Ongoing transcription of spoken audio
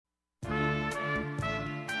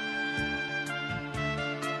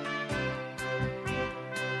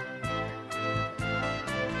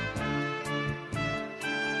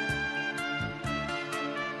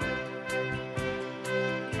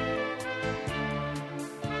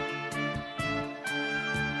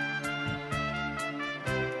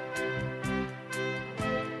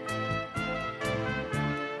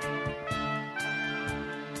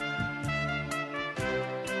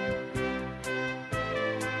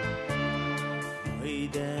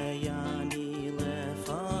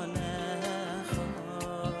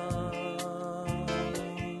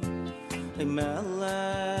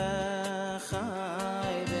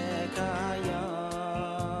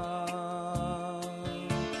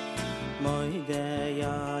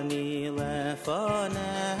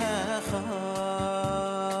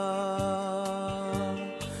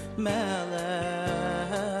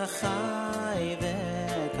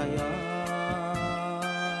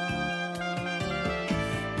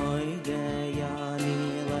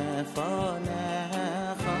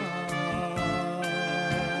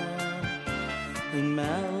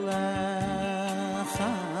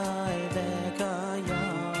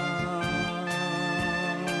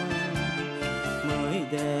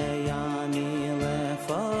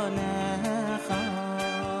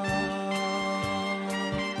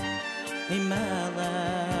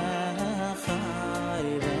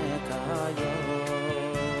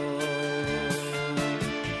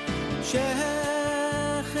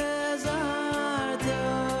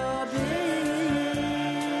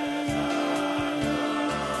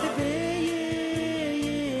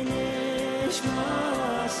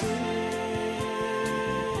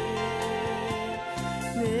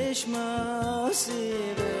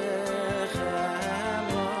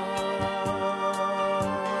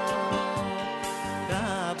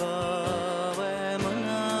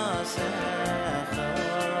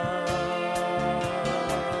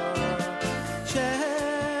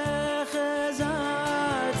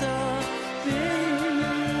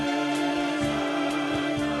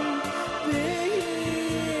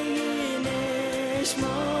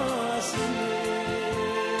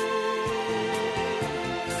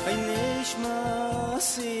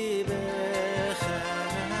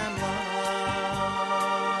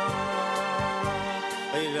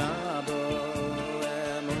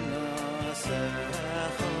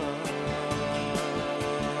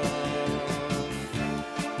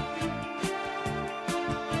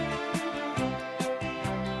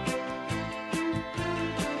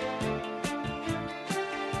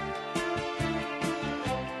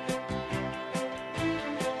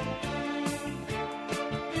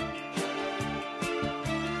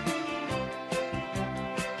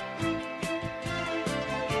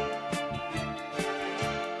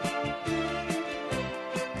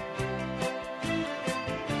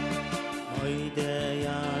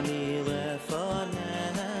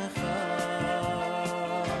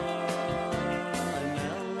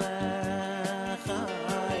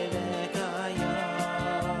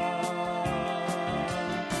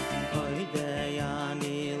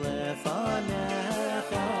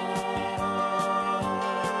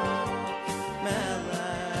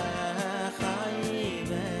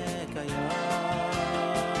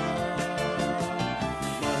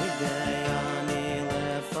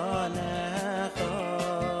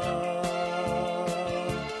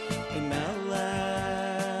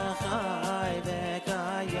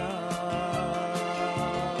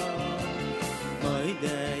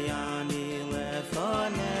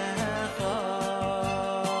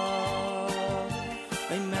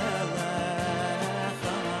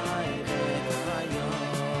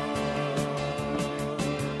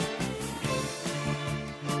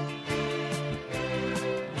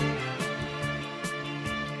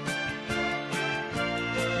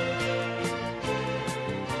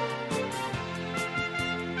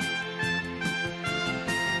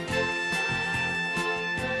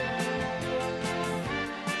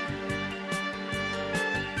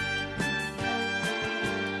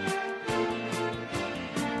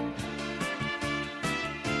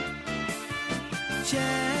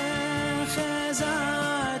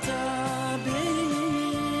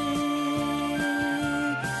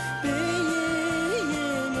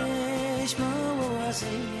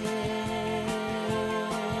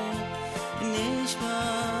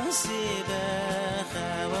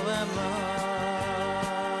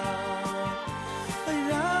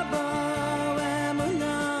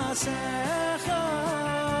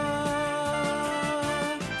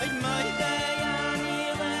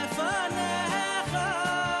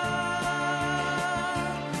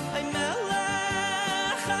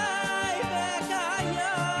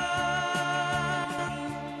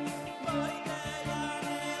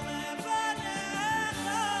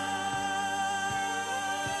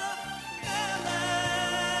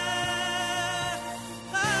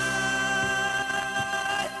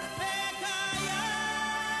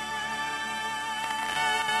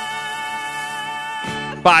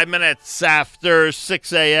Five minutes after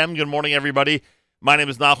 6 a.m. Good morning, everybody. My name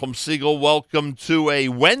is Nachum Siegel. Welcome to a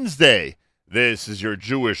Wednesday. This is your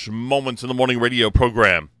Jewish Moments in the Morning radio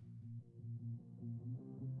program.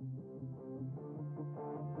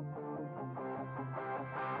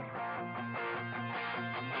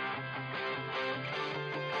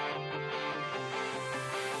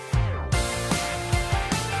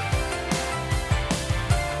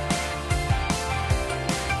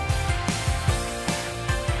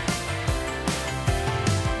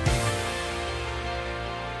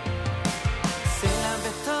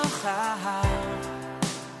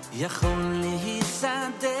 יכול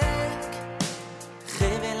להיסדק,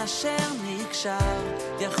 חבל אשר נקשר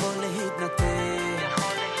יכול להתנתק,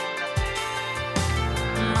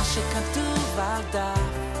 מה שכתוב על דף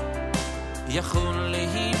יכול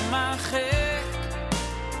להימחק,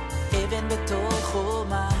 אבן בתוך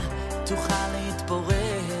חומה תוכל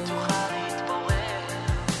להתפורר,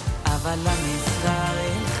 אבל עם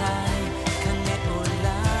ישראל חי כאן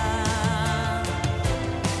לעולם,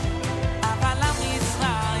 אבל עם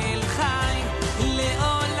ישראל חי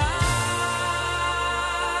לעולם.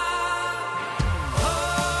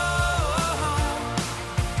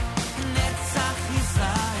 נצח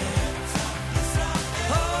ישראל,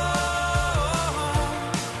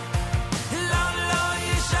 לא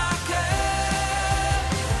ישקר,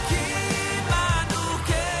 כי עמנו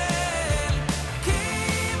כן, כי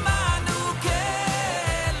עמנו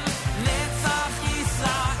כן, נצח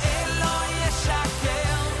ישראל לא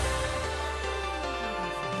ישקר.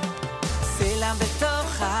 סלע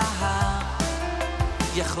בתוך ההר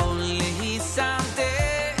יכול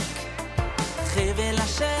להיסדק, חבל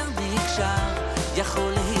אשר נקשר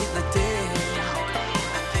יכול להתנתק,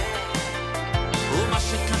 ומה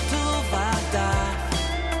שכתוב על דף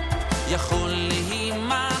יכול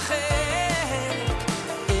להימחק,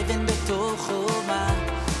 אבן בתוך חומה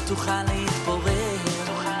תוכל להתפורר,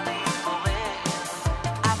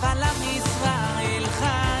 אבל עם ישראל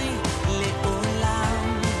חי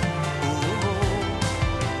לעולם,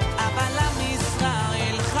 אבל עם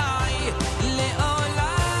ישראל חי לעולם.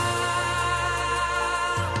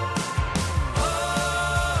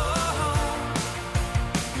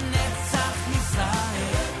 נצח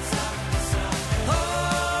ישראל,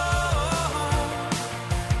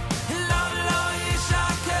 לא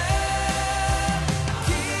ישקר,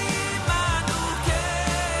 כי עמנו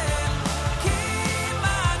כן, כי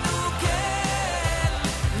עמנו כן,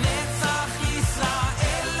 נצח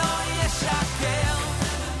ישראל לא ישקר,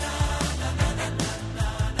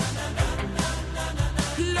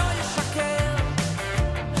 לא ישקר.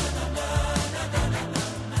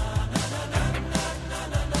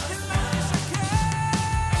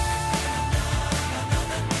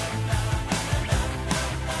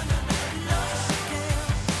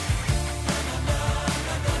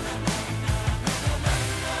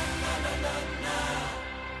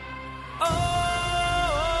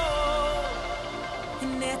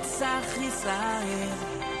 נצח ישראל,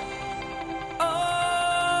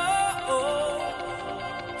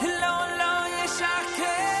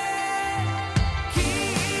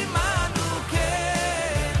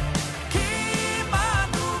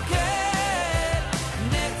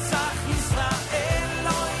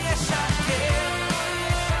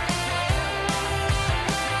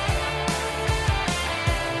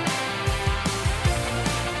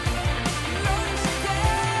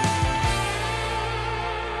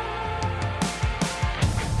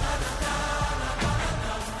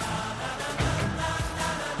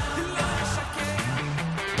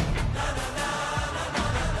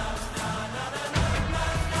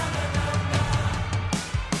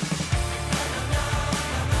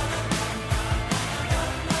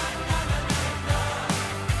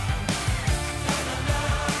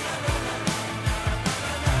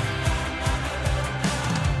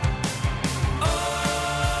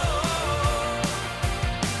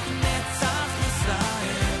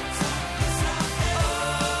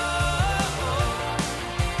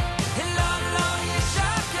 לא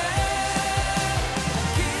ישקר,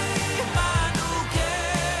 כי עמנו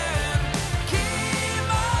כן, כי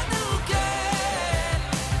עמנו כן,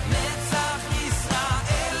 נצח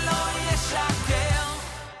ישראל לא ישקר.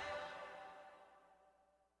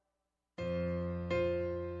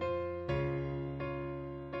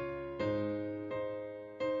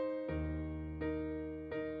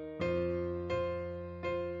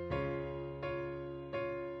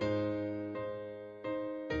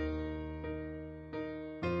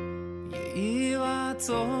 יהי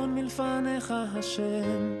רצון מלפניך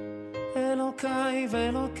השם, אלוקיי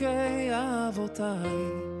ואלוקי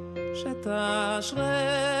אבותיי,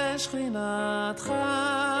 שתשרה שכינתך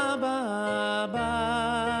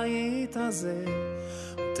בבית הזה,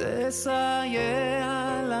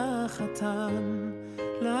 ותסייע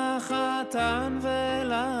לחתן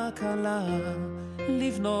ולכלה,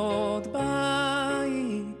 לבנות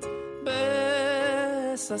בית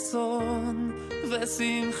בששון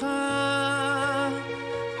ושמחה,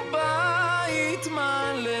 בית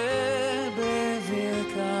מלא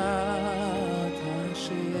בברכת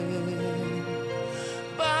השם,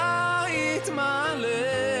 בית מלא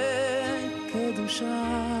קדושה.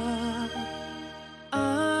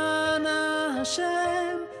 אנא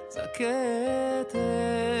השם זכה את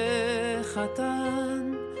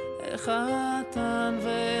חתן החתן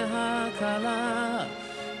והכלה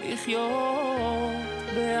לחיות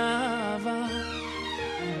באהבה.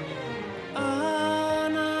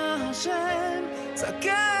 אנא השם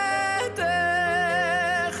זכה את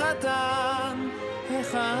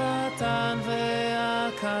החתן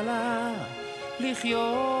והכלה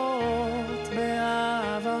לחיות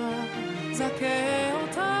באהבה. זכה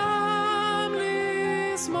אותם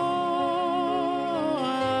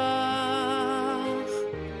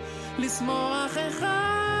לשמוח אחד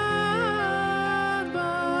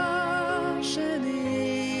בשני.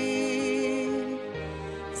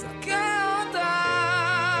 זכה אותם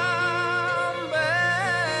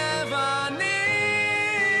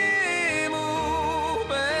בבנים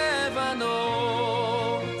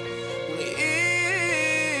ובבנות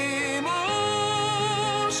בריאים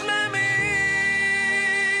ושלמים.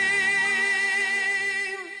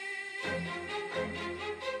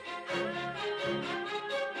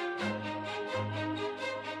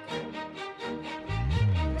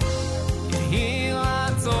 יהי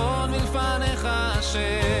רצון מלפניך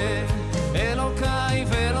השם, אלוקיי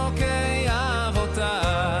ואלוקי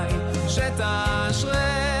אבותיי,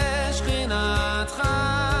 שתשרה שכינתך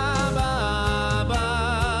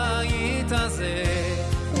בבית הזה,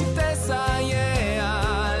 ותסייע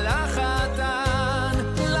לחתן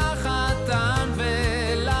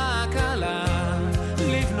ולכלה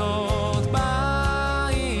לבנות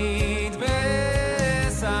בית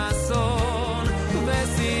בששון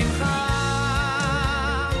ובשמחה.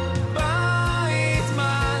 בית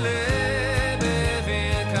מלא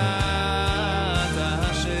בברכת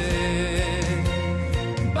השם,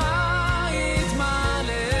 בית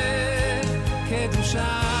מלא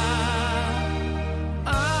קדושה.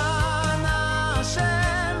 אנא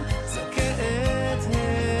השם זכה את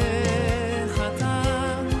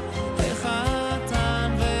החתן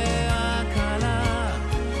והכלה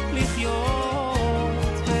לחיות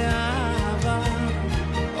באהבה.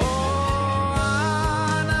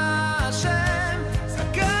 אנא השם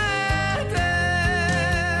זכה את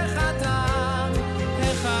החתן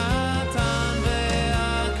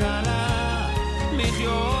והכלה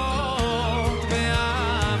לחיות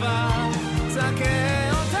באהבה. זכה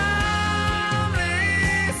אותם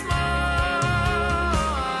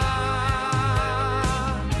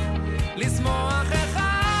לשמוח אחד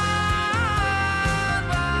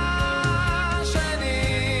בשני.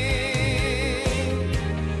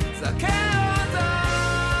 זכה אותם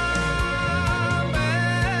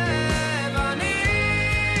בבנים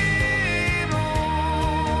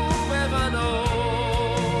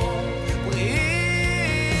ובבנות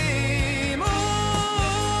בריאים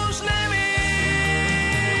ושלמים.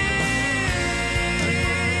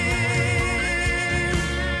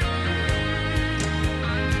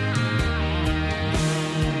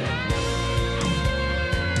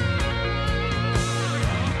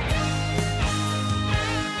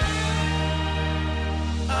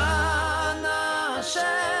 אנא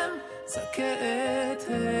השם זכה את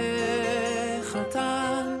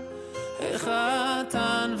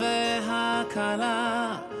החתן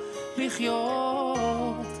והכלה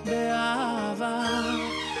לחיות באהבה.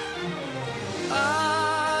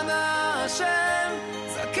 אנא השם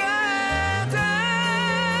זכה את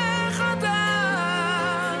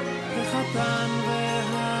החתן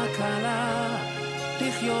והכלה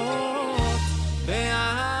לחיות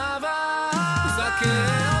באהבה. זכה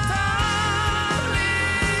אותם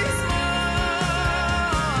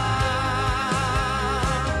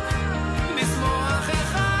לשמוח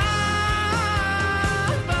אחד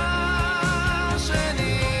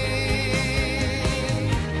בשני.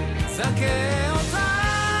 זכה אותם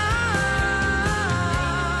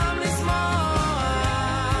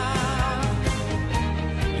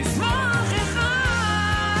לשמוח אחד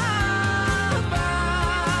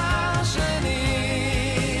בשני.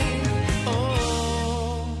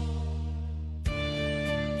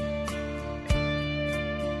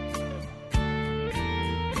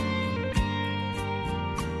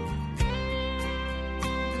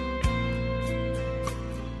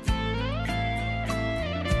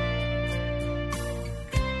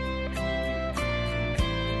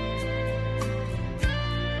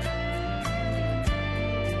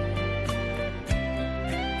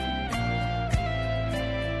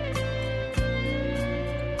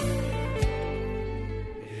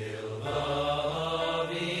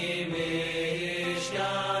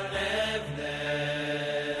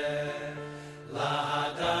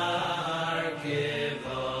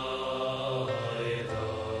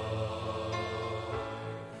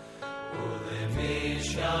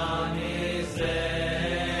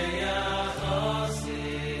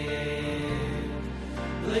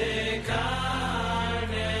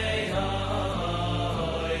 Lekarnei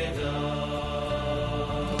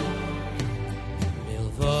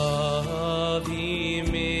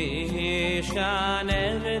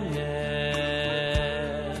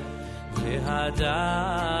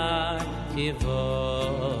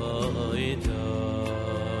voido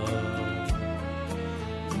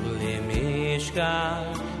Limishka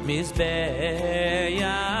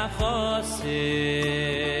Mizbeya Chose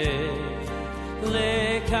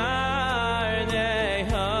Lekarnei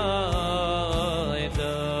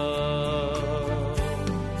Hoido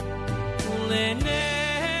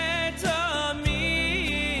Lenetomi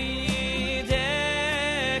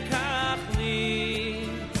Dekachli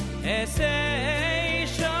Esei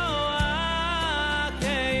Shoah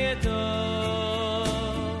Kedo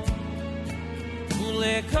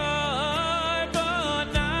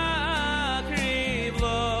Lekarbona Kriv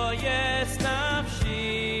Lo Yes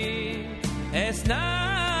Nafshi Es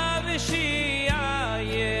Navshi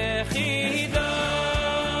Ayechido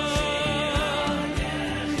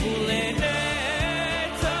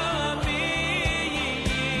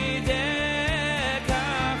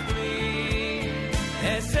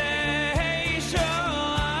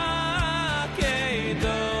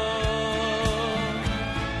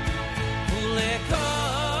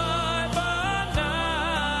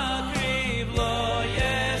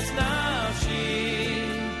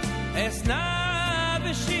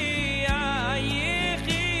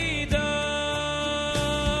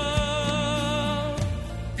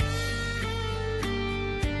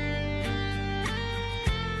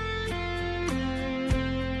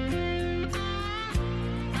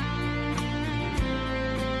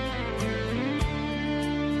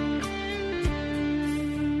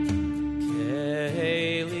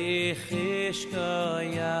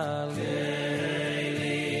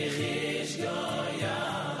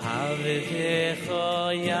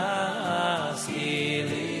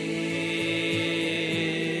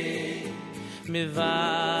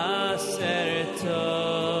Mivaser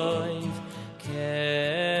toiv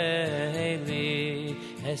keili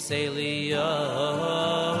eselio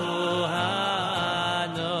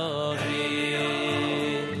hanovi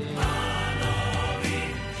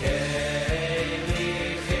keili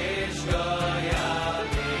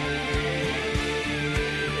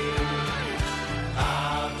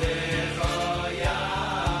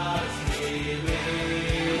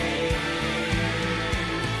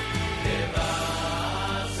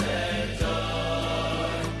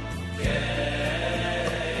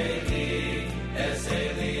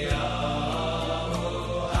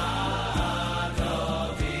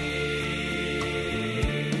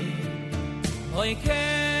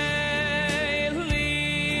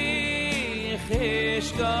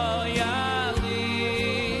chishkoyali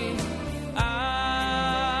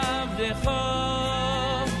avdecho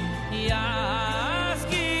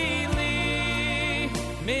yazmili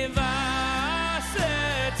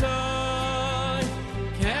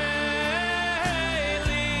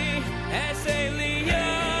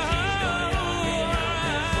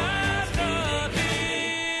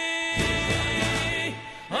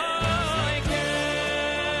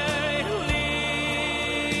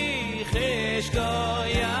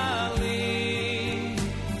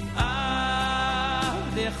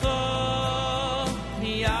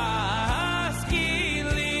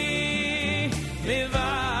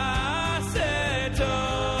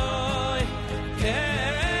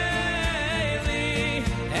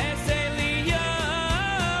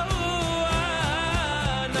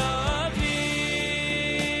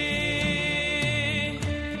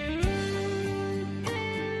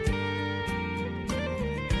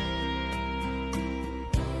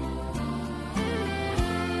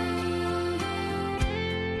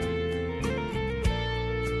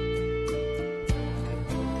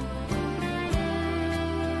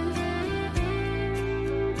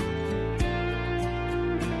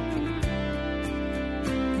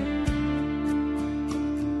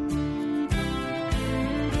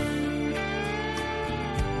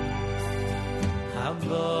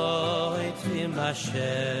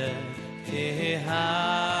Asher Kehatzion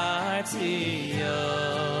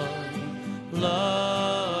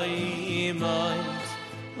Lo Yimoit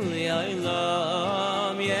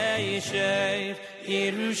Li'olam Yeshev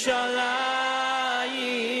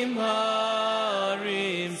Yerushalayim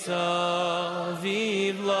Harim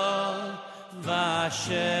Saviv Lo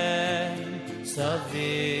Vashem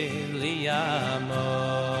Saviv Liyamo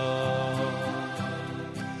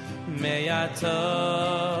Meyato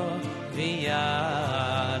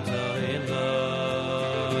V'yado Elo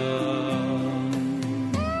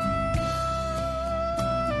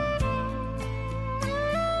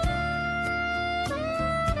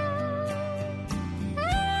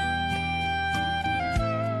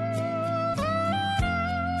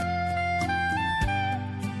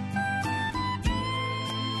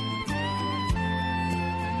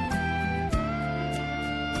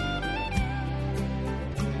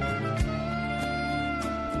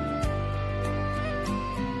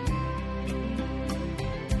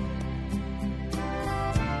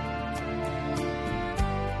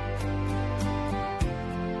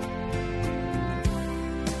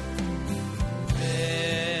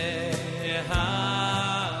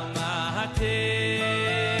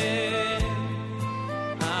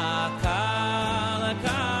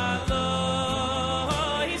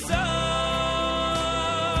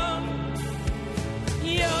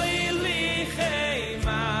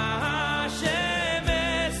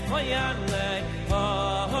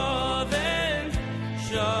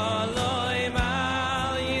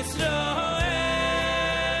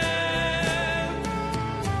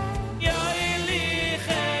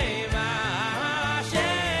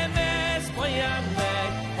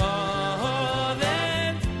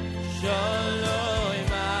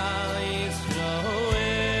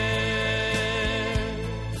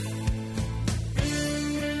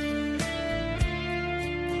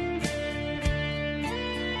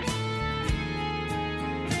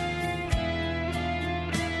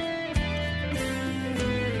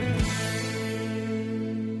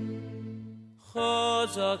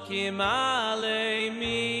Chozokim alei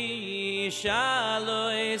mi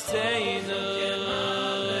shaloi seinu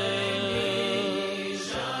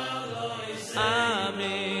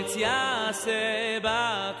Amit yase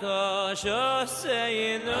bakosho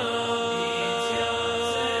seinu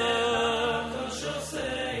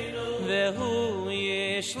Vehu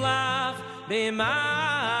yishlach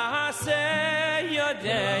b'maaseh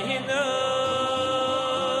yodeinu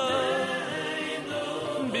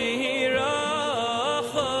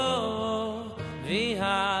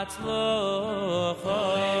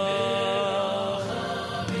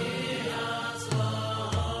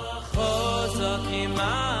Chozokim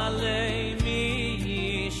alei mi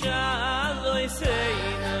shaloi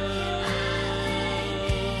seinu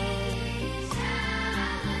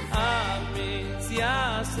Amit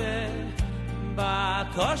yase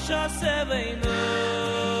bakosho seinu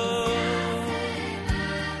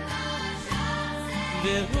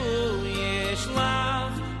Vehu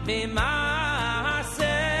yishlach b'maaseh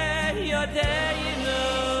yodeinu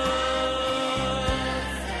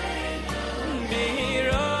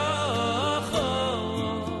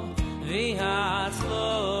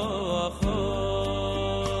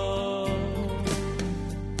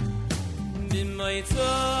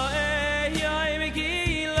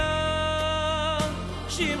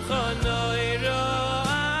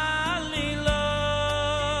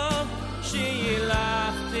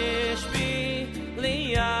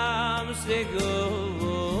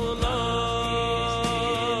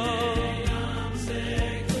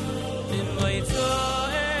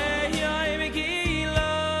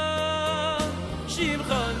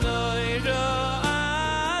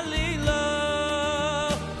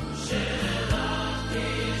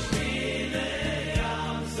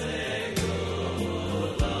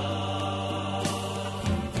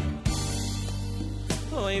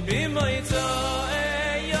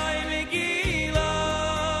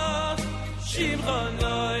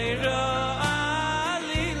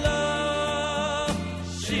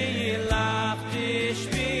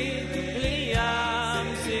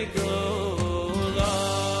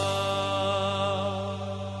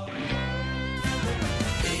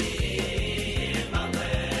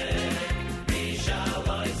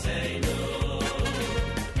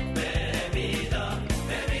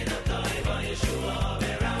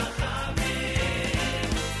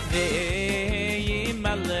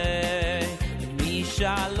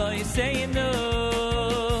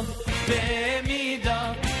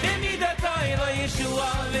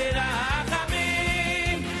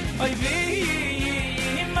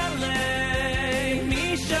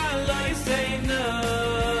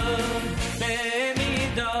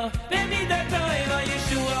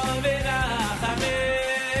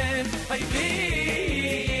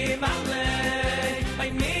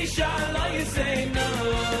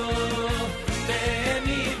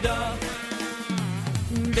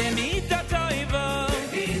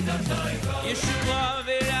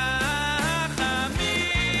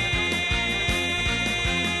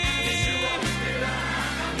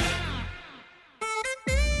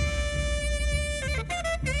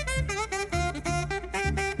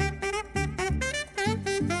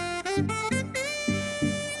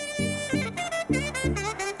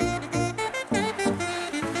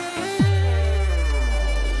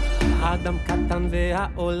האדם קטן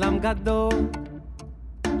והעולם גדול,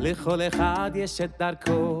 לכל אחד יש את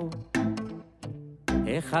דרכו,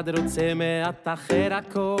 אחד רוצה מעט אחר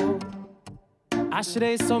הכל,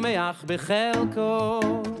 אשרי שמח בחלקו.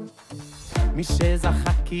 מי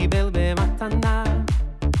שזכה קיבל במתנה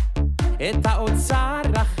את האוצר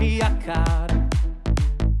הכי יקר,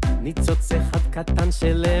 ניצוץ אחד קטן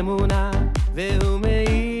של אמונה, והוא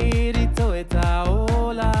מאיר איתו את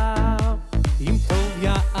העולם. אם טוב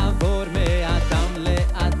יעבור מאדם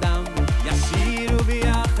לאדם, ישירו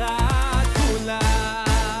ביחד כולם.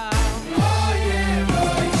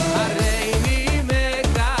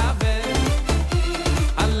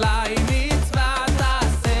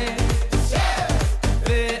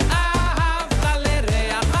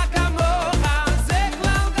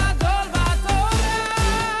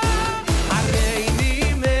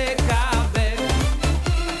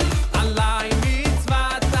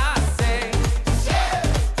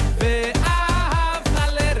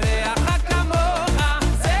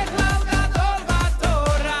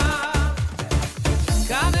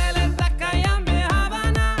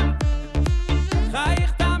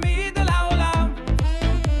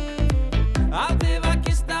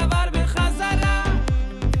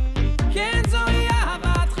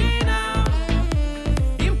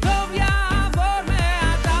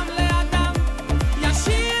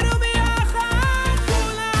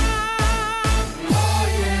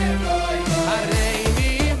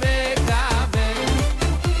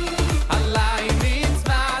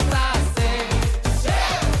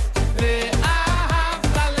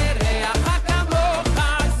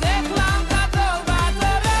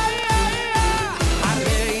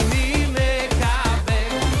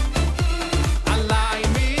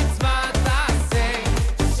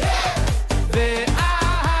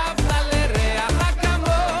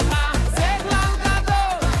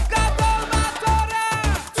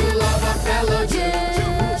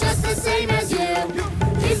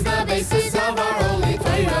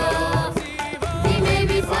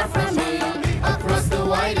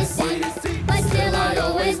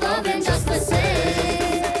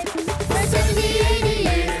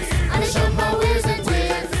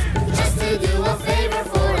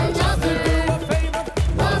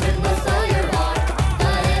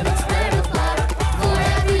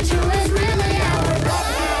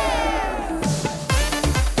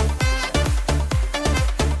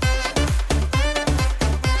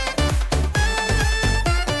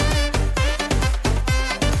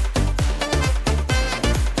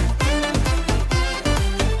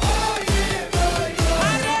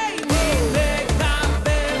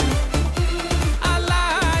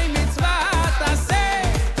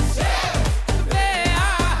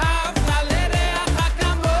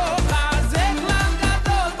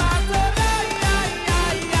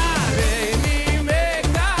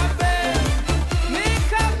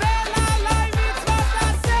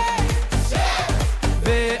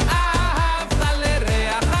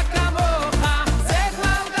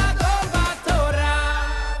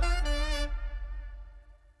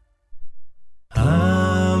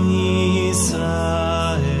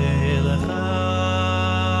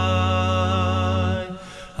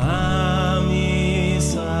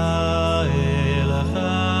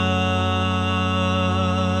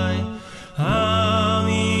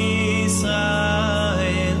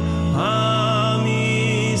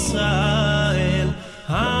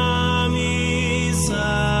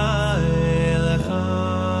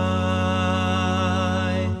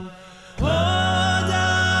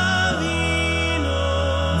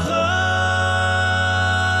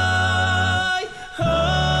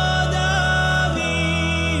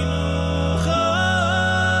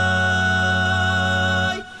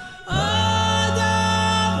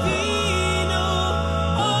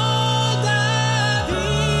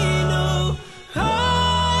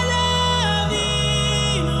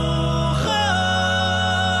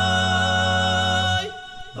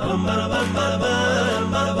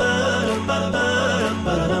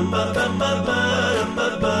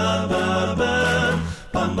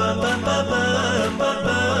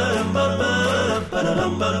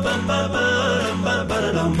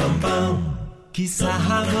 כי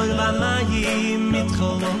סהבול במים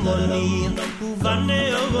מתחוללים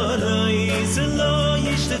ובנה אורוי זה לא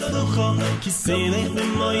ישתפלוכו כי סלח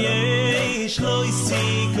במויש לא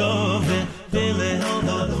יסיקו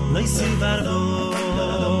ולהובו לא יסיברו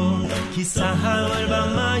כי סהבול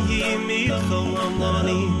במים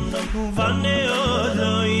מתחוללים ובנה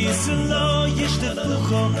אורוי זה לא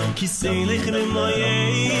ישתפלוכו כי סלח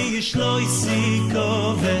במויש לא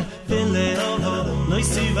יסיקו ולהובו לא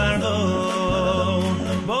יסיברו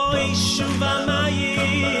בואי שוב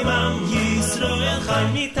המים עם ישראל חי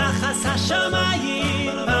מתחת השמיים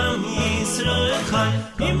עם ישראל חי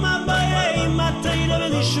עם הבעיה עם התאילה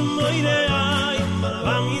ולשמוע אלוהי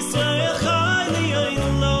עם ישראל חי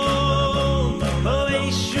ליילום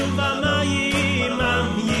בואי שוב המים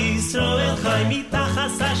עם ישראל חי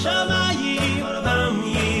מתחת השמיים עם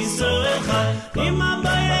ישראל חי עם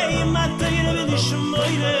הבעיה עם התאילה ולשמוע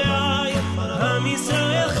אלוהי עם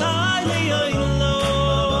ישראל חי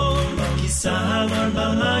ליילום כי סהר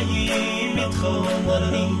במים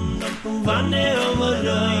מתחוללים ובנה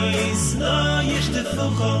אומרויס לא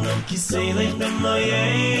ישתפוכו כי סלח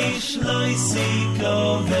במויש לא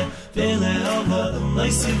יסיקו ולהובו לא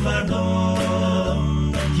יסיברו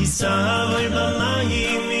כי סהר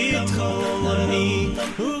במים מתחוללים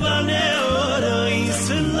ובנה אומרויס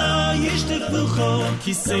לא ישתפוכו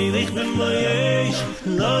כי סלח במויש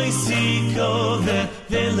לא יסיקו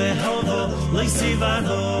ולהובו לא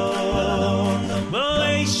יסיברו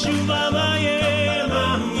בואי שוב המים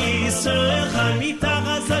עם ישראל חי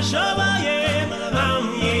מתחת השמיים עם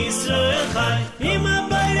ישראל חי עם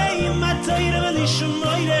הבעיה עם התאירה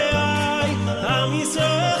ולשמוע אלוהי עם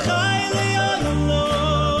ישראל חי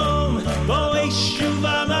ליילום בואי שוב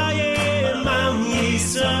המים עם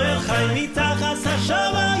ישראל חי מתחת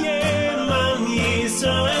השמיים עם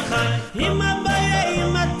ישראל חי עם הבעיה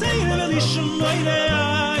עם התאירה ולשמוע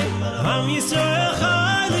אלוהי עם ישראל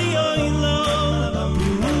חי ליילום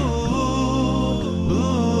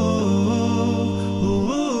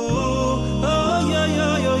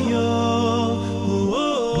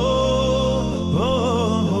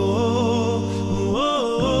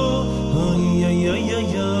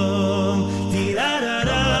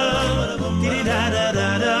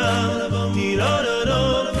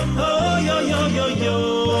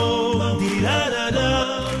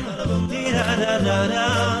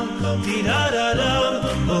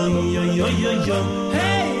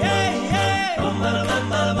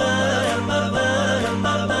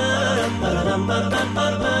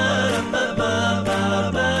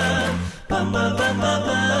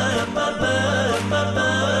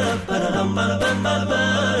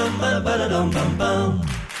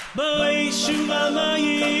בואי שוב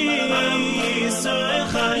המים ישראל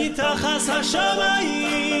חי תחת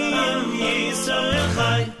השמיים עם ישראל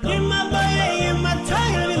חי עם הבעיה עם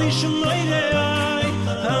התאירה ולשמוע אלוהי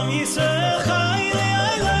עם ישראל חי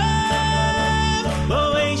ליילום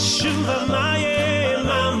בואי שוב המים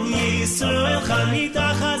עם ישראל חי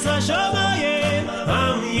מתחת השמיים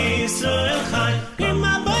עם ישראל חי עם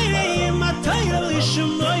הבעיה עם התאירה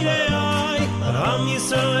ולשמוע אלוהי עם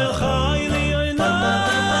ישראל חי ליילום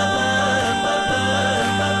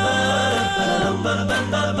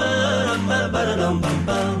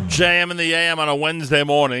JM in the AM on a Wednesday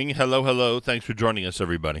morning. Hello, hello. Thanks for joining us,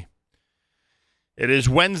 everybody. It is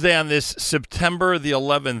Wednesday on this September the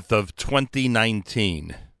 11th of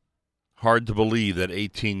 2019. Hard to believe that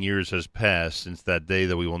 18 years has passed since that day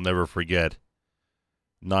that we will never forget,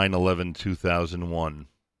 9/11/2001.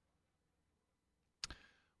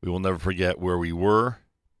 We will never forget where we were.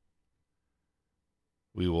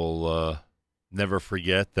 We will never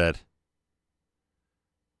forget that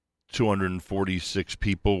 246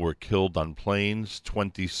 people were killed on planes,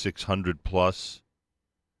 2,600 plus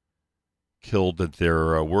killed at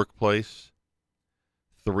their workplace,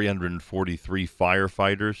 343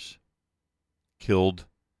 firefighters killed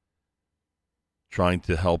trying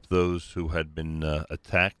to help those who had been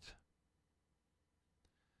attacked,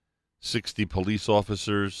 60 police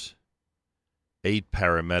officers, 8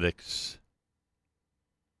 paramedics,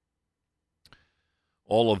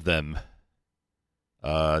 all of them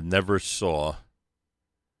never saw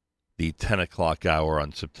the 10 o'clock hour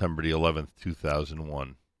on September the 11th,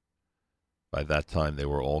 2001. By that time, they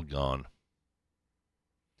were all gone.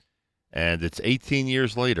 And it's 18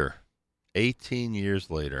 years later. 18 years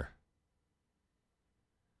later.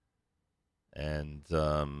 And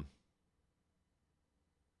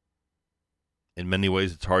In many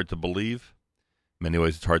ways, it's hard to believe. In many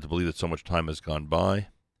ways, it's hard to believe that so much time has gone by.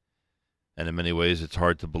 And in many ways, it's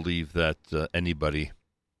hard to believe that any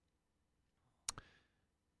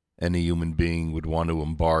human being would want to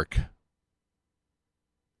embark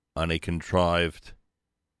on a contrived,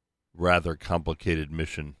 rather complicated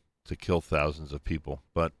mission to kill thousands of people.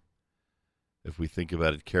 But if we think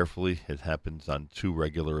about it carefully, it happens on too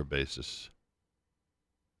regular a basis.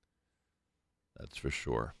 That's for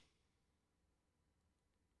sure.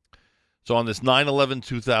 So on this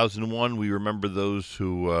 9/11/2001, we remember those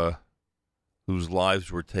whose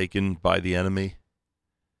lives were taken by the enemy,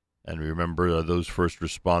 and we remember those first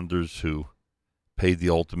responders who paid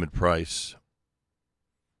the ultimate price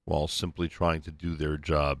while simply trying to do their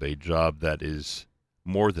job, a job that is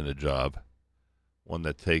more than a job, one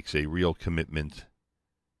that takes a real commitment,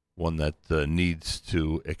 one that needs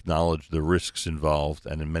to acknowledge the risks involved,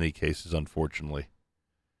 and in many cases, unfortunately,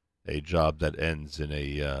 a job that ends in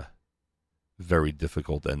a very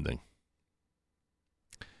difficult ending.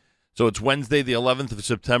 So it's Wednesday, the 11th of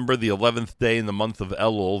September, the 11th day in the month of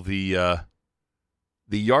Elul. The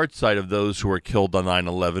yard of those who were killed on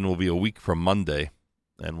 9/11 will be a week from Monday,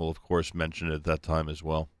 and we'll, of course, mention it at that time as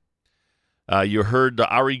well. You heard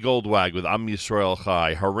Ari Goldwag with Am Yisrael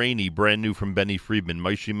Chai, Hareini, brand new from Benny Friedman,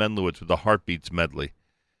 Moshe Menlowitz with the Heartbeats medley,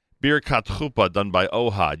 Birkat Chuppah done by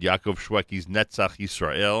Ohad, Yaakov Shwekey's Netzach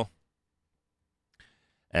Yisrael,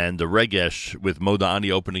 and the Regesh with Modani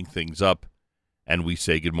opening things up. And we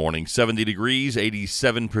say good morning. 70 degrees,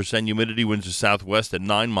 87% humidity, winds to southwest at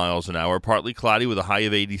 9 miles an hour. Partly cloudy with a high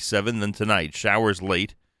of 87. Then tonight, showers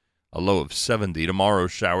late, a low of 70. Tomorrow,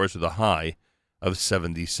 showers with a high of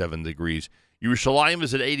 77 degrees. Yerushalayim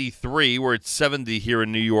is at 83. We're at 70 here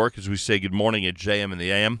in New York as we say good morning at JM and the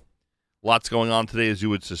AM. Lots going on today, as you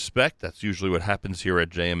would suspect. That's usually what happens here at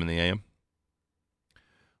JM and the AM.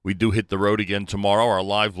 We do hit the road again tomorrow. Our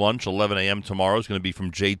live lunch, 11 a.m. tomorrow, is going to be from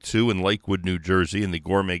J2 in Lakewood, New Jersey, in the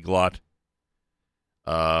Gourmet Glot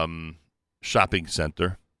shopping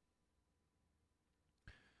center.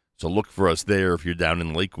 So look for us there if you're down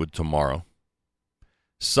in Lakewood tomorrow.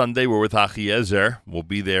 Sunday, we're with Achiezer. We'll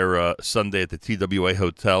be there Sunday at the TWA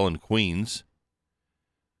Hotel in Queens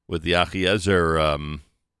with the Achiezer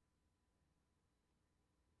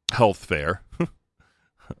health fair.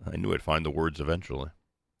 I knew I'd find the words eventually.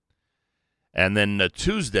 And then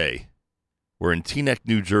Tuesday, we're in Teaneck,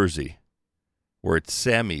 New Jersey. We're at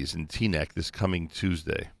Sammy's in Teaneck this coming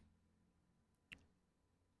Tuesday.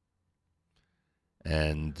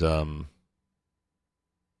 And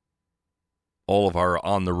all of our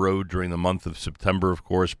On the Road during the month of September, of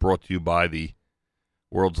course, brought to you by the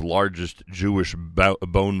world's largest Jewish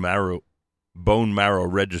bone marrow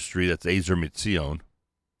registry, that's Ezer Mitzion.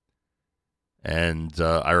 And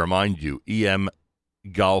I remind you,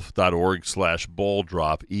 emgolf.org/ball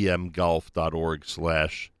drop,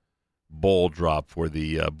 emgolf.org/ball drop for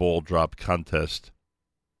the ball drop contest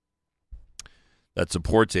that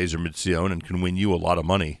supports Ezer Mitzion and can win you a lot of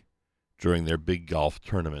money during their big golf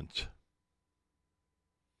tournament.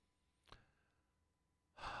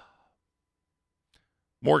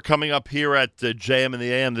 More coming up here at JM and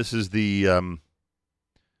the AM. This is the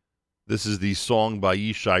song by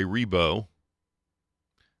Yishai Rebo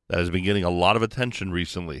that has been getting a lot of attention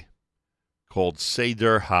recently, called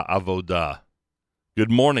Seder HaAvodah.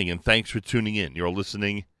 Good morning, and thanks for tuning in. You're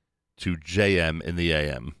listening to JM in the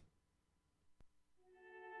AM.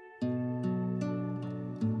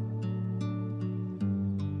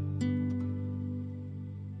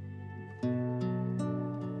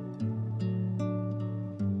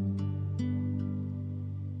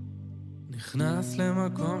 נכנס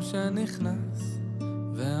למקום שנכנס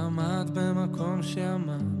ועמד במקום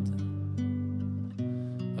שעמד,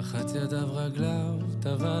 רחץ ידיו רגליו,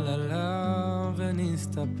 טבל עליו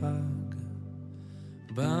ונסתפק,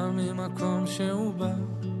 בא ממקום שהוא בא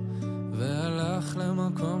והלך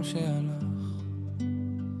למקום שהלך,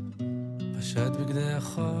 פשט בגדי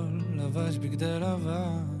החול, לבש בגדי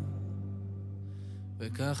לבן,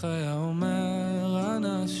 וכך היה אומר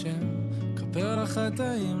אנא השם, כפר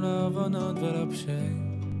לחטאים, לעוונות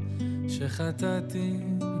ולפשעים שחטאתי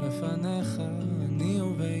לפניך אני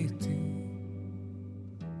וביתי.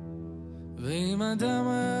 ואם אדם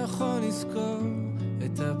היה יכול לזכור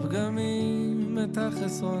את הפגמים, את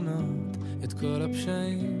החסרונות, את כל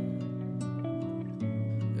הפשעים,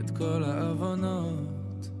 את כל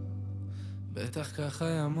העוונות, בטח כך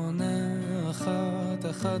היה מונה אחת,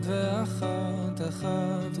 אחת ואחת,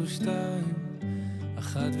 אחת ושתיים,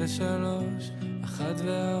 אחת ושלוש, אחת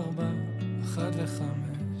וארבע, אחת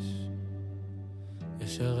וחמש.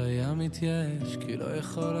 ישר היה מתייאש, כי לא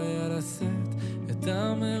יכול היה לשאת את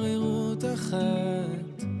המרירות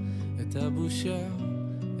החטא, את הבושה,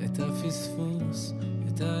 את הפספוס,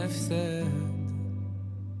 את ההפסד.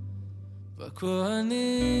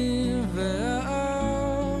 בכהנים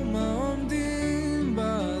והעם העומדים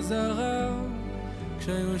בעזרה,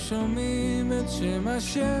 כשהיו שומעים את שם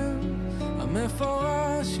השם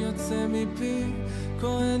המפורש יוצא מפי,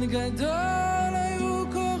 כהן גדול היו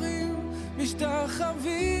קוראים,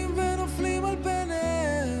 משתחווים ונופלים על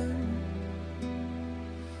פניהם.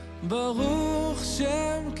 ברוך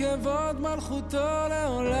שם כבוד מלכותו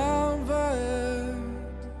לעולם ועד.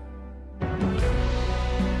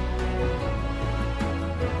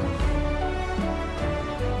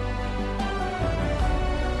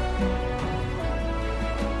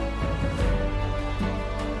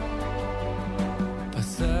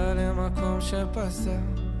 פסע למקום שפסע,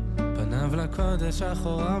 פניו לקודש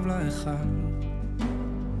אחוריו להיכל,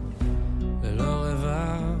 ללא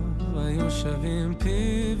רבב היו שווים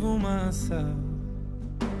פיו ומעשיו.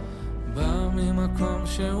 בא ממקום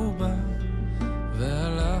שהוא בא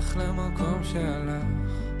והלך למקום שהלך,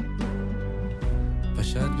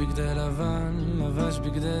 פשט בגדי לבן, לבש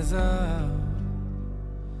בגדי זהב,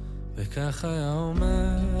 וכך היה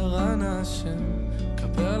אומר ענה השם,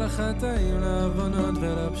 כפר לחטאים, לעוונות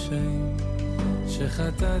ולפשעים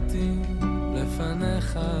שחטאתי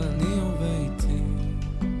לפניך אני וביתי.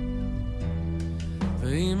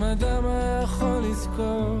 ואם אדם היה יכול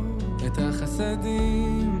לזכור את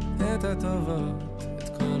החסדים, את הטובות,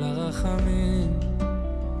 את כל הרחמים,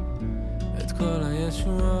 את כל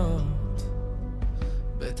הישועות,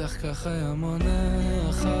 בטח כך היה מונה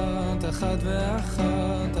אחת, אחת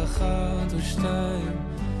ואחת, אחת ושתיים,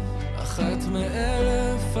 אחת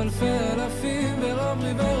מאלף, אלפי אלפים ורוב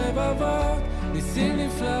ריבי רבבות, ניסים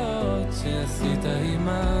נפלאות שעשית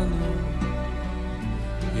עמנו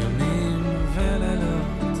ימים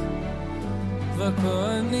ולילות.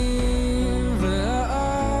 וכהנים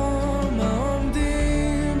והעם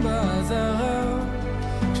העומדים בעזרה,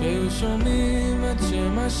 כשהיו שומעים את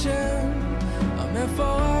שם השם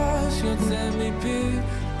המפורש יוצא מפי,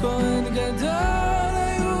 כהן גדול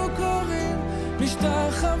היו קוראים,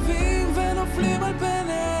 משתחווים ונופלים על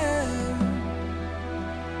פניהם.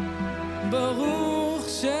 ברוך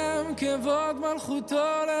שם כבוד מלכותו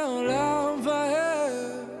לעולם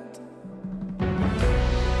ועד.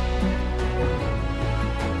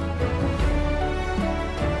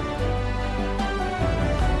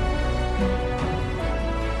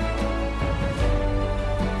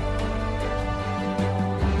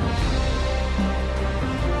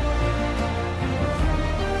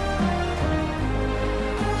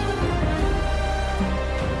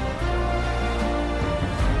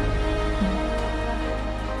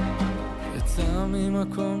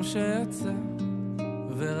 ממקום שיצא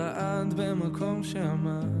ורעד במקום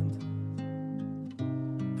שעמד,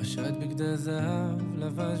 פשט בגדי זהב,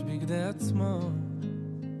 לבש בגדי עצמו,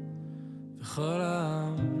 וכל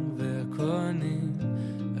העם והכהנים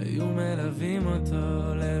היו מלווים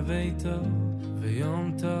אותו לביתו,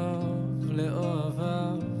 ויום טוב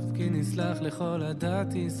לאוהביו, כי נסלח לכל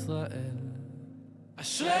עדת ישראל.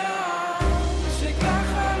 אשרי העם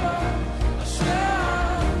שככה לו, אשרי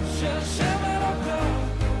העם שהשם אלוקו,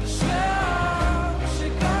 אשרי העם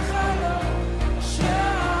שככה לו, אשרי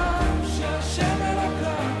העם שהשם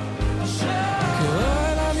אלוקו, אשרי העם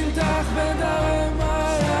כאוהל הנמתח בדרם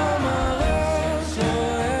הים הרך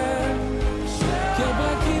שואל,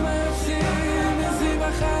 כברקים היוצאים מזיו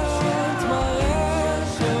החיות מראה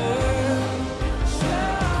שואל,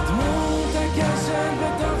 כדמות הקשת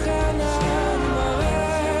בתוך הענן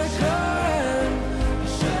מראה כהן,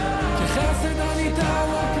 כחסד הניתן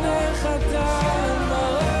על פני חתן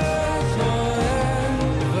מראה כהן.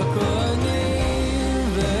 וכהנים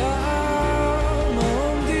והעם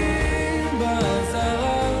העומדים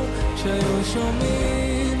בעזרה, כשהיו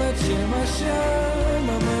שומעים את שם השם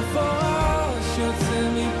המפורש יוצא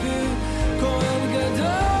מפי, כהן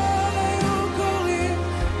גדול היו קוראים,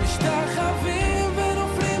 משתחווים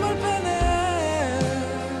ונופלים על פניהם.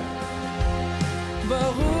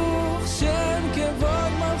 ברוך שם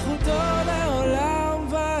כבוד מלכותו לעולם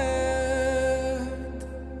ועד.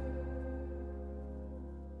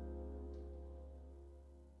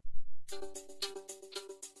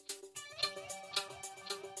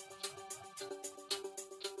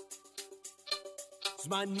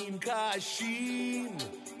 זמנים קשים,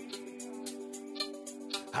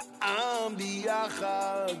 העם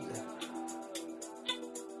ביחד,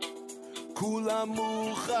 כולם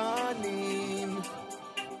מוכנים,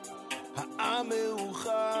 העם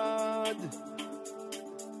מאוחד,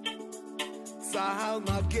 צהל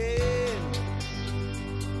מגן,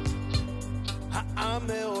 העם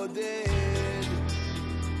מעודד,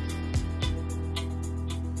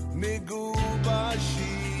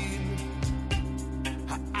 מגובשים,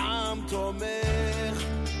 העם תומך,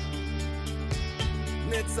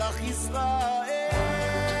 נצח ישראל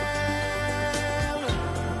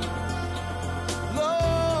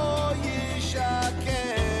לא ישקר,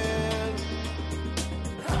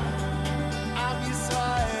 עם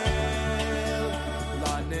ישראל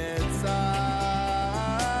לנצח,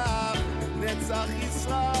 נצח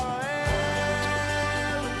ישראל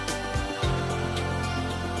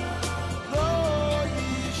לא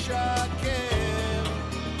ישקר,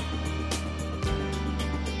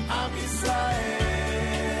 עם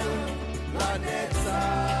ישראל לנצח,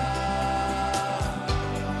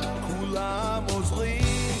 כולם עוזרים,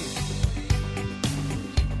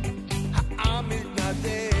 העם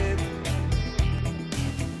מתנדב,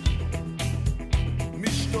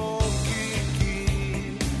 משתוקקים,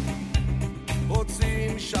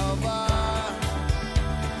 רוצים שלווה,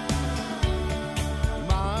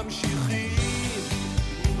 ממשיכים,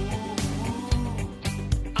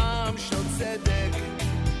 עם של צדק,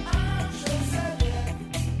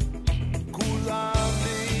 כולם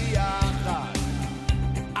ביחד,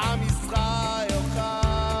 עם ישראל חי,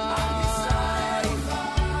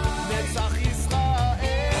 נצח ישראל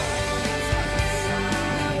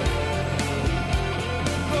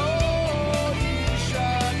לא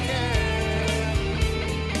ישקר,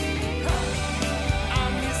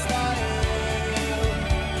 עם ישראל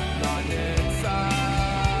לנצח,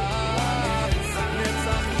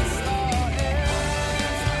 נצח ישראל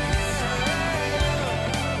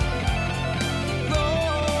לא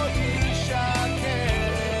ישקר,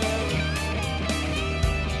 עם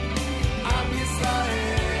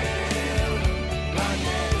ישראל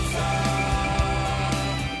לנצח,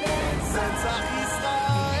 נצח ישראל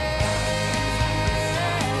לא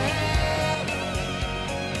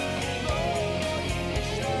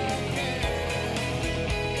ישקר, עם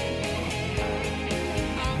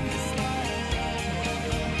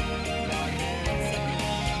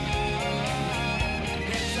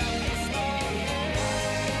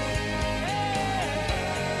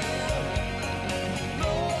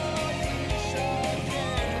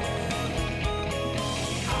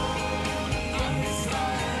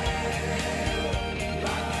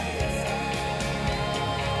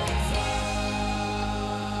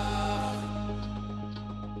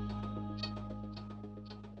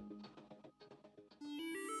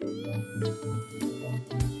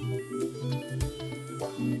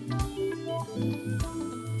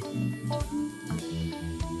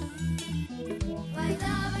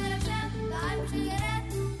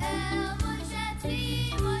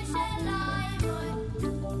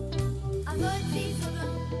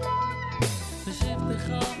בשבתך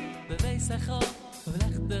בביסך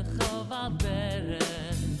ובלכתך בדרך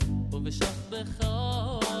ובשוכבך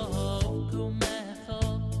ובקומך,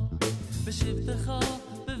 בשבתך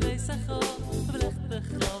בביסך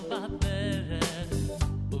ובלכתך בדרך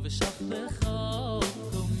ובשוכבך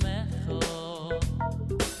ובקומך,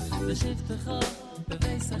 בשבתך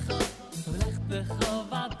בביסך ובלכתך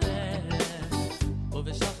בדרך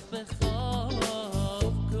ובשוכבך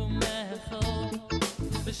ובקומך,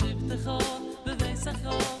 בשבתך בביסך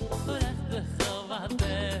ובלכתך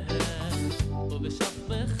בדרך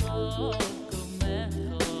ובשוכבך ובקומך,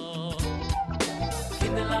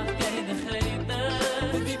 kinderlach keine Chreide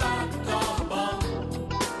die Band doch bau,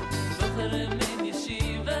 Bucherim in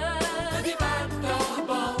Yeshiva die Band doch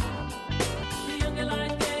bau, die junge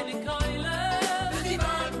Leute keine Keule die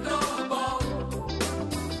Band doch bau,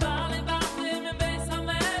 Tzally Bachim im Beis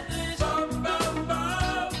HaMedrash bam bam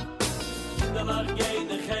bam, kinderlach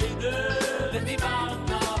keine Chreide die Band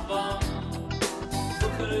doch bau,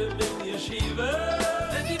 Bucherim in Yeshiva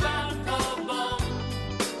die Band doch bau,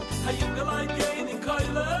 a junge Leute keine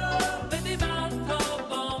Keule die Band doch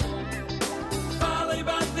bau, Tzally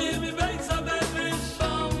Bachim im Beis HaMedrash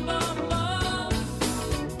bam bam bam,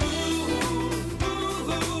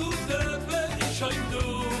 der Rebbe ist ein Du,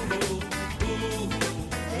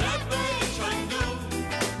 Rebbe ist ein Du,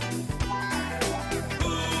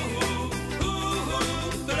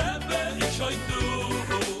 der Rebbe ist ein Du,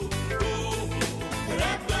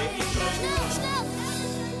 Rebbe ist ein Du.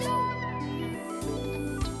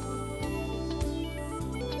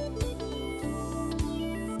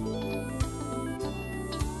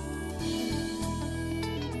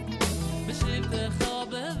 בשבתך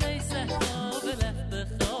בביסך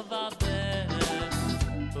ובלכתך בדרך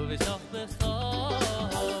ובשוכבך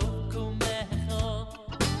ובקומך,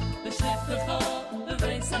 בשבתך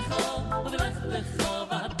בביסך ובלכתך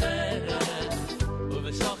בדרך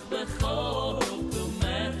ובשוכבך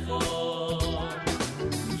ובקומך,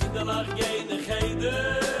 kinderlach keine Chreide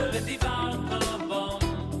die Band doch bau,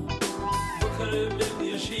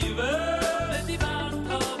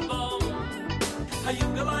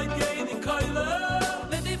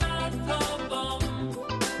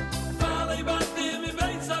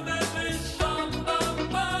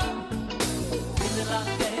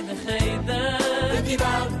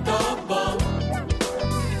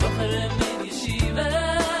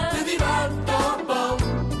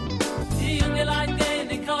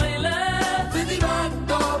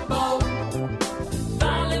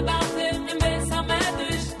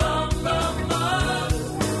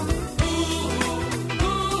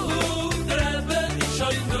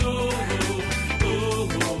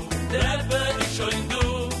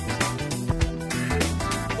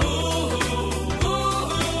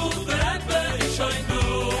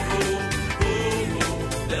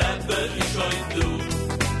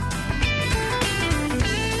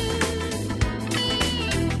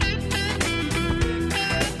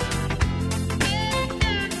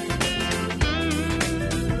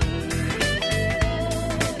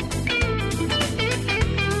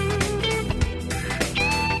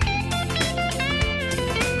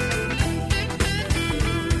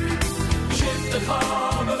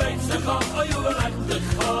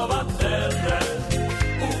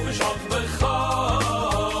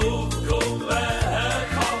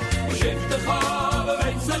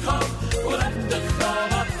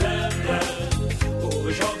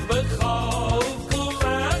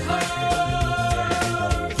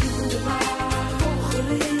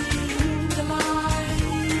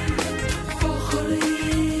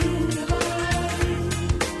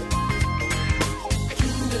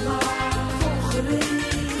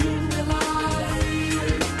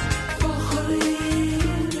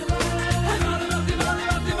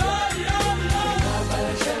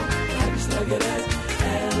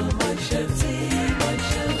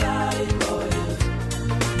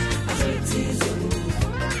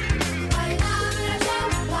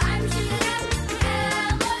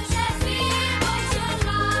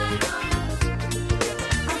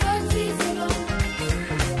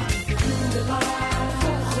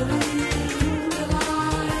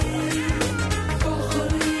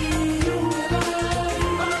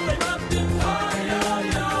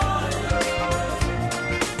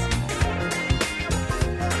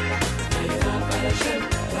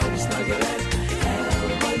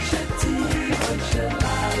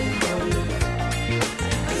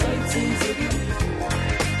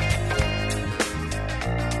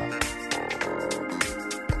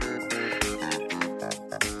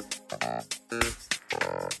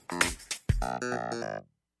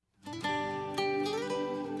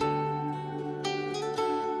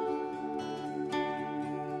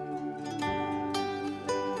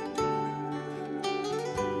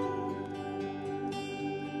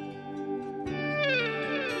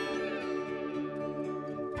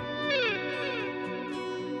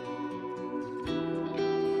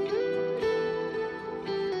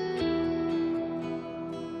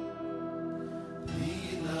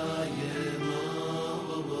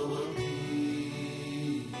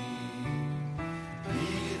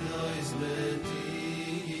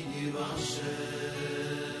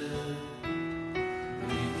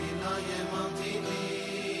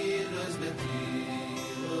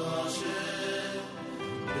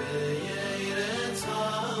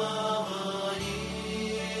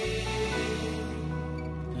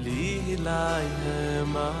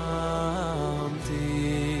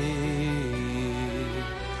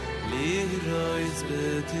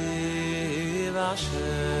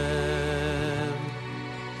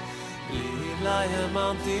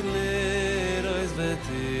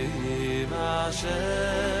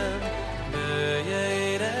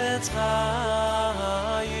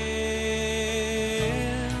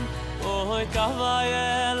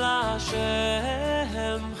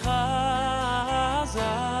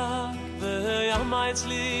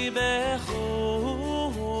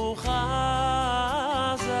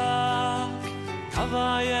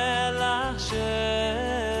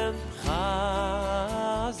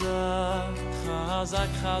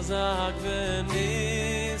 חזק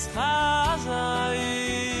ונסחזאי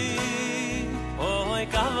אוי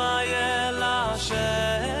כבאי השם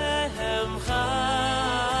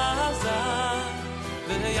חזק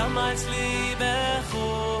ויאמץ לי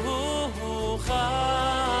בחור חזק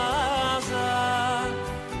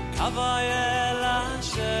כבאי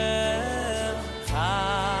השם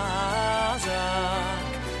חזק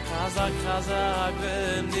חזק חזק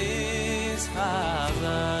ונסחזאי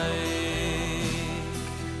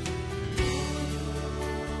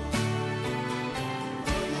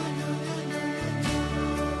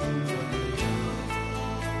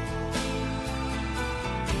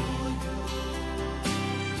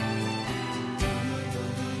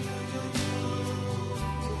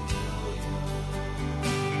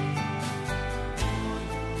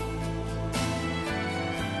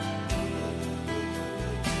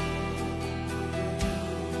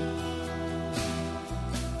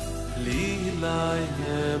Lai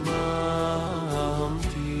hemamti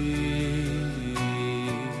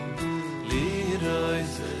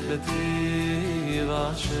lirois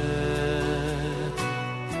betivashe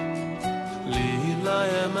Lai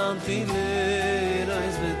hemamti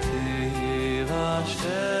lirois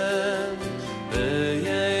betivashe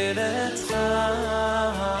Beyeretz chayim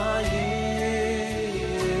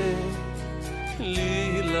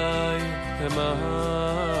Lai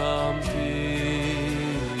hemamti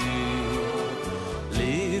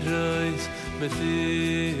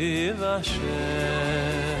Betiv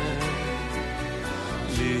Hashem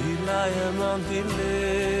Lila yamanti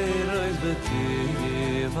lirois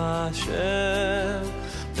betiv Hashem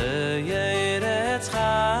Beyeretz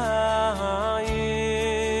chayim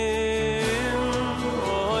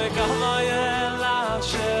Oy kavayel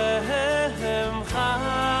Hashem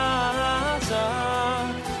chazak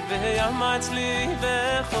וימה אצלי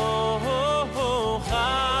בכוח חזק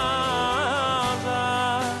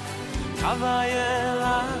חוויה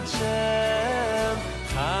להשם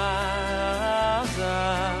חזק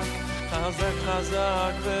חזק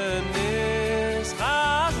חזק וניס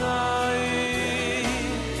חזק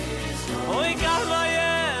אוי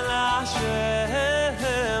חוויה להשם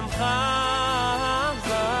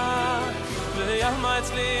חזק וימה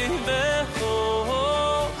אצלי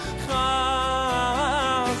בכוח חזק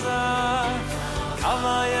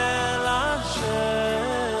חוויה להשם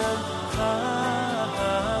חזק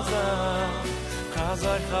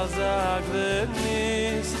חזק חזק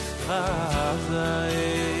וניס חזק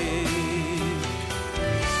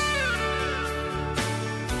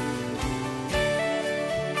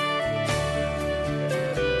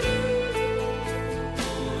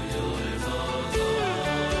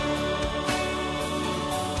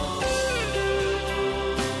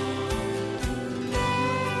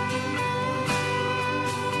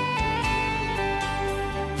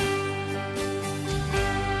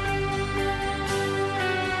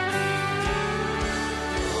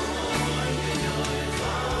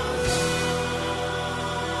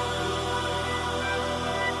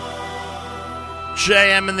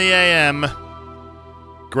JM in the AM.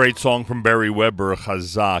 Great song from Barry Weber,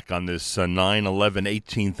 Chazak, on this 9/11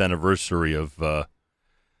 18th anniversary of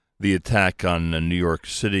the attack on New York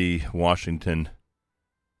City, Washington,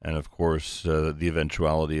 and, of course, the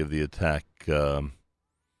eventuality of the attack on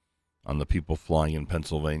the people flying in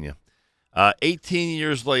Pennsylvania. 18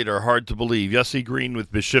 years later, hard to believe. Yossi Green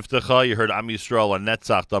with B'Shiftecha. You heard Am Yisrael and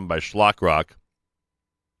Netzach done by Schlagrock.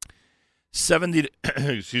 70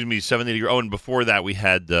 degree. Oh, and before that we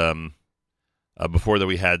had the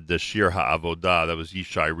Shir HaAvodah. That was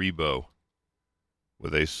Yishai Rebo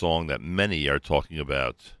with a song that many are talking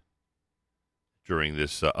about during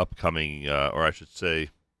this upcoming, or I should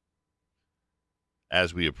say,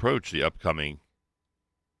 as we approach the upcoming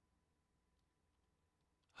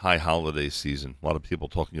high holiday season. A lot of people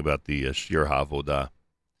talking about the Shir HaAvodah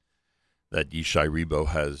that Yishai Rebo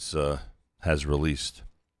has released.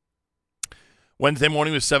 Wednesday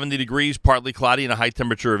morning was 70 degrees, partly cloudy, and a high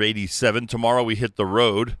temperature of 87. Tomorrow we hit the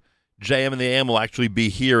road. JM and the AM will actually be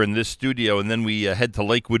here in this studio, and then we head to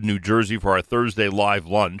Lakewood, New Jersey for our Thursday live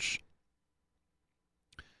lunch.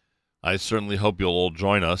 I certainly hope you'll all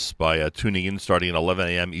join us by tuning in starting at 11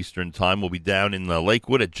 a.m. Eastern Time. We'll be down in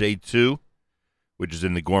Lakewood at J2, which is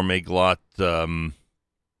in the Gourmet Glot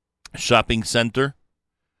Shopping Center.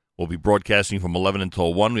 We'll be broadcasting from 11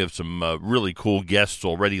 until 1. We have some really cool guests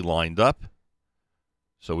already lined up.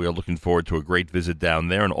 So we are looking forward to a great visit down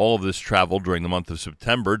there. And all of this travel during the month of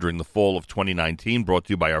September, during the fall of 2019, brought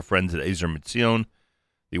to you by our friends at Ezer Mitzion,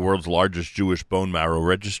 the world's largest Jewish bone marrow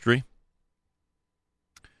registry.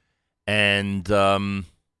 And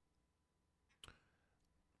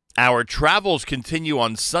our travels continue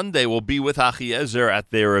on Sunday. We'll be with Achiezer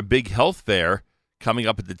at their big health fair coming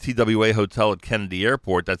up at the TWA Hotel at Kennedy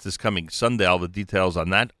Airport. That's this coming Sunday. All the details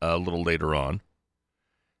on that a little later on.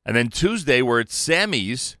 And then Tuesday, we're at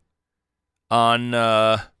Sammy's on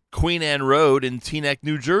Queen Anne Road in Teaneck,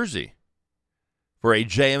 New Jersey, for a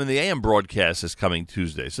JM and the AM broadcast this coming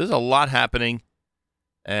Tuesday. So there's a lot happening,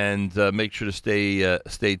 and make sure to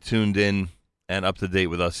stay tuned in and up to date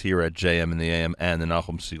with us here at JM and the AM and the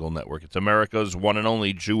Nachum Segal Network. It's America's one and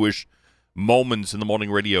only Jewish Moments in the Morning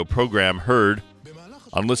radio program, heard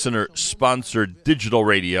on listener-sponsored digital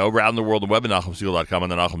radio around the world, the web at NachumSegal.com, on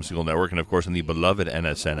the Nachum Segal Network, and, of course, on the beloved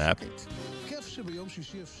NSN app.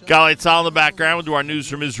 Galei Tzal in the background. We'll do our news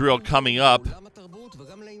from Israel coming up.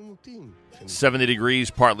 70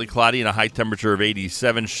 degrees, partly cloudy, and a high temperature of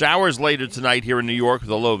 87. Showers later tonight here in New York with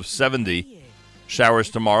a low of 70. Showers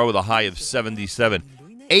tomorrow with a high of 77.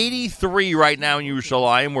 83 right now in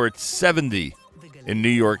Yerushalayim. We're at 70 in New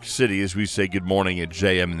York City as we say good morning at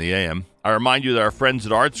JM and the AM. I remind you that our friends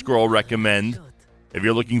at Art Scroll recommend, if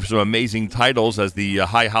you're looking for some amazing titles as the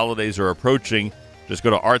high holidays are approaching, just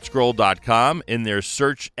go to artscroll.com. In their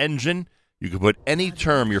search engine, you can put any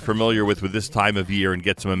term you're familiar with this time of year and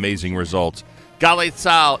get some amazing results. Galei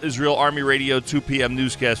Tzal, Israel Army Radio, 2 p.m.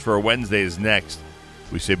 newscast for a Wednesday is next.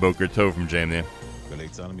 We say Boker Tov from JM and the AM. גלי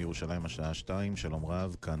צה"ל מירושלים השעה 2, שלום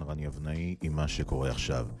רב, כאן רני אבנאי עם מה שקורה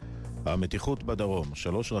עכשיו. המתיחות בדרום,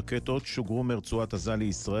 3 רקטות שוגרו מרצועת עזה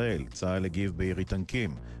לישראל, צה"ל הגיב בירי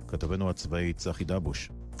טנקים, כתבנו הצבאי צחי דבוש.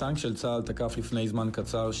 טנק של צה"ל תקף לפני זמן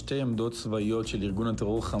קצר 2 עמדות צבאיות של ארגון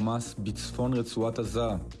הטרור חמאס בצפון רצועת עזה.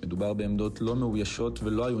 מדובר בעמדות לא מאוישות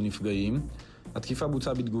ולא היו נפגעים. התקיפה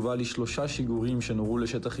בוצעה בתגובה ל3 שיגורים שנורו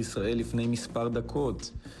לשטח ישראל לפני מספר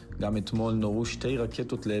דקות. גם אתמול נורו 2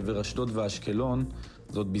 רקטות לעבר אשדוד ואשקלון.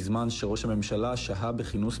 זאת בזמן שראש הממשלה שהה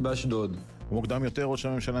בכינוס באשדוד. ומוקדם יותר ראש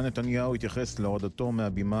הממשלה נתניהו התייחס להורדתו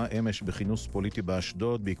מהבימה אמש בכינוס פוליטי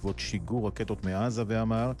באשדוד בעקבות שיגור רקטות מעזה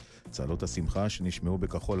ואמר, צהלות השמחה שנשמעו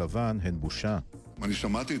בכחול לבן הן בושה. אני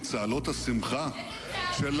שמעתי את צהלות השמחה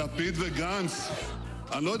של לפיד וגנץ.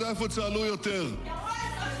 אני לא יודע איפה צהלו יותר,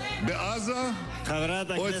 בעזה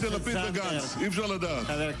או אצל לפיד וגנץ, אי אפשר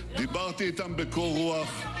לדעת. דיברתי איתם בקור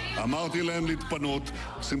רוח, אמרתי להם להתפנות.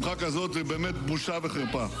 שמחה כזאת זה באמת בושה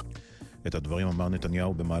וחרפה. את הדברים אמר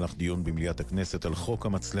נתניהו במהלך דיון במליאת הכנסת על חוק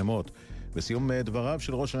המצלמות. בסיום דבריו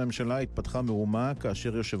של ראש הממשלה התפתחה מהומה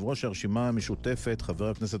כאשר יושב ראש הרשימה המשותפת, חבר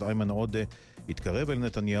הכנסת איימן עודה, התקרב אל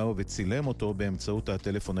נתניהו וצילם אותו באמצעות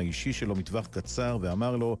הטלפון האישי שלו מטווח קצר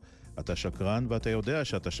ואמר לו, אתה שקרן ואתה יודע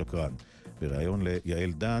שאתה שקרן. בריאיון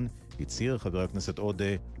ליעל דן הצהיר חבר הכנסת עודה,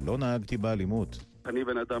 לא נהגתי באלימות. אני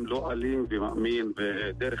בן אדם לא אלים ומאמין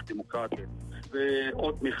בדרך דמוקרטית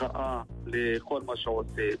ועוד מחאה לכל מה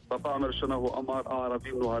שעושה. בפעם הראשונה הוא אמר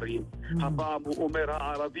הערבים נוהרים, הפעם הוא אומר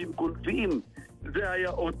הערבים גונבים. זה היה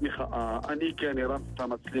עוד מחאה. אני כן הרמתי את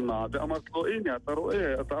המצלמה ואמרתי לו, הנה אתה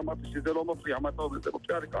רואה, אתה אמרת שזה לא מפריע, מה אתה אומר, זה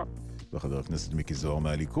מפריע לך. וחבר הכנסת מיקי זוהר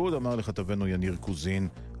מהליכוד אמר לכתבנו יניר קוזין,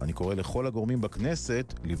 אני קורא לכל הגורמים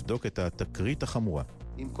בכנסת לבדוק את התקרית החמורה.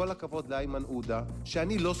 עם כל הכבוד לאיימן עודה,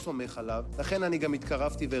 שאני לא סומך עליו, לכן אני גם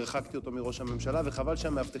התקרבתי והרחקתי אותו מראש הממשלה, וחבל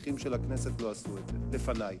שהמאבטחים של הכנסת לא עשו את זה,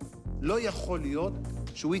 לפניי. לא יכול להיות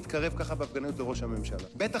שהוא יתקרב ככה בהפגנות לראש הממשלה.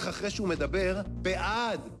 בטח אחרי שהוא מדבר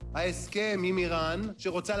בעד ההסכם עם איראן,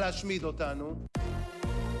 שרוצה להשמיד אותנו.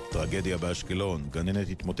 טרגדיה באשקלון, גננת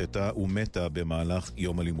התמוטטה ומתה במהלך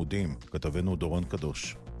יום הלימודים. כתבנו דורון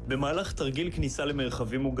קדוש. במהלך תרגיל כניסה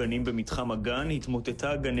למרחבים מוגנים במתחם הגן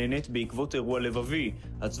התמוטטה הגננת בעקבות אירוע לבבי.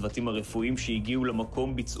 הצוותים הרפואיים שהגיעו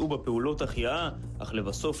למקום ביצעו בפעולות החייאה, אך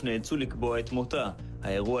לבסוף נאלצו לקבוע את מותה.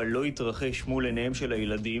 האירוע לא התרחש מול עיניהם של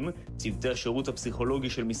הילדים. צוותי השירות הפסיכולוגי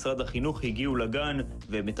של משרד החינוך הגיעו לגן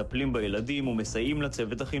והם מטפלים בילדים ומסייעים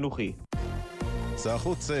לצוות החינוכי. שר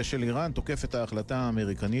החוץ של איראן תוקף את ההחלטה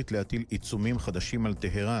האמריקנית להטיל עיצומים חדשים על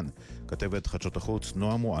טהרן. כתבת חדשות החוץ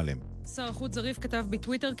נועה מועלם. שר החוץ זריף כתב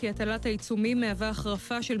בטוויטר כי הטלת העיצומים מהווה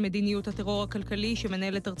החרפה של מדיניות הטרור הכלכלי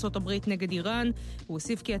שמנהלת ארצות הברית נגד איראן. הוא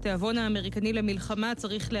הוסיף כי התיאבון האמריקני למלחמה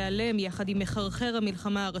צריך להיעלם יחד עם מחרחר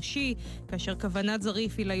המלחמה הראשי, כאשר כוונת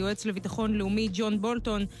זריף היא ליועץ לביטחון לאומי ג'ון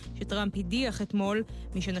בולטון, שטראמפ הדיח אתמול,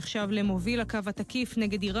 מי שנחשב למוביל הקו התקיף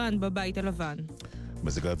נגד איראן בבית הלבן.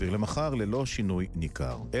 מזג האוויר למחר ללא שינוי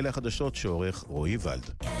ניכר. אלה החדשות שעורך רועי ולד.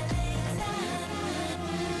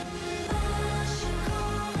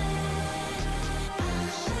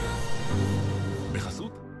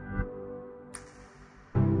 בחסות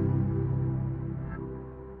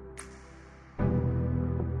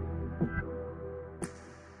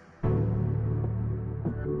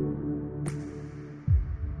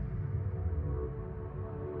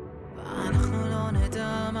אנחנו לא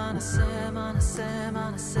נדע מה נעשה, מה נעשה, מה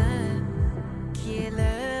נעשה, כי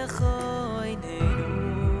לך עינינו.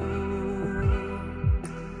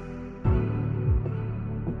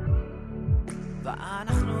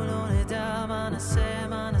 ואנחנו לא נדע מה נעשה,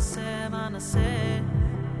 מה נעשה, מה נעשה,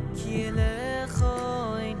 כי לך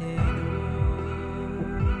עינינו.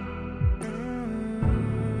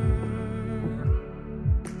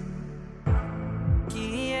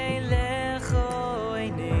 כי לך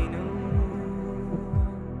עינינו.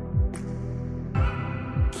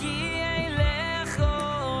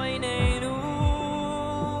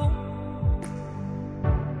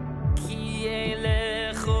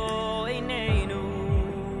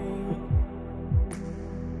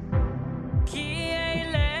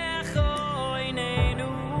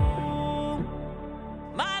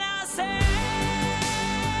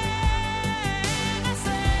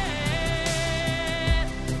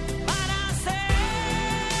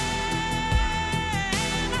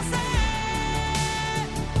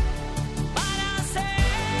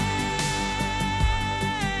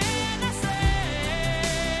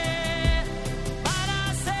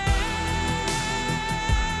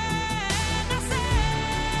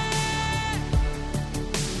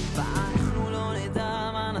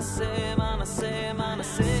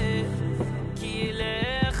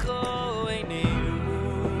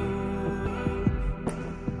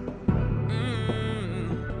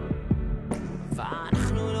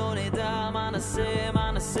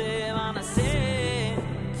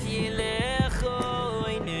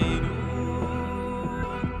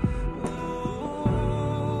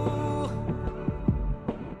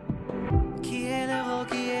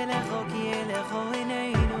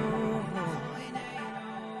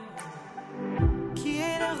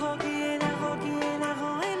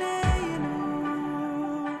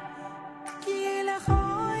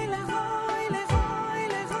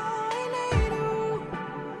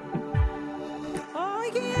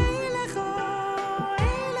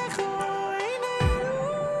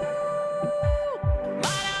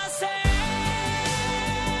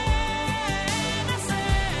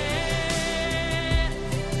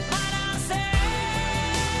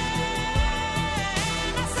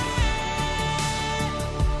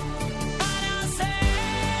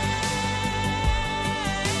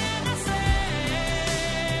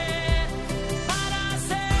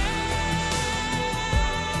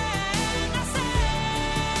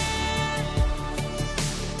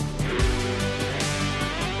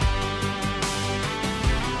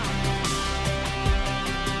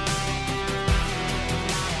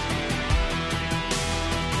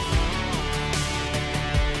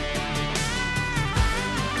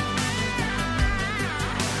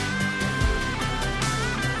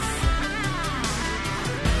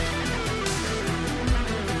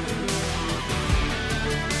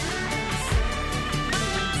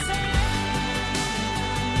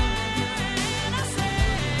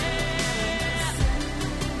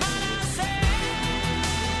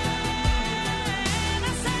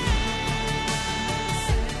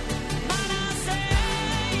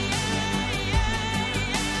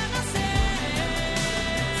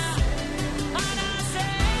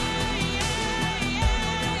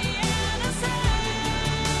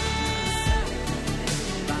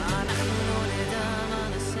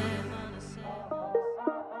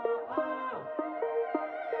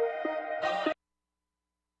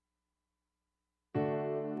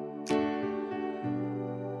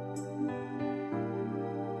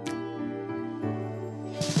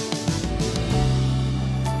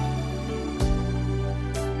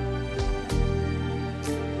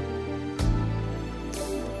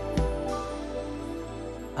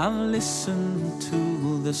 I've listened to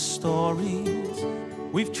the stories.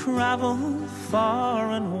 We've traveled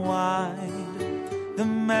far and wide. The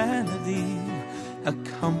melody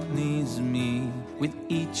accompanies me with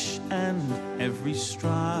each and every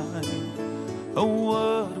stride. A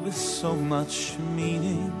word with so much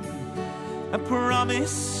meaning, a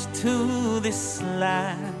promise to this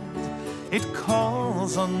land. It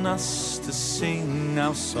calls on us to sing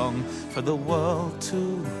our song for the world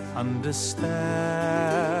to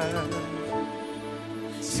understand.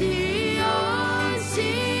 Zion,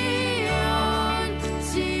 Zion,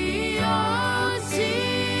 Zion,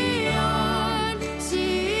 Zion,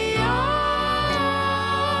 Zion,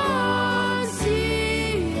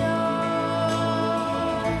 Zion,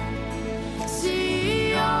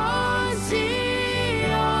 Zion,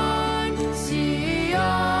 Zion,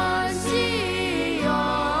 Zion,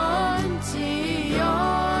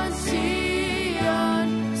 Zion, Zion,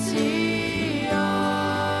 Zion.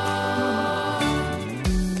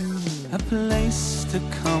 A place to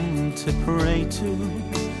come to pray to,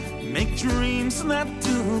 make dreams that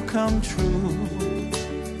do come true,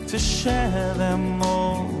 to share them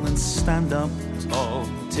all and stand up tall,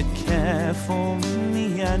 to care for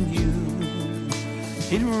me and you.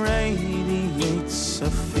 It radiates a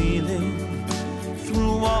feeling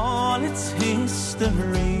through all its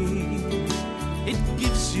history. It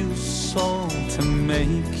gives you soul to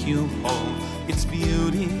make you whole. Its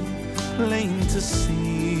beauty plain to see.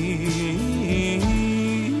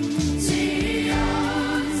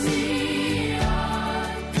 Zion, Zion,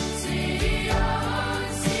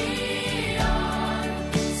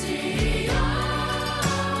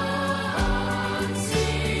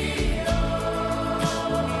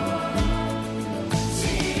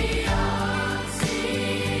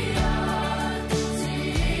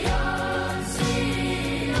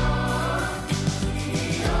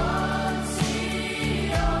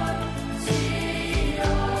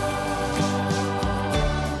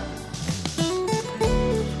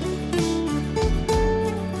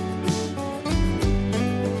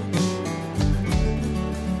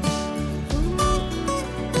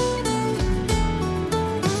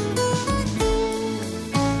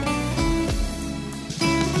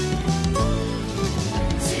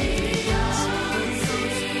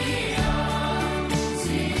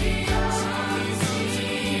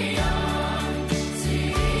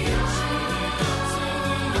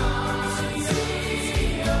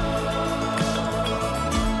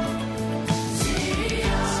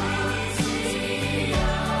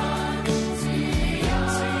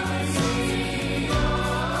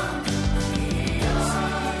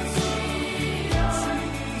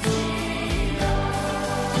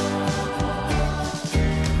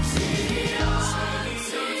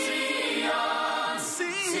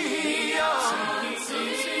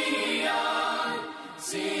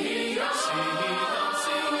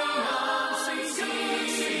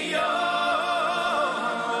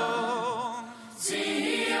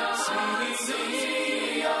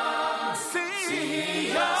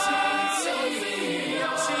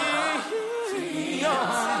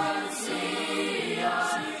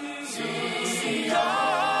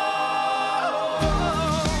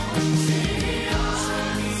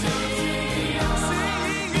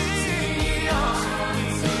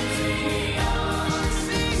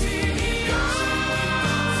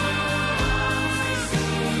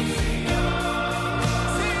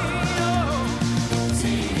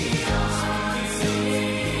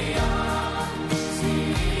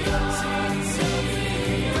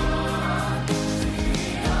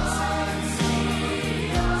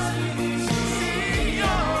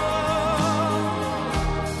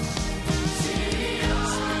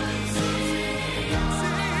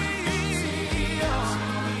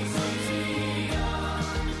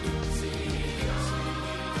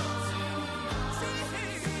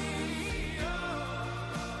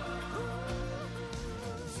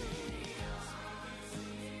 Zion,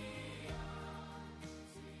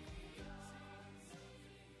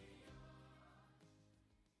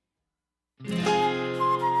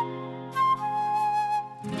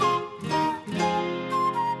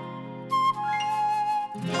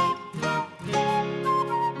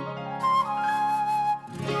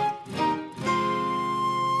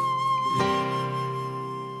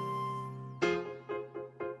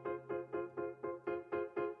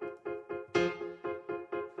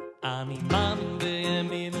 אני מאמין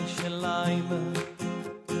בימין שליימה,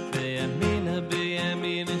 בימינה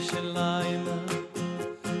בימינה שליימה.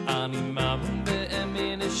 אני מאמין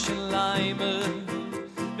בימינה שליימה,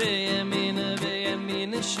 בימינה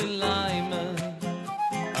בימינה שליימה.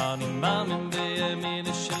 אני מאמין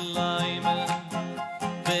בימינה שליימה,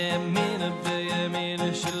 בימינה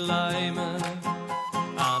בימינה שליימה.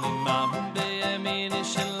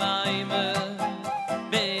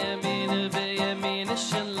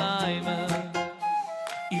 Schleime.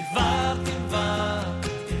 Ich wart im Wart,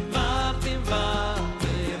 ich wart im Wart,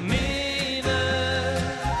 bei Mine.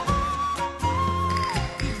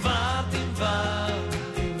 Ich wart im Wart,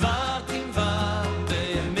 ich wart im Wart,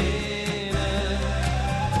 bei Mine.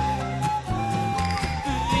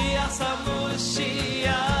 Wie a Samushia, wie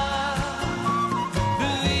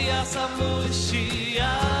a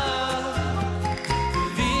Samushia,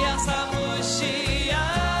 wie a Samushia.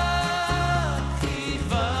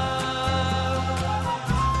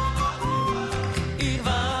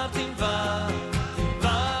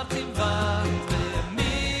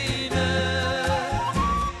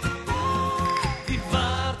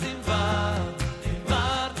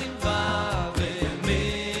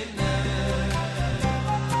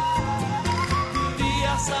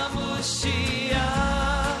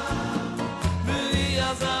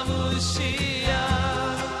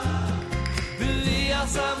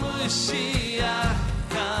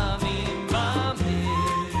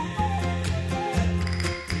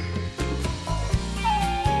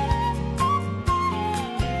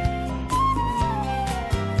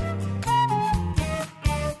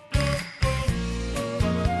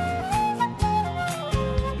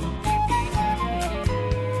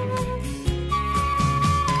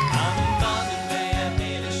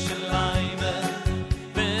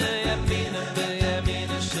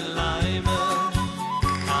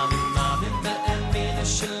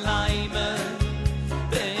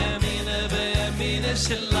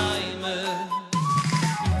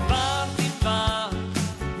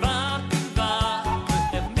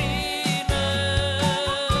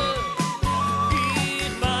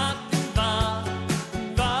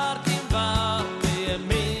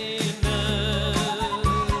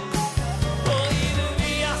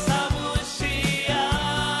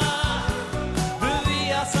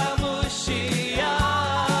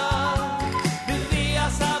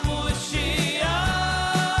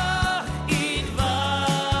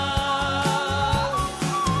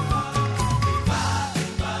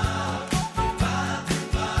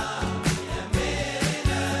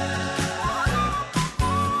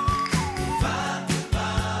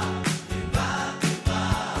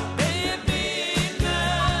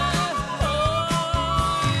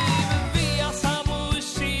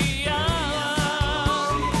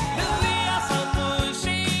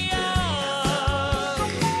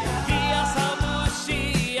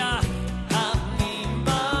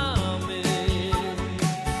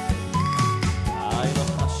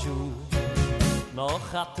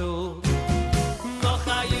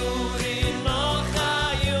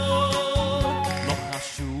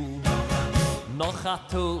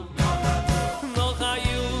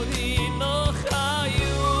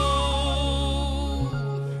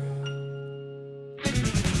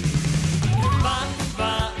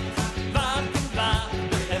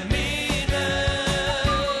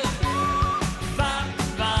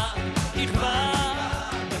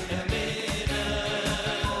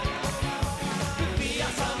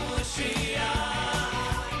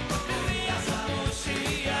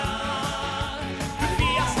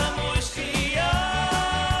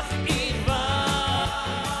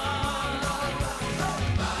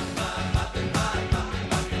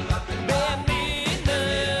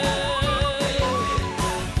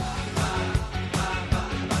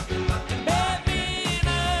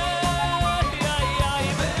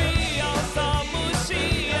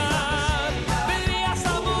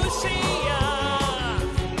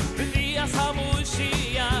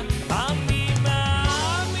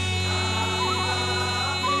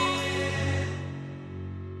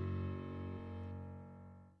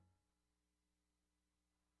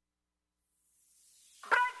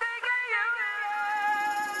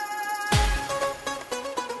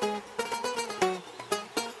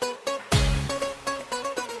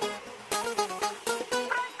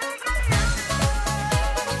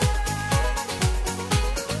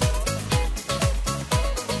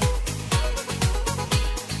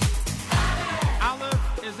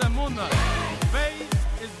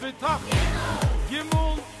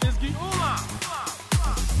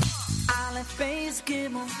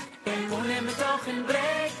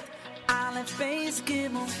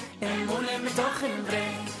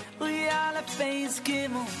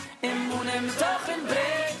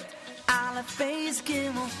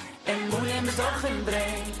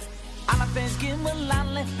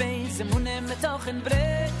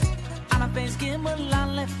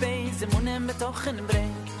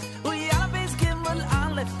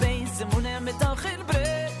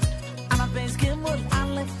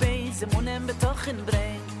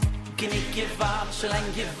 Genick gewahrt, schon lang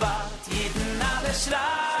gewahrt, jeden alle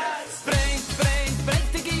schreit.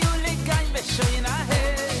 Bringt die Juli, kein Wäsche in der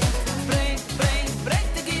Hand.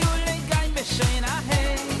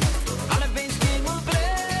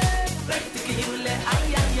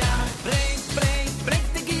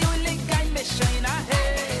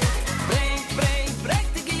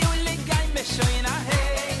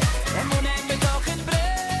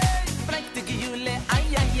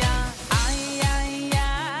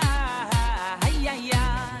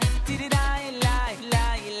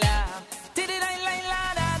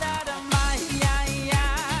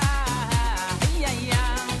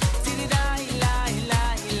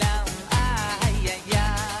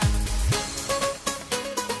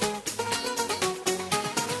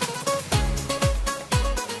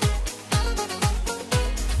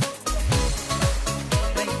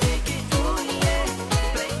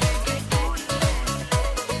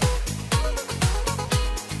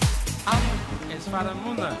 far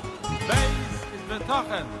Munna. Beis is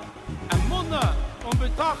betochen. Munna und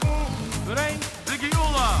betochen bringt die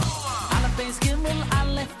Geula. Alle Beis Gimmel,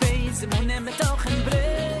 alle Beis, Munna betochen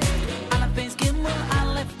bringt. Alle Beis Gimmel,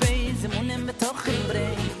 alle Beis, Munna betochen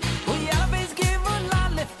bringt. Ui, alle Beis Gimmel,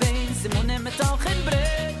 alle Beis, Munna betochen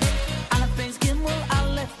bringt. Alle Beis Gimmel,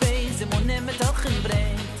 alle Beis, Munna betochen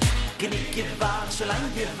bringt. Genick gewahrt, schon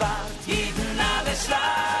lang gewahrt, jeden alle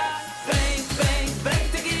Schlag. Bringt, bringt,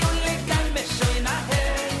 bringt die Geule, kein mich schön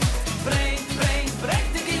nachher. Bringt, bringt,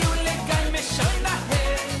 bringt die Geule, kein mich schön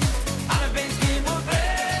nachher. Alle Beis Gimmel,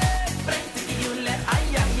 bringt die Geule, ai,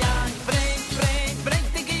 ai, ai. Bringt, bringt, bringt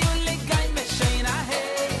die Geule, kein mich schön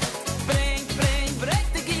nachher. Bringt, bringt, bringt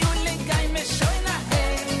die Geule, kein mich schön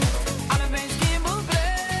nachher. Alle Beis Gimmel,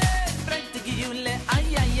 bringt die Geule,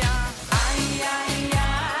 ai, ai, ai. Ai, ai, ai.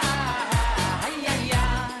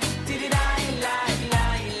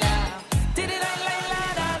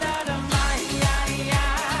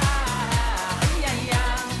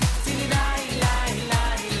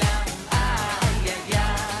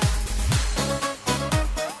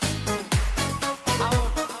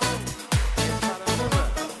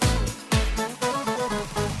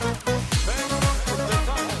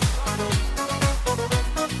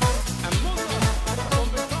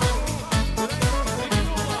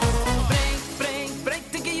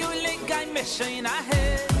 Schön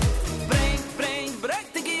nachher. Bring, bring, bring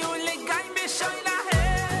die Geule, kein mich schön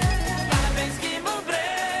nachher. Alle Beis Gimmel,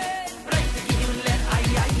 bring die Geule, ai,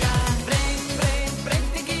 ai, ai. Bring, bring, bring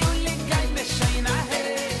die Geule, kein mich schön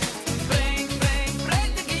nachher. Bring, bring,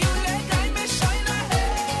 bring die Geule, kein mich schön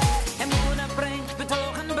nachher. Mona bringt,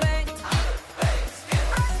 betochen bringt.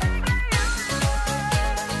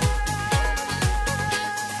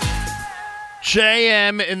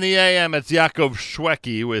 JM in the AM, it's Yaakov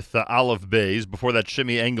Shweki with Olive Bays. Before that,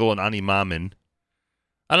 Shimi Engel and Ani Mamin.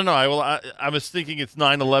 I don't know. I was thinking it's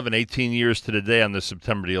 9/11, 18 years to the day on this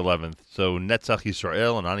September the 11th. So Netzach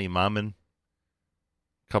Yisrael and Ani Mamin.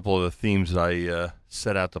 A couple of the themes that I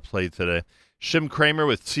set out to play today. Shim Kramer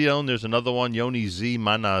with Tzion. There's another one. Yoni Z,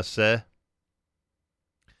 Manaseh.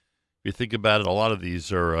 If you think about it, a lot of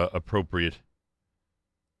these are appropriate.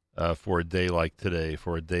 For a day like today,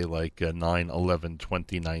 for a day like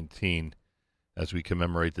 9/11/2019, as we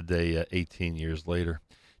commemorate the day 18 years later.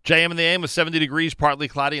 JM in the AM with 70 degrees, partly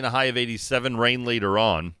cloudy, and a high of 87. Rain later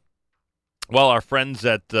on. Well, our friends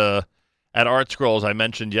at ArtScroll, as I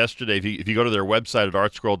mentioned yesterday, if you go to their website at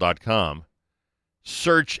artscroll.com,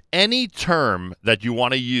 search any term that you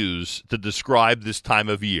want to use to describe this time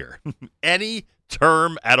of year. Any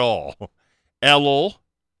term at all. Elul,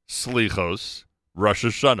 Slichos, Rosh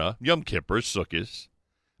Hashanah, Yom Kippur, Sukkot,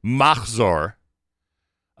 Machzor.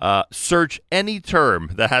 Search any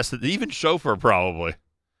term that has to, even shofar probably.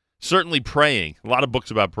 Certainly praying. A lot of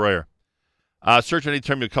books about prayer. Search any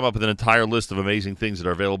term, you'll come up with an entire list of amazing things that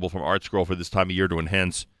are available from ArtScroll for this time of year to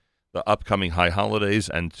enhance the upcoming high holidays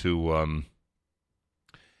and to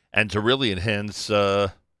really enhance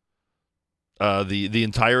the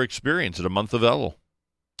entire experience of the month of Elul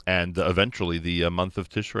and eventually the month of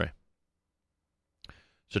Tishrei.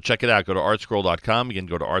 So check it out. Go to artscroll.com. Again,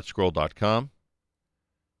 go to artscroll.com,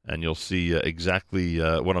 and you'll see exactly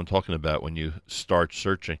what I'm talking about when you start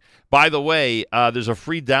searching. By the way, there's a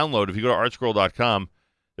free download. If you go to artscroll.com,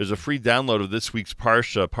 there's a free download of this week's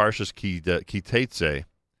Parshas Ki Tetzei,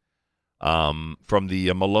 from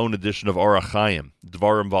the Malone edition of Orach Chaim.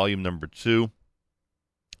 Dvarim volume number 2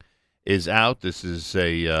 is out. This is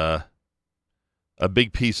a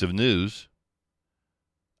big piece of news.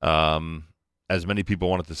 As many people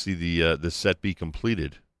wanted to see the set be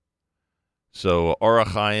completed. So Orach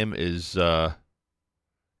Chaim is now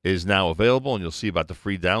available, and you'll see about the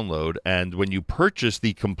free download. And when you purchase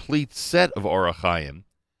the complete set of Orach Chaim,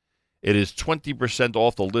 it is 20%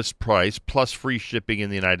 off the list price plus free shipping in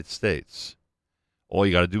the United States. All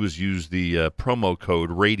you got to do is use the promo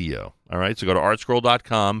code RADIO. All right, so go to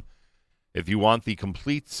artscroll.com. If you want the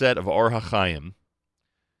complete set of Orach Chaim,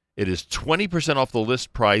 it is 20% off the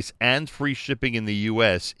list price and free shipping in the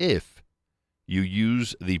U.S. if you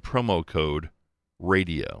use the promo code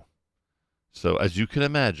RADIO. So as you can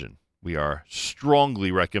imagine, we are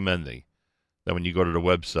strongly recommending that when you go to the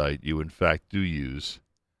website, you in fact do use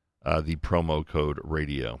the promo code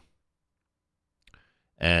RADIO.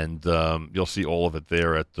 And you'll see all of it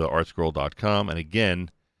there at artscroll.com. And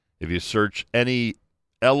again, if you search any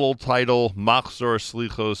Elul title, Machzor,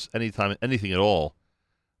 Slichos, anything at all,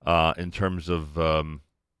 in terms of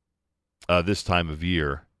this time of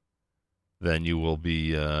year, then you'll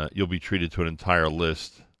be treated to an entire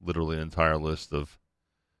list, literally an entire list of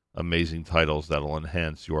amazing titles that'll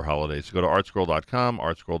enhance your holidays. So go to artscroll.com,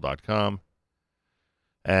 artscroll.com,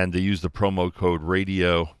 and to use the promo code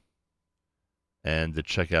radio and to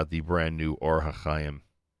check out the brand new Or HaChaim.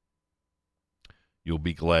 You'll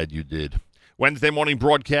be glad you did. Wednesday morning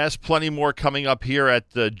broadcast, plenty more coming up here at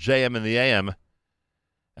JM in the AM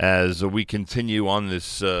as we continue on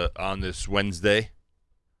this Wednesday.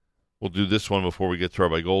 We'll do this one before we get to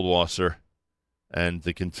Rabbi Goldwasser, and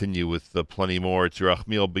to continue with plenty more. It's your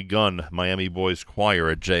Achmiel Begun, Miami Boys Choir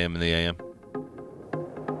at JM in the AM.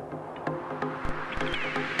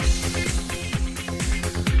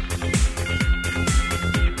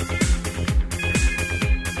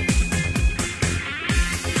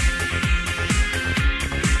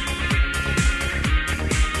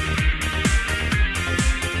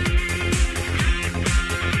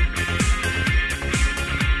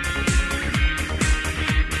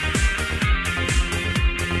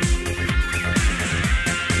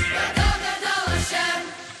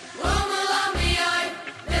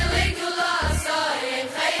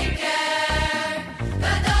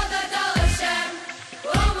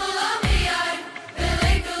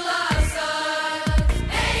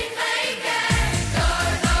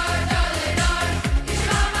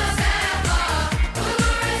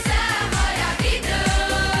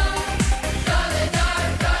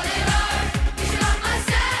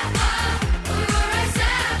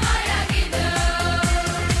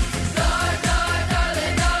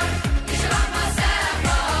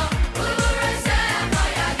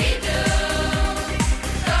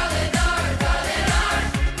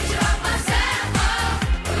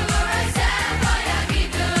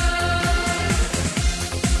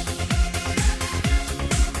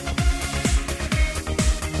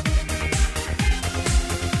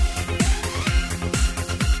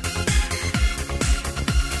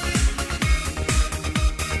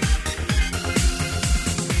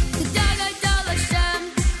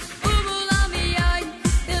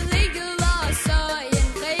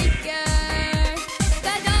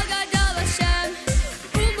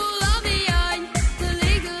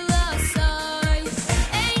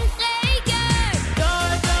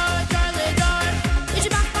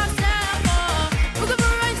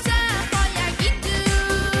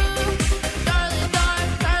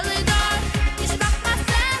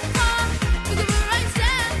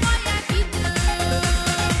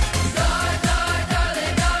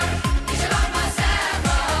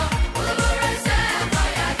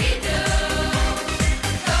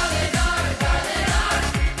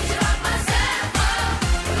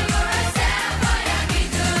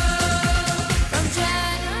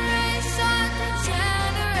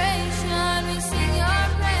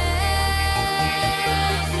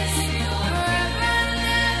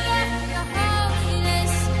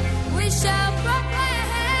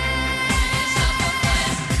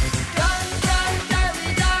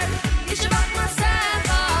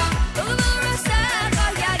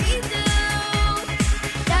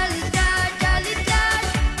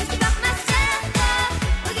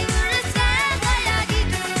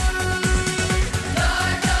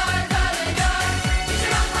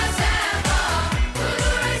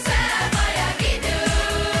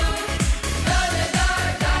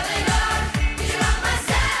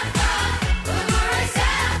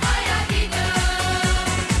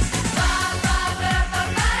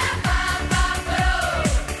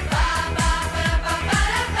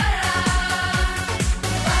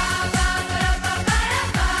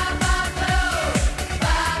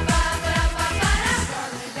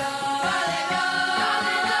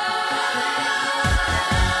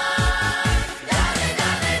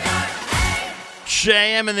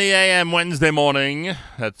 JM in the AM Wednesday morning.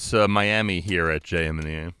 That's Miami here at JM in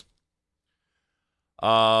the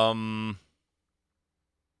AM.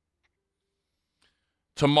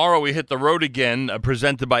 Tomorrow we hit the road again,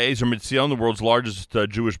 presented by Ezer Mitzion, the world's largest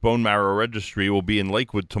Jewish bone marrow registry. Will be in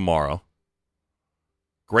Lakewood tomorrow.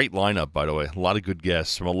 Great lineup, by the way. A lot of good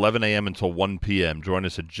guests from 11 a.m. until 1 p.m. Join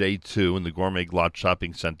us at J2 in the Gourmet Glot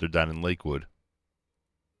Shopping Center down in Lakewood.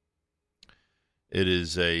 It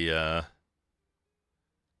is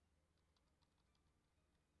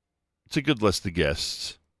it's a good list of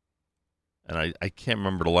guests. And I can't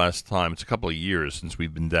remember the last time. It's a couple of years since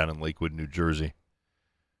we've been down in Lakewood, New Jersey,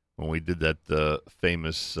 when we did that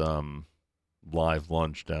famous live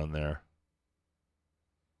lunch down there.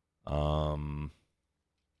 So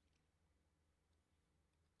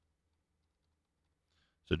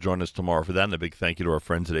join us tomorrow for that. And a big thank you to our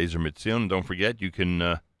friends at Ezer Mitzion. Don't forget, you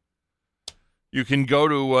can go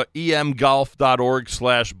to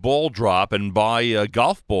emgolf.org/ball-drop and buy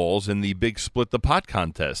golf balls in the Big Split the Pot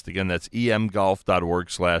contest. Again, that's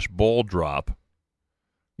emgolf.org/ball-drop.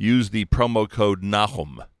 Use the promo code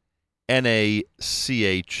NACHUM, NACHUM,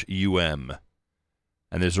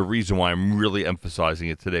 And there's a reason why I'm really emphasizing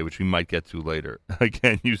it today, which we might get to later.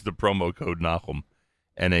 Again, use the promo code Nachum,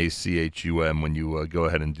 N-A-C-H-U-M, when you go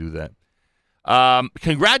ahead and do that.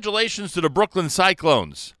 Congratulations to the Brooklyn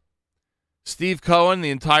Cyclones. Steve Cohen, the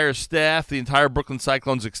entire staff, the entire Brooklyn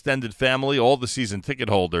Cyclones extended family, all the season ticket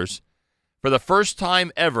holders. For the first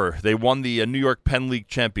time ever, they won the New York Penn League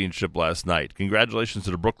Championship last night. Congratulations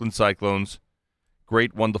to the Brooklyn Cyclones.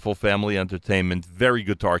 Great, wonderful family entertainment. Very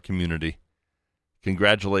good to our community.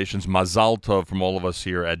 Congratulations. Mazal tov from all of us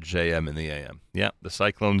here at JM in the AM. Yeah, the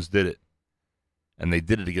Cyclones did it. And they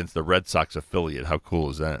did it against the Red Sox affiliate. How cool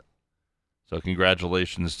is that? So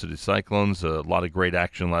congratulations to the Cyclones. A lot of great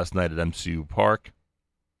action last night at MCU Park.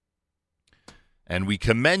 And we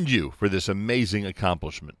commend you for this amazing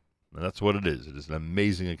accomplishment. And that's what it is. It is an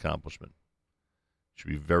amazing accomplishment. You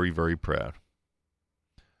should be very, very proud.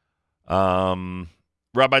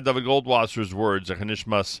 Rabbi David Goldwasser's words,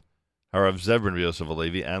 Zechanishmas Harav Zevrin Yosef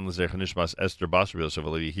Alevi and Zechanishmas Esther Basar Yosef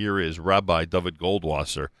Alevi. Here is Rabbi David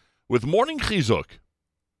Goldwasser with Morning Chizuk.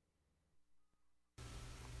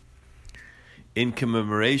 In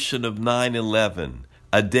commemoration of 9/11,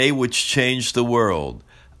 a day which changed the world,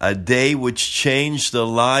 a day which changed the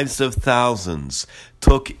lives of thousands,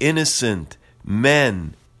 took innocent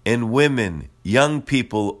men and women, young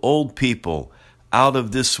people, old people, out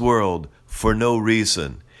of this world for no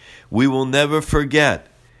reason. We will never forget.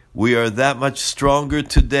 We are that much stronger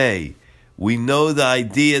today. We know the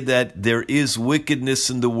idea that there is wickedness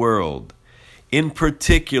in the world. In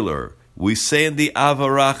particular, we say in the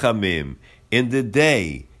Avarachamim, in the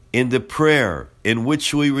day, in the prayer, in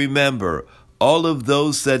which we remember all of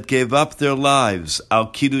those that gave up their lives al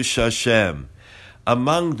Kiddush Hashem.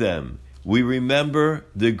 Among them, we remember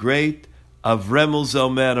the great Avremel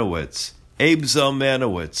Zalmanowitz, Abe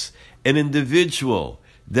Zalmanowitz, an individual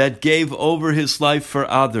that gave over his life for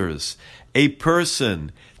others, a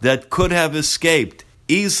person that could have escaped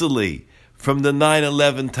easily from the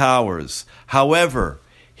 9/11 towers. However,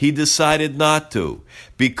 he decided not to,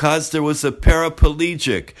 because there was a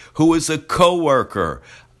paraplegic who was a co-worker.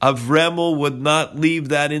 Avremel would not leave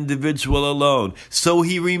that individual alone, so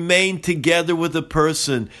he remained together with the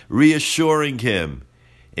person, reassuring him,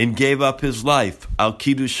 and gave up his life, al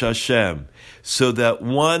Kiddush Hashem, so that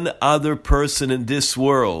one other person in this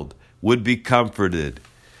world would be comforted.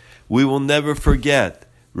 We will never forget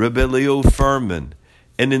Rebbe Leo Furman,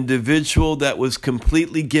 an individual that was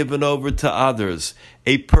completely given over to others,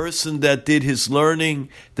 a person that did his learning,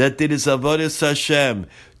 that did his avodas Hashem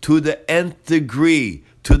to the nth degree,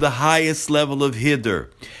 to the highest level of Hiddur.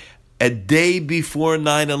 A day before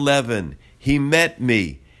 9/11, he met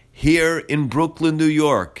me here in Brooklyn, New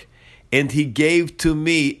York, and he gave to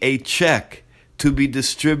me a check to be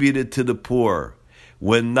distributed to the poor.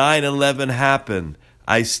 When 9/11 happened,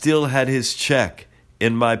 I still had his check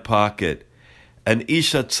in my pocket. An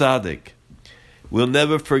Isha Tzaddik. We'll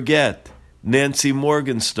never forget Nancy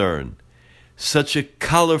Morgenstern, such a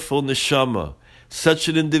colorful neshama, such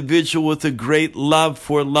an individual with a great love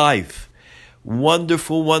for life.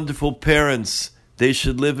 Wonderful, wonderful parents. They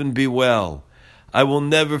should live and be well. I will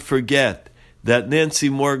never forget that Nancy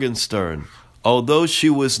Morgenstern, although she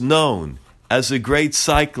was known as a great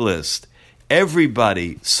cyclist,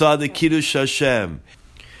 everybody saw the Kiddush Hashem.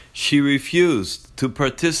 She refused to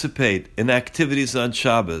participate in activities on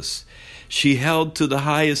Shabbos. She held to the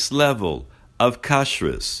highest level of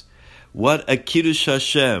kashrus. What a Kiddush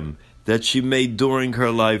Hashem that she made during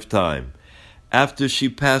her lifetime. After she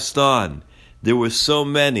passed on, there were so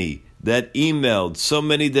many that emailed, so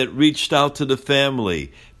many that reached out to the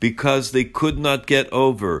family because they could not get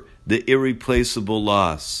over the irreplaceable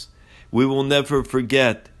loss. We will never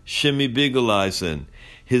forget Shimi Bigeleisen.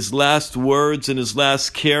 His last words and his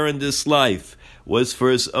last care in this life was for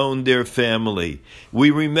his own dear family. We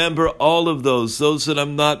remember all of those that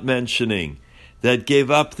I'm not mentioning, that gave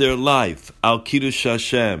up their life, al Kiddush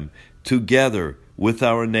Hashem, together with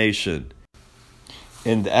our nation.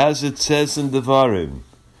 And as it says in Devarim,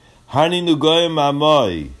 Haninu goyim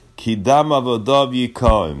amoy, ki dam avodav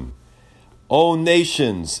yikoim. O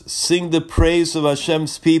nations, sing the praise of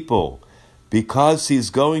Hashem's people, because he is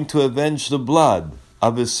going to avenge the blood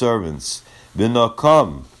of his servants.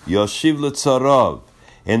 V'nokam yoshiv l'tzarav,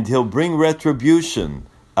 and he'll bring retribution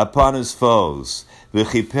upon his foes.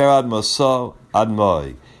 V'chiper ad maso ad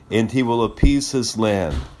moi, and he will appease his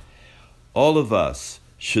land. All of us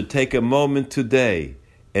should take a moment today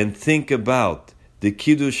and think about the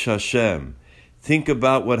Kiddush Hashem. Think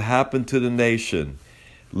about what happened to the nation.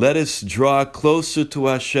 Let us draw closer to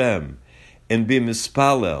Hashem and be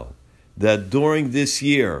mispalel that during this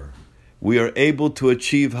year we are able to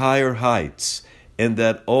achieve higher heights and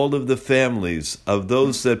that all of the families of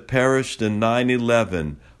those that perished in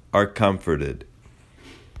 9/11 are comforted.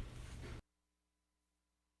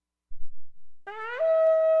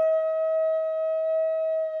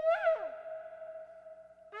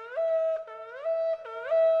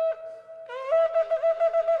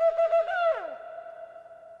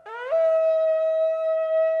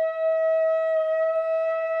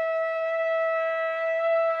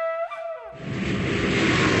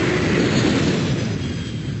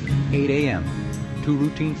 Two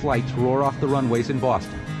routine flights roar off the runways in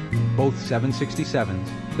Boston. Both 767s,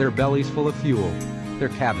 their bellies full of fuel, their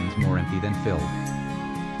cabins more empty than filled.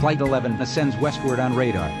 Flight 11 ascends westward on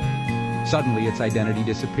radar. Suddenly its identity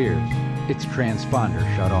disappears, its transponder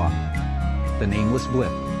shut off. The nameless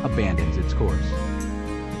blip abandons its course.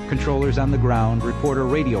 Controllers on the ground report a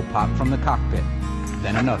radio pop from the cockpit,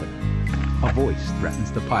 then another. A voice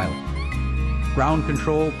threatens the pilot. Ground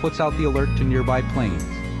control puts out the alert to nearby planes.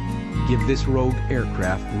 Give this rogue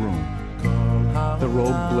aircraft room. The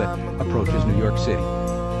rogue blip approaches New York City.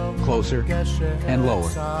 Closer and lower,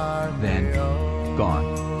 then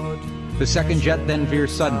gone. The second jet then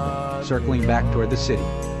veers suddenly, circling back toward the city.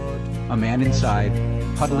 A man inside,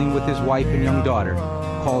 huddling with his wife and young daughter,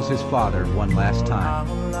 calls his father one last time.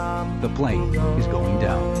 The plane is going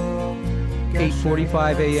down.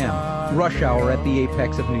 8:45 a.m., rush hour at the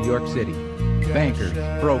apex of New York City. Bankers,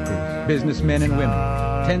 brokers, businessmen and women,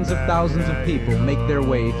 tens of thousands of people make their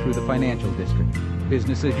way through the financial district.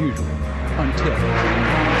 Business as usual, until...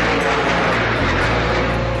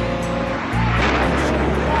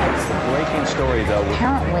 Breaking story, though.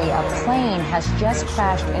 Apparently, a plane has just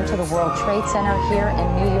crashed into the World Trade Center here in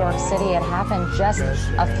New York City. It happened just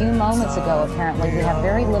a few moments ago, apparently. We have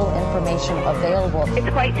very little information available. It's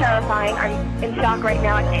quite terrifying. I'm in shock right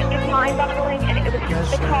now. It's mind-boggling, and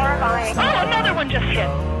it's horrifying. Oh, another one just hit.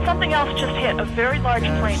 Something else just hit. A very large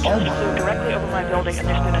plane just flew directly over my building, and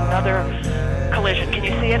there's been another collision. Can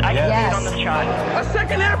you see it? I can see it on this shot. A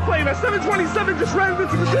second airplane, a 727, just ran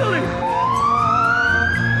into the building.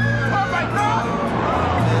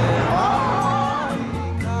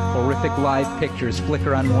 Horrific live pictures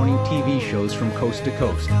flicker on morning TV shows from coast to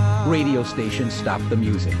coast. Radio stations stop the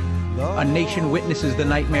music. A nation witnesses the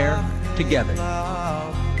nightmare together.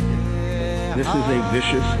 This is a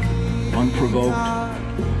vicious, unprovoked,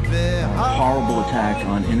 horrible attack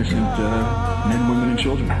on innocent men, women, and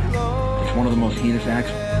children. It's one of the most heinous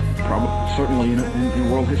acts, certainly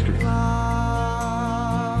in world history.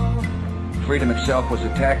 Freedom itself was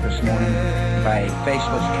attacked this morning by a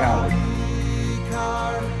faceless coward,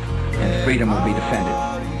 and freedom will be defended.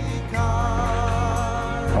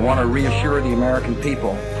 I want to reassure the American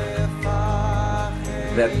people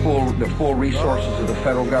that the full resources of the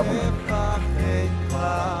federal government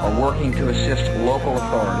are working to assist local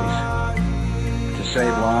authorities to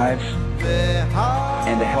save lives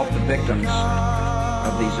and to help the victims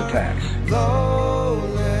of these attacks.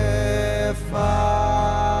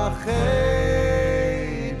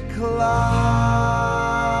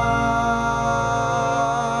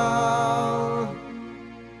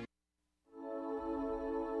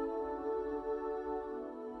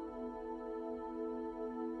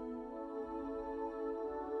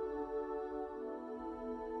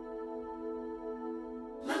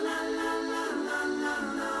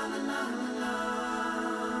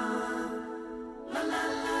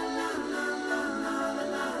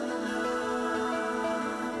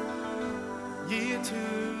 Year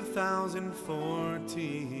 2014.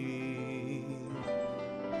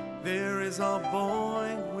 There is a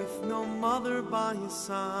boy with no mother by his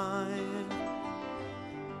side.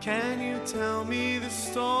 Can you tell me the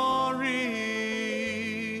story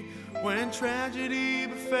when tragedy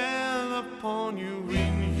befell upon you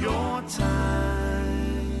in your time?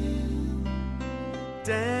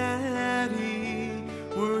 Daddy,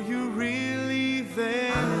 were you really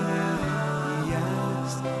there? He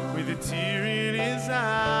asked with a tear in his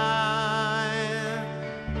eye.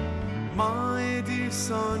 My dear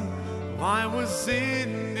son, I was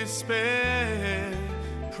in despair,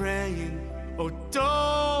 praying, oh,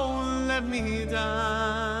 don't let me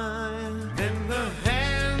die. Then the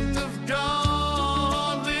hand of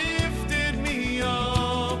God lifted me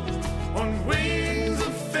up on wings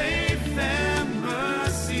of faith and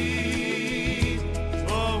mercy.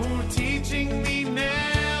 Oh, teaching me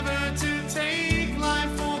never to take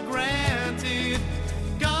life for granted.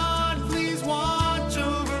 God, please watch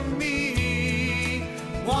over me.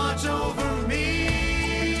 Watch over me.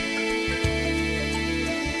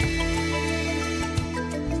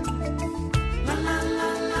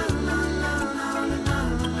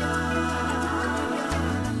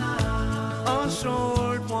 A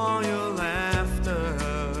short while after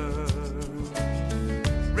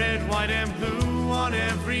white and blue on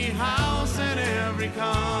every house and every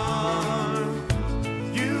car.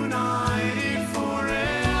 United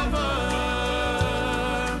forever.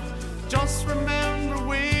 Just remember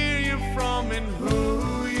where you're from and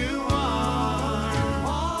who you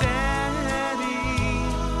are. Daddy,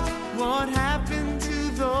 what happened to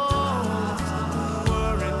those who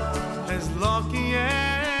weren't as lucky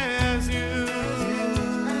as you?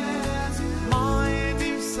 My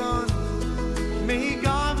dear son, may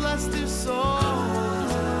God bless their souls.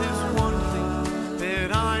 There's one thing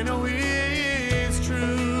that I know is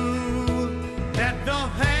true, that the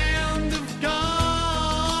hand of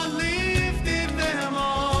God lifted them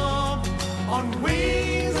up on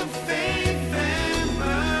wings of faith and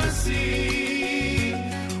mercy.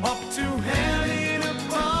 Up to heaven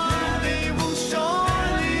above they will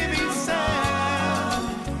surely be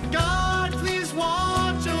sent. God, please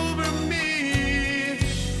watch over me.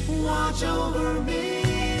 Watch over me.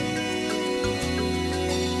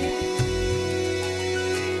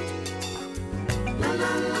 La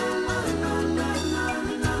la la la la la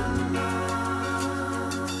la la.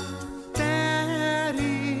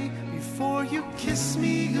 Daddy, before you kiss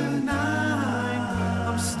me goodnight,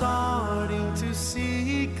 I'm starting to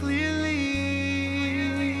see clearly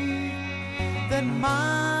that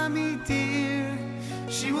mommy dear,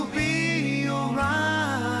 she will be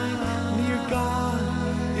alright. Near God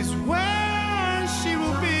is where she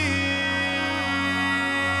will be.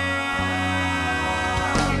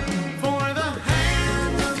 For the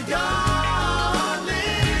hand of God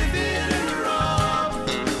lifted her up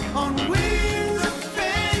on wings of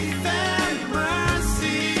faith and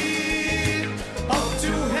mercy. Up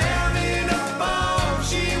to heaven above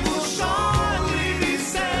she will surely be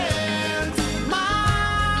sent.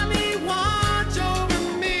 Mommy, watch over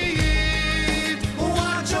me.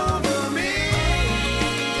 Watch over me.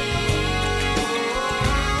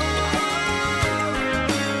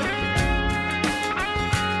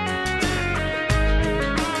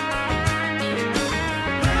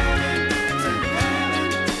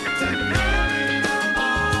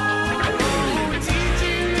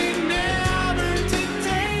 Teaching me never to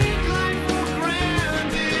take life for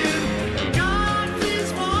granted. God,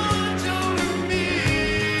 please watch over me.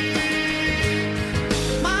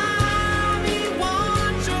 Mommy,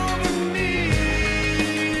 watch over me.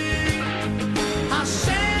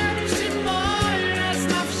 Hashem shimoy es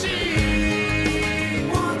nafshi.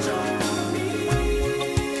 Watch over me.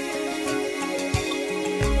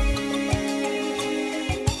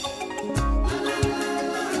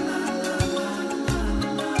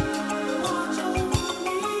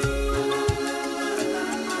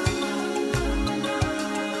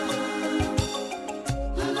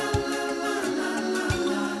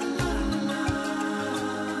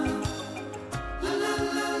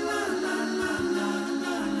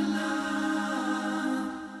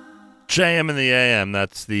 JM in the AM.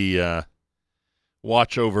 That's the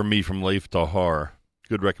Watch Over Me from Leif Tahar.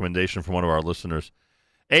 Good recommendation from one of our listeners.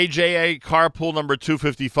 AJA Carpool number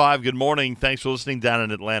 255. Good morning. Thanks for listening down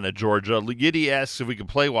in Atlanta, Georgia. Yiddy asks if we could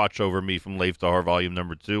play Watch Over Me from Leif Tahar, volume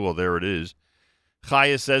number 2. Well, there it is.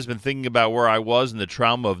 Chaya says, been thinking about where I was and the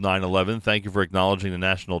trauma of 9/11. Thank you for acknowledging the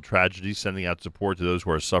national tragedy, sending out support to those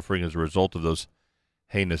who are suffering as a result of those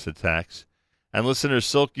heinous attacks. And listener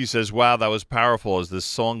Silky says, wow, that was powerful. As this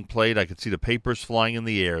song played, I could see the papers flying in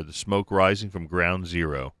the air, the smoke rising from ground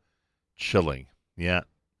zero. Chilling. Yeah.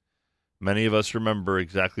 Many of us remember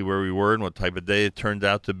exactly where we were and what type of day it turned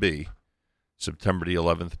out to be. September the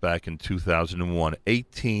 11th back in 2001,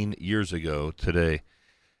 18 years ago today.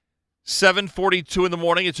 7:42 in the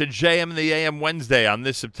morning. It's a JM in the AM Wednesday on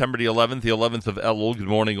this September the 11th of Elul. Good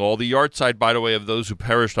morning, all. The yard by the way, of those who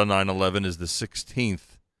perished on 9/11 is the 16th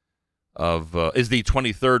is the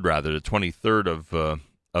 23rd, rather, the 23rd of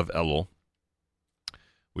Elul,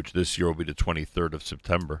 which this year will be the 23rd of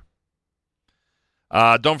September.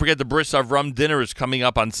 Don't forget the Bris Avram dinner is coming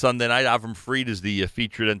up on Sunday night. Avram Fried is the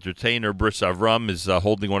featured entertainer. Bris Avram is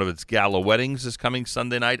holding one of its gala weddings this coming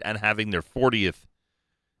Sunday night and having their 40th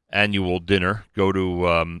annual dinner. Go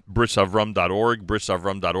to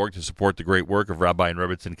brisavram.org to support the great work of Rabbi and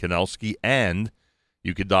Rebbetzin Kanelsky, and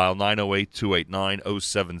you could dial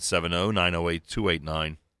 908-289-0770,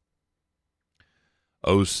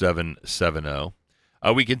 908-289-0770.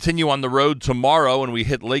 We continue on the road tomorrow, and we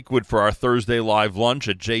hit Lakewood for our Thursday live lunch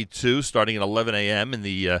at J2, starting at 11 a.m. in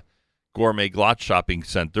the Gourmet Glotz Shopping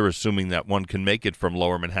Center, assuming that one can make it from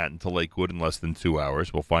Lower Manhattan to Lakewood in less than 2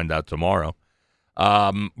 hours. We'll find out tomorrow.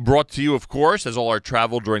 Brought to you, of course, as all our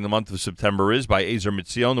travel during the month of September is, by Ezer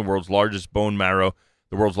Mitzion, the world's largest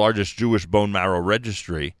Jewish bone marrow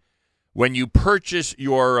registry. When you purchase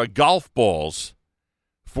your golf balls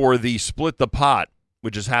for the Split the Pot,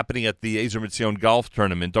 which is happening at the Ezer Mitzion Golf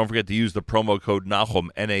Tournament. Don't forget to use the promo code Nachum,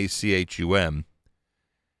 N-A-C-H-U-M.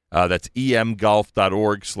 That's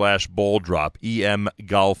emgolf.org/ball drop,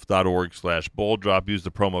 emgolf.org/ball drop. Use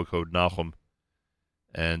the promo code Nachum,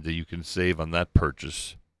 and you can save on that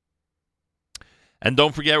purchase. And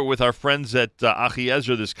don't forget, with our friends at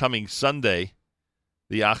Achiezer this coming Sunday,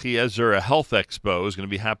 the Achiezer Health Expo is going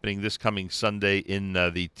to be happening this coming Sunday in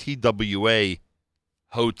the TWA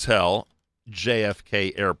Hotel,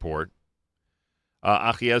 JFK Airport.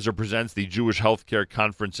 Achiezer presents the Jewish Healthcare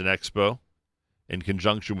Conference and Expo in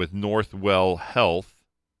conjunction with Northwell Health.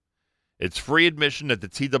 It's free admission at the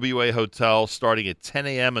TWA Hotel starting at 10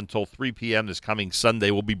 a.m. until 3 p.m. this coming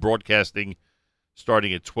Sunday. We'll be broadcasting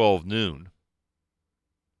starting at 12 noon.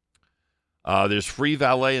 There's free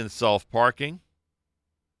valet and self-parking.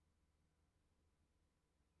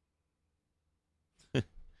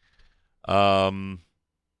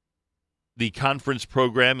 The conference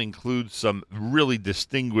program includes some really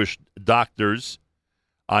distinguished doctors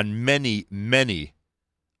on many, many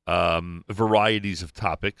varieties of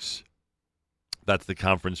topics. That's the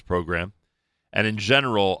conference program. And in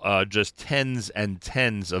general, just tens and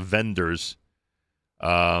tens of vendors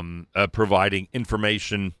providing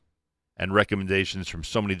information and recommendations from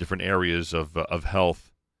so many different areas of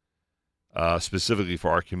health, specifically for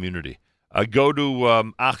our community. Go to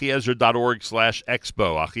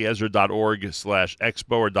achiezer.org/expo,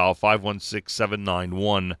 achiezer.org/expo, or dial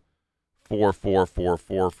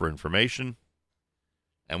 516-791-4444 for information.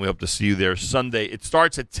 And we hope to see you there Sunday. It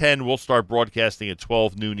starts at 10. We'll start broadcasting at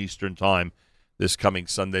 12 noon Eastern Time this coming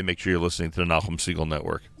Sunday. Make sure you're listening to the Nachum Segal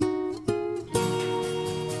Network.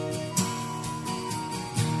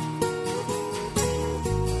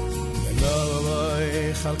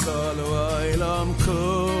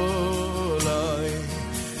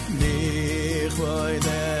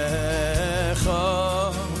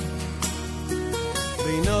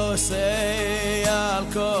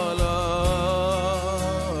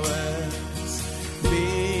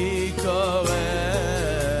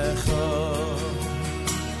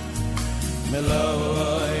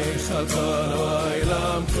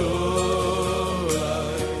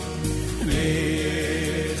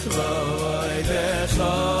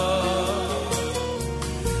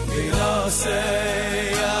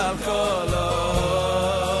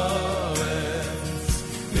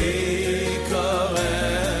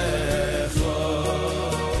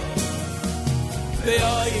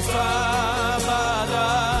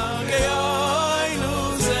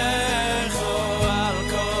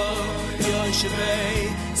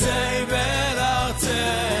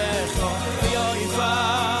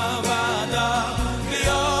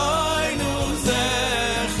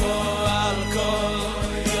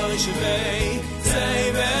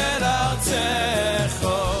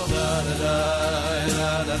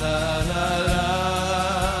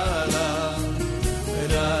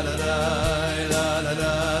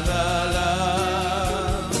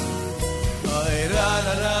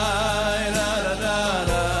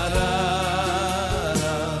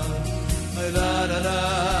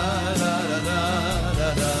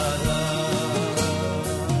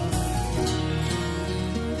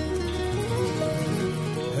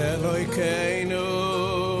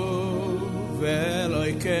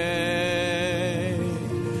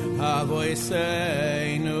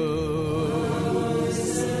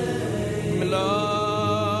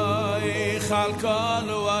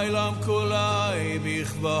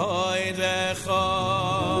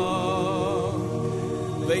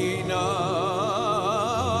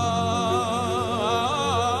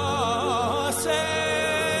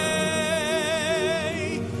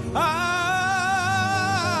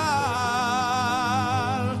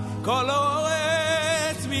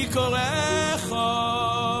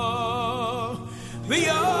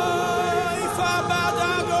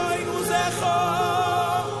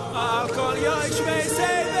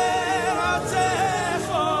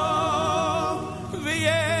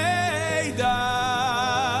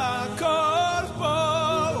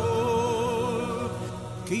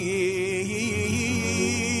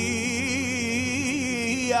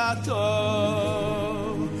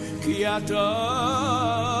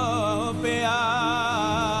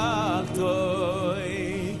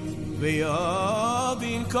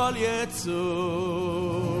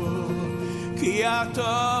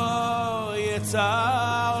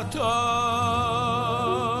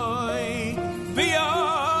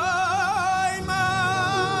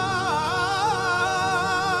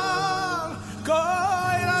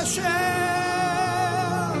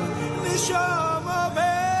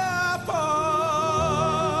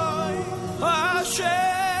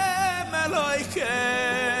 Hashem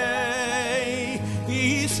Elokeinu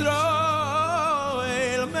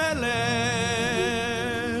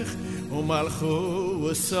ומלכו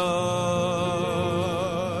סוי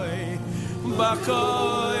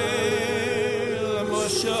בקויל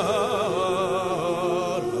מושור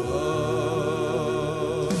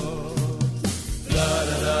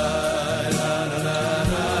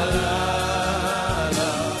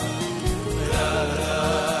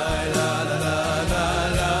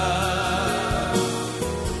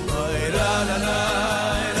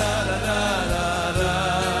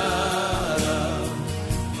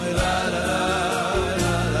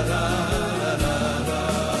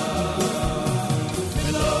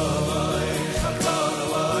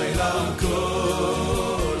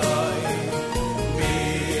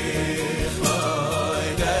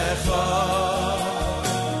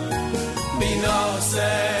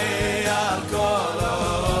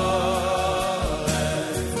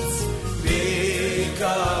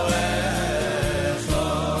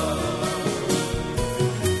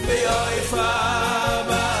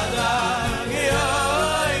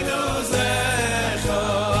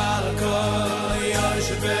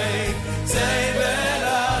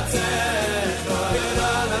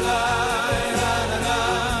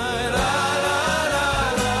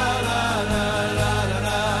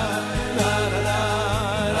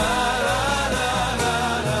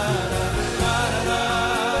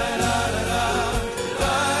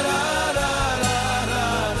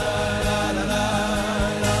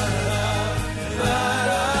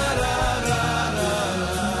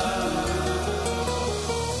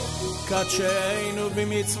קדשנו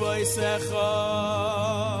במצוותיך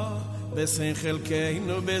בשן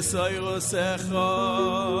חלקנו בסוירוסך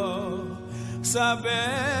סבנו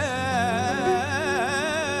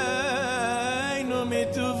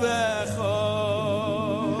מטובך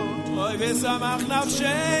אוי ושמח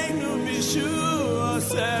נפשנו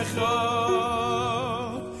בשועתך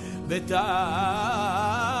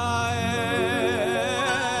ותאר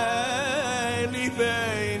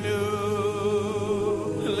ליבנו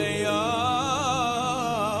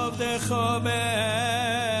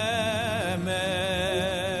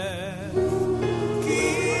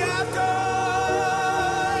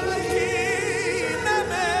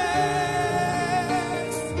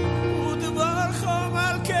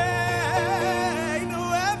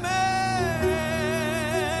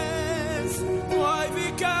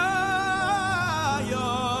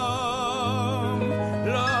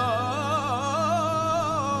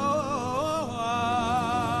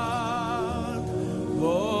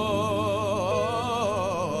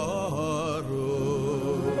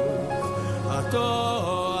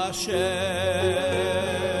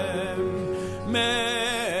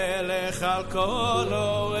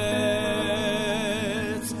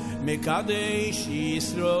מקדש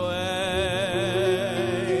ישראל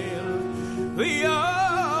ויום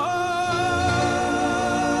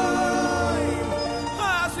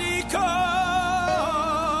הזיכרון.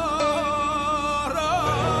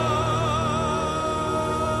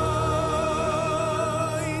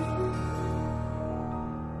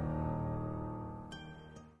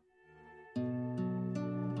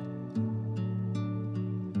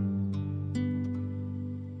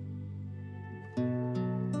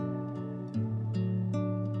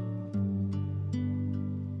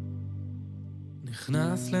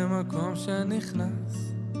 נכנס למקום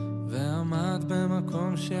שנכנס ועמד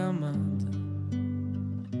במקום שעמד,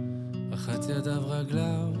 רחץ ידיו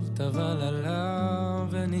רגליו, טבל עליו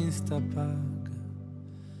ונסתפק.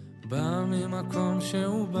 בא ממקום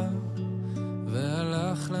שהוא בא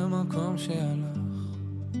והלך למקום שהלך,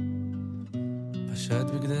 פשט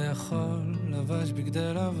בגדי החול, לבש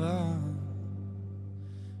בגדי לבן,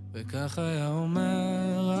 וכך היה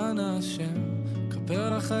אומר אנא השם,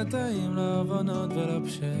 כפר לחטאים, לעוונות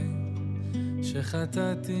ולפשעים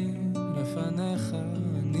שחטאתי לפניך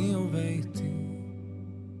אני וביתי.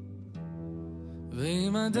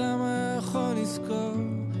 ואם אדם היה יכול לזכור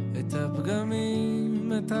את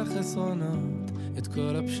הפגמים, את החסרונות, את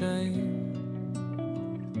כל הפשעים,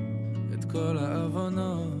 את כל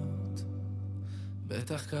העוונות,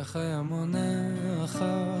 בטח כך היה מונה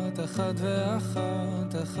אחת, אחת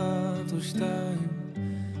ואחת, אחת ושתיים,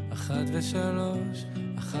 אחת ושלוש,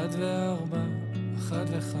 אחת וארבע, אחת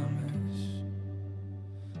וחמש.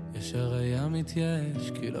 ישר היה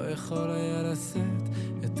מתייאש, כי לא יכול היה לשאת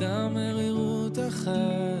את המרירות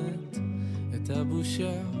אחת, את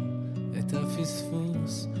הבושה, את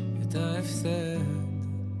הפספוס, את ההפסד.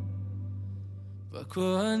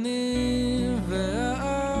 והכהנים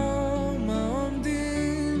והעם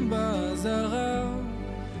העומדים בעזרה,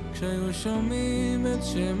 כשהיו שומעים את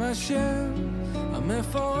שם השם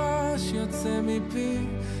המפורש יוצא מפי,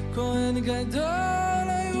 כהן גדול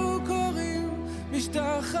היו קוראים,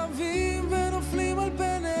 משתחווים ונופלים על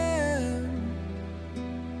פניהם,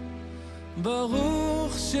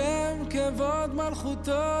 ברוך שם כבוד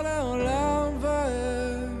מלכותו לעולם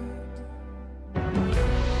ועד.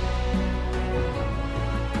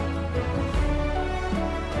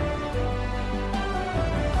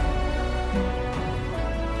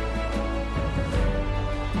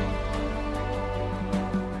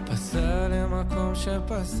 פסע למקום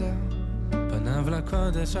שפסע, פניו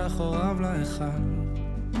לקודש אחוריו להיכל,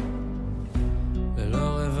 ללא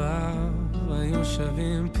רבב היו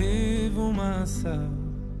שווים פיו ומעשיו.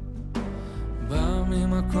 בא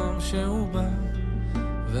ממקום שהוא בא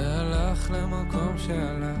והלך למקום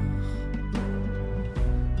שהלך,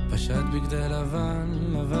 פשט בגדי לבן,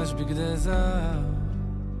 לבש בגדי זהב,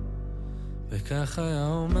 וכך היה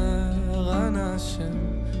אומר ענה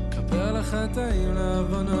השם, כפר לחטאים,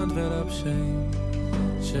 לעוונות ולפשעים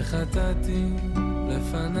שחטאתי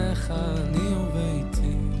לפניך אני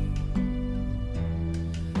וביתי.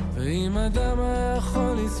 ואם אדם היה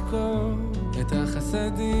יכול לזכור את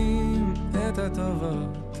החסדים, את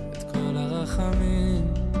הטובות, את כל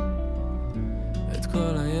הרחמים, את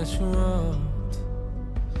כל הישועות,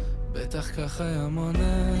 בטח כך היה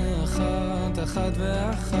מונה אחת, אחת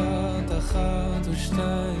ואחת, אחת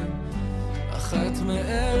ושתיים, אחת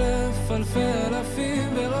מאלף, אלפי אלפים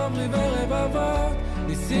ורוב ורבבות,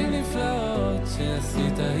 ניסים נפלאות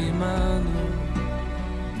שעשית עימנו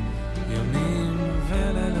ימים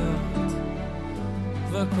ולילות.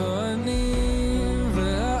 והכהנים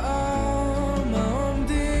והעם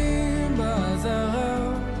העומדים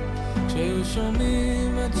בעזרה, כשהיו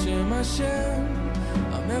שומעים את שם השם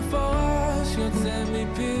המפורש יוצא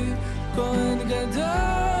מפי, כהן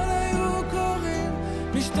גדול היו קוראים,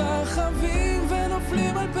 משתחווים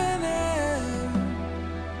ונופלים על פניהם.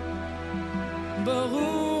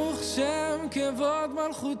 ברוך שם כבוד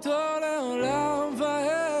מלכותו לעולם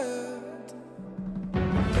ועד.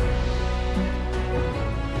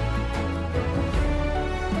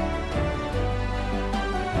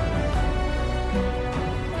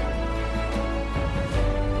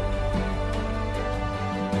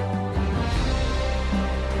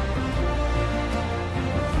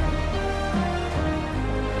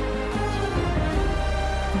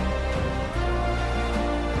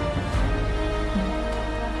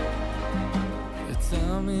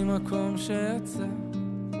 ממקום שיצא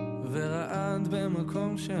ורעד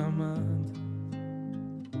במקום שעמד,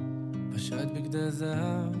 פשט בגדי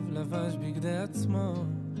זהב, לבש בגדי עצמו,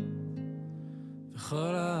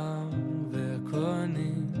 וכל העם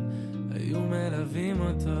והכהנים היו מלווים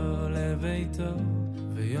אותו לביתו,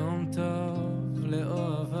 ויום טוב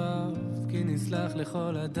לאוהביו, כי נסלח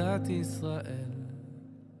לכל עדת ישראל.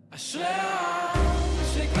 אשרי העם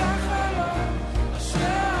שככה לו, אשרי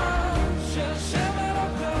העם שהשם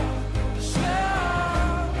אלוקיו, אשרי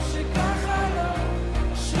העם שככה לו,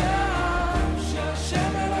 אשרי העם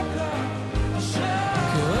שהשם אלוקיו, אשרי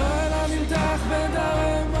העם כאוהל הנמתח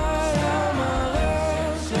בדרם על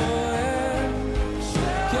המראה שואל,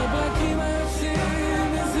 כברקים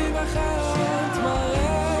היוצאים מזיו החיות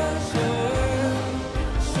מראה שואל,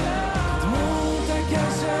 דמות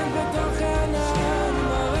הקשת בתוך העיניים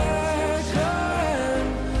מראה כהן,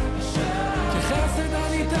 כחסד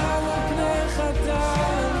הניתן על פני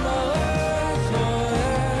חתן מראה כהן.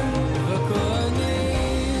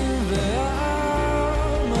 וכהנים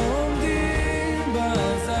והעם העומדים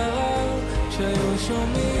בעזרה, כשהיו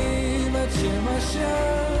שומעים את שם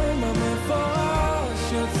השם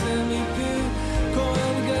המפורש יוצא מפי,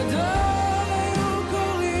 כהן גדול היו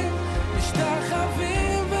קוראים,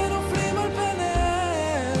 משתחווים ונופלים על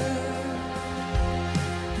פניהם.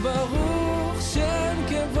 ברוך שם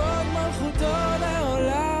כבוד מלכותו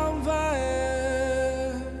לעולם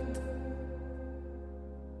ועד.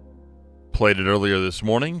 Played it earlier this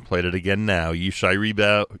morning, played it again now. Yishai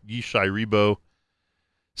Rebo,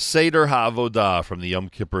 Seder HaAvodah from the Yom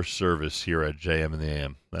Kippur service here at JM and the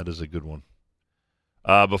AM. That is a good one.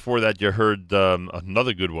 Before that, you heard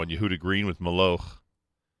another good one, Yehuda Green with Maloch.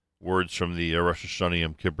 Words from the Rosh Hashanah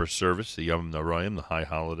Yom Kippur service, the Yom Narayim, the high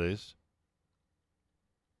holidays.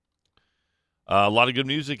 A lot of good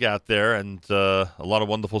music out there, and a lot of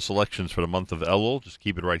wonderful selections for the month of Elul. Just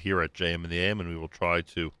keep it right here at JM and the AM, and we will try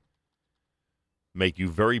to make you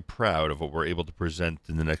very proud of what we're able to present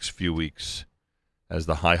in the next few weeks as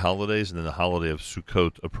the high holidays and then the holiday of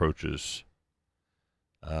Sukkot approaches.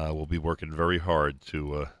 We'll be working very hard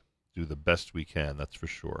to do the best we can, that's for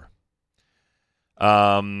sure.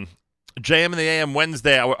 JM and the AM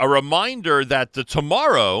Wednesday, a reminder that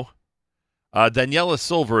tomorrow Daniela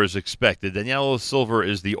Silver is expected. Daniela Silver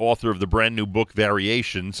is the author of the brand new book,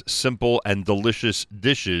 Variations, Simple and Delicious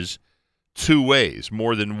Dishes, 2 Ways.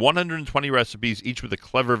 More than 120 recipes, each with a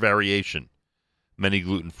clever variation. many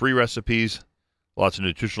gluten-free recipes, lots of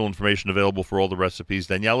nutritional information available for all the recipes.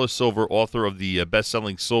 Daniela Silver, author of the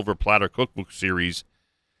best-selling Silver Platter Cookbook series,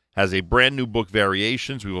 has a brand new book,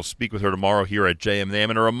 Variations. We will speak with her tomorrow here at JM.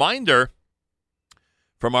 And a reminder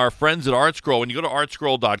from our friends at ArtScroll, when you go to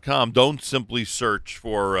artscroll.com, don't simply search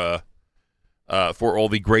for all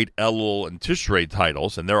the great Elul and Tishrei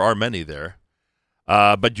titles, and there are many there.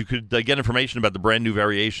 But you could get information about the brand new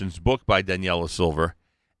Variations book by Daniela Silver.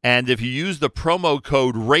 And if you use the promo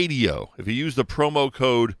code RADIO,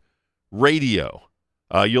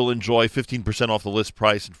 you'll enjoy 15% off the list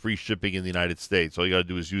price and free shipping in the United States. All you got to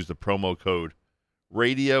do is use the promo code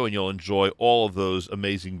RADIO, and you'll enjoy all of those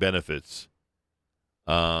amazing benefits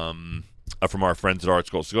from our friends at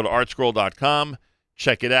ArtScroll. So go to artscroll.com,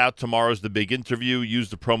 check it out. Tomorrow's the big interview. Use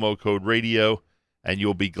the promo code RADIO, and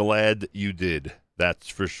you'll be glad you did. That's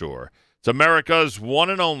for sure. It's America's one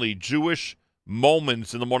and only Jewish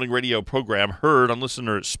Moments in the Morning radio program, heard on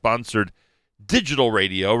listener-sponsored digital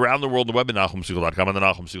radio around the world on the web at NachumSegal.com, on the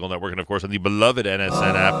Nachum Segal Network, and, of course, on the beloved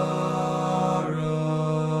NSN app.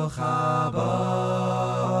 Baruch haba,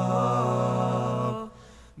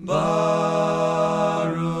 Baruch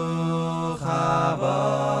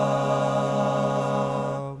haba,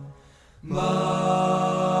 Baruch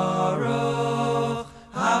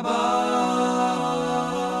haba.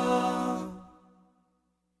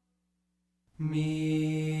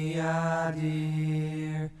 Mi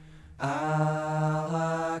yadir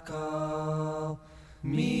alakol,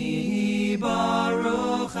 mi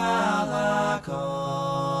baruch alakol,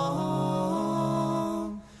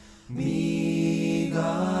 mi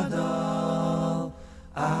gadol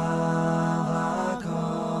alakol,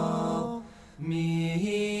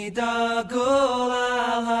 mi dagol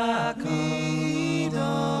alakol, mi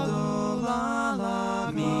dagol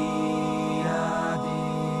alakol, mi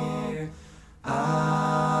yadir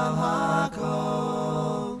alakol,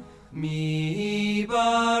 mi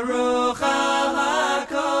baruch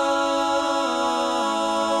alakol,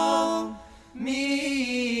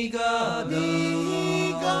 mi gadol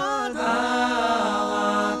alakol,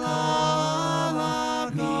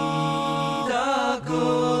 mi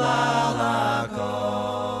dagol alakol.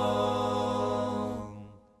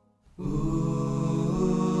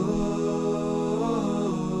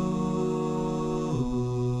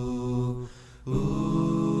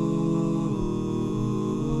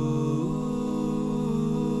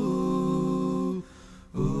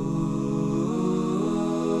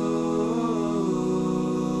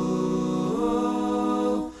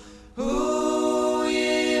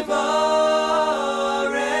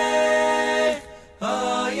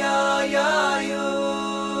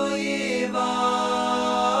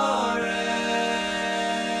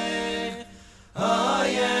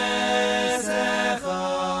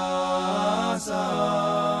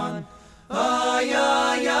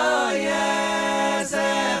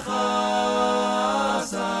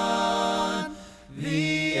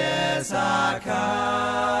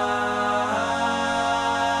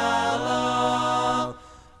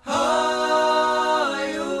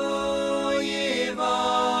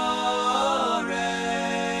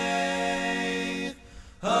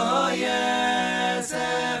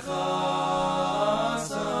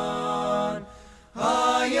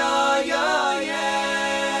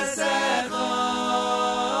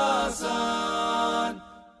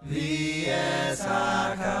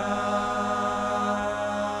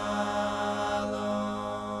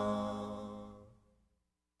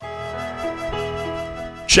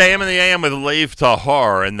 JM in the AM with Lev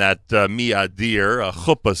Tahar and that Miadir, a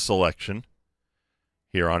chuppah selection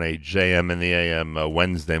here on a JM in the AM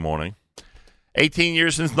Wednesday morning. 18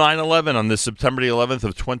 years since 9/11 on this September the 11th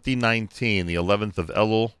of 2019, the 11th of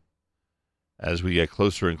Elul, as we get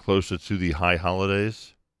closer and closer to the high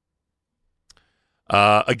holidays.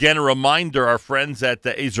 Again, a reminder, our friends at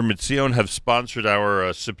the Ezer Mitzion have sponsored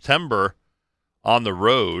our September on the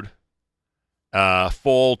road.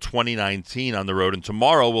 Fall 2019 on the road, and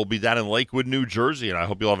tomorrow we'll be down in Lakewood, New Jersey, and I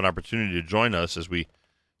hope you'll have an opportunity to join us as we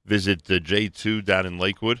visit the J2 down in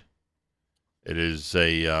Lakewood. It is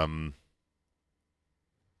a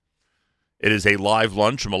live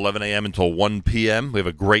lunch from 11 a.m. until 1 p.m. We have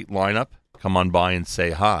a great lineup. Come on by and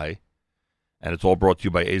say hi. And it's all brought to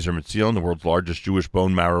you by Ezer Mitzion, the world's largest Jewish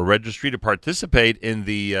bone marrow registry. To participate in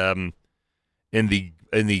the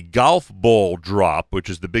golf ball drop, which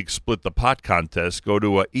is the big split the pot contest, go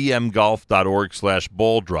to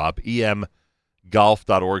emgolf.org/ball drop,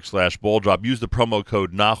 emgolf.org/ball drop. Use the promo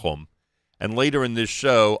code Nachum. And later in this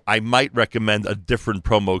show, I might recommend a different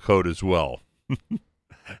promo code as well.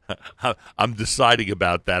 I'm deciding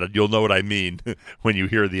about that, and you'll know what I mean when you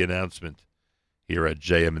hear the announcement here at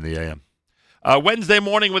JM in the AM. Wednesday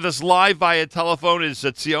morning with us live via telephone is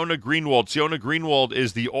Ziona Greenwald. Ziona Greenwald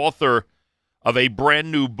is the author of a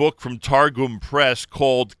brand new book from Targum Press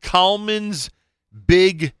called Kalman's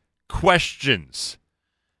Big Questions.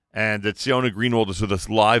 And Ziona Greenwald is with us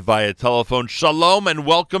live via telephone. Shalom and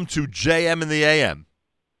welcome to JM in the AM.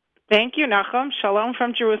 Thank you, Nachum. Shalom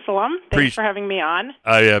from Jerusalem. Thanks for having me on.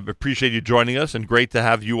 I appreciate you joining us, and great to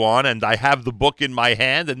have you on. And I have the book in my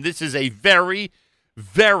hand, and this is a very,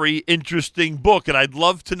 very interesting book, and I'd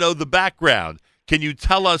love to know the background. Can you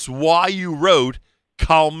tell us why you wrote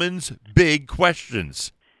Kalman's Big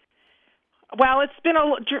Questions? Well, it's been a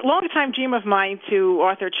long-time dream of mine to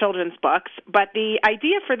author children's books, but the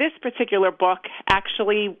idea for this particular book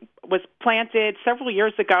actually was planted several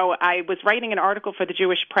years ago. I was writing an article for the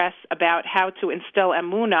Jewish Press about how to instill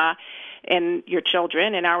emunah in your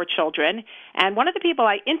children, in our children, and one of the people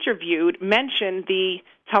I interviewed mentioned the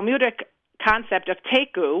Talmudic concept of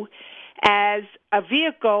teku as a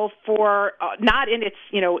vehicle for, not in its,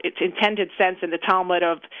 its intended sense in the Talmud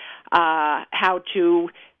of how to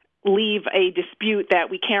leave a dispute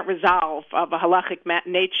that we can't resolve of a halachic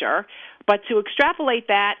nature, but to extrapolate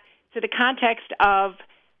that to the context of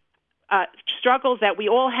struggles that we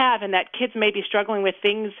all have and that kids may be struggling with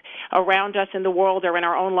things around us in the world or in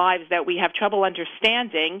our own lives that we have trouble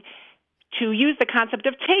understanding, to use the concept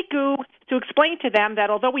of teku to explain to them that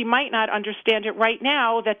although we might not understand it right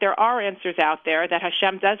now, that there are answers out there, that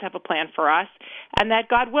Hashem does have a plan for us, and that,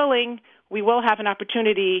 God willing, we will have an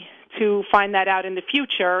opportunity to find that out in the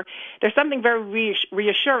future. There's something very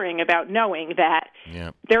reassuring about knowing that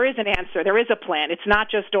there is an answer, there is a plan. It's not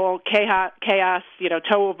just all chaos,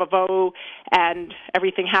 tohu vavohu, and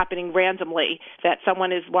everything happening randomly, that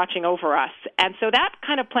someone is watching over us. And so that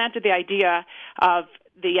kind of planted the idea of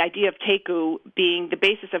teku being the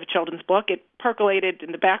basis of a children's book. It percolated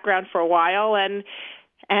in the background for a while, and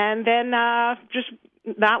then just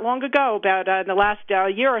not long ago, about in the last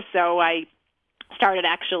year or so, I started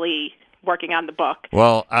actually working on the book.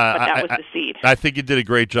 Well, but that was the seed. I think you did a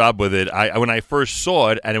great job with it. When I first saw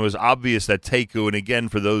it, and it was obvious that teku, and again,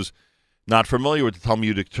 for those not familiar with the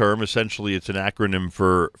Talmudic term, essentially it's an acronym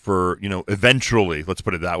for eventually, let's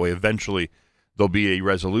put it that way, eventually there'll be a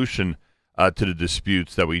resolution to the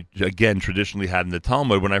disputes that we, again, traditionally had in the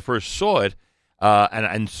Talmud. When I first saw it,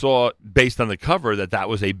 and saw, based on the cover, that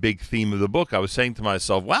was a big theme of the book, I was saying to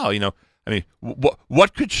myself, wow,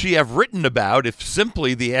 what could she have written about if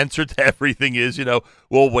simply the answer to everything is,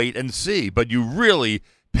 we'll wait and see? But you really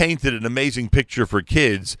painted an amazing picture for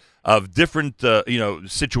kids of different,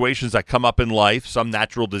 situations that come up in life, some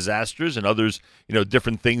natural disasters and others,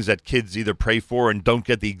 different things that kids either pray for and don't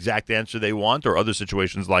get the exact answer they want, or other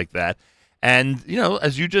situations like that. And,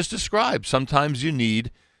 as you just described, sometimes you need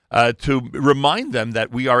to remind them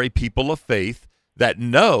that we are a people of faith that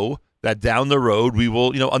know that down the road we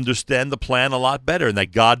will, understand the plan a lot better, and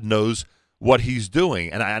that God knows what He's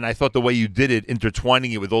doing. And I thought the way you did it,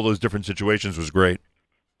 intertwining it with all those different situations, was great.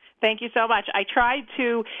 Thank you so much. I tried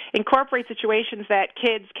to incorporate situations that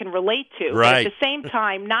kids can relate to, right, but at the same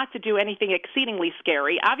time not to do anything exceedingly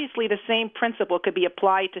scary. Obviously, the same principle could be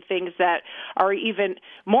applied to things that are even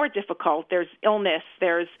more difficult. There's illness,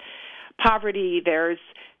 there's poverty, there's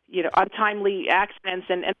untimely accidents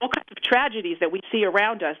and all kinds of tragedies that we see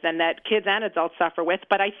around us and that kids and adults suffer with.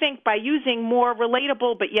 But I think by using more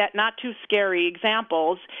relatable but yet not too scary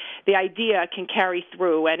examples, the idea can carry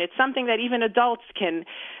through, and it's something that even adults can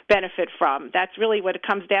benefit from. That's really what it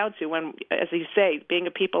comes down to when, as you say, being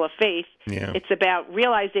a people of faith, It's about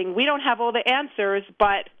realizing we don't have all the answers,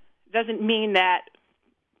 but it doesn't mean that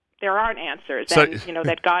there aren't answers, and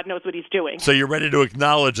that God knows what He's doing. So you're ready to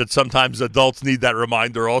acknowledge that sometimes adults need that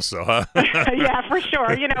reminder also, huh? Yeah, for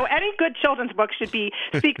sure. Any good children's book should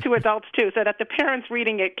speak to adults too, so that the parents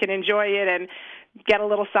reading it can enjoy it and get a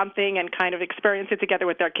little something and kind of experience it together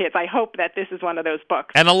with their kids. I hope that this is one of those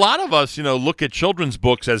books. And a lot of us, look at children's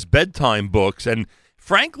books as bedtime books, and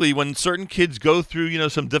frankly, when certain kids go through,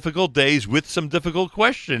 some difficult days with some difficult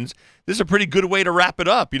questions, this is a pretty good way to wrap it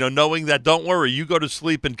up, knowing that, don't worry, you go to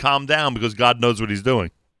sleep and calm down because God knows what He's doing.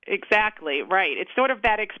 Exactly, right. It's sort of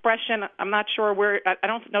that expression, I'm not sure I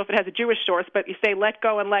don't know if it has a Jewish source, but you say, let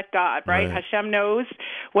go and let God, right? Hashem knows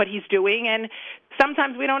what He's doing, and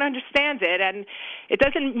sometimes we don't understand it, and it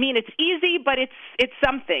doesn't mean it's easy, but it's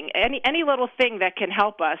something. Any little thing that can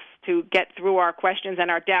help us to get through our questions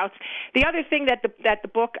and our doubts. The other thing that the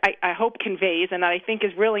book I hope conveys, and that I think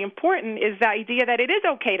is really important, is the idea that it is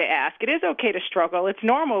okay to ask. It is okay to struggle. It's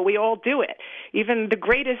normal. We all do it. Even the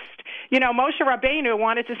greatest, Moshe Rabbeinu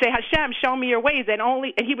wanted to say, Hashem, show me your ways, and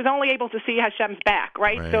he was only able to see Hashem's back,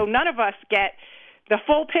 right? So none of us get the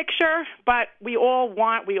full picture, but we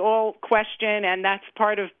all question, and that's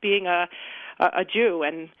part of being a Jew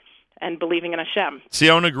and believing in Hashem.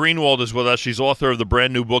 Ziona Greenwald is with us. She's author of the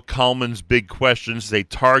brand new book, Kalman's Big Questions. It's a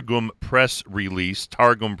Targum Press release.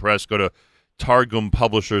 Targum Press, go to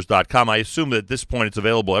targumpublishers.com. I assume that at this point it's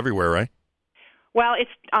available everywhere, right? Well,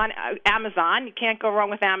 it's on Amazon. You can't go wrong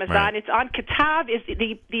with Amazon. Right. It's on Katav.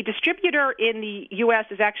 The distributor in the U.S.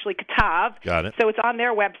 is actually Katav. Got it. So it's on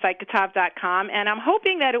their website, katav.com, and I'm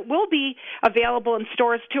hoping that it will be available in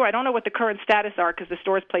stores, too. I don't know what the current status are because the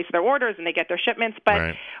stores place their orders and they get their shipments,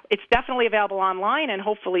 but It's definitely available online and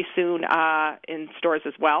hopefully soon in stores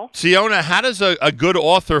as well. Ziona, how does a good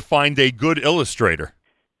author find a good illustrator?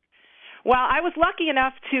 Well, I was lucky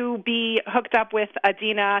enough to be hooked up with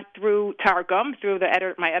Adina through Targum, through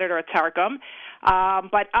my editor at Targum.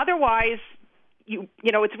 But otherwise, you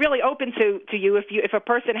know, it's really open to you. If a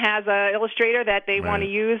person has an illustrator that they want to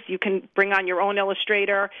use, you can bring on your own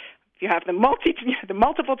illustrator. If you have the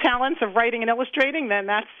multiple talents of writing and illustrating, then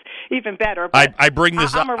that's even better. But I bring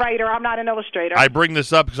this up. I'm a writer. I'm not an illustrator. I bring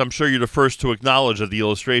this up because I'm sure you're the first to acknowledge that the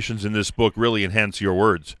illustrations in this book really enhance your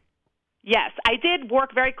words. Yes, I did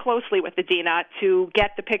work very closely with Adina to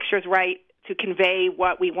get the pictures right, to convey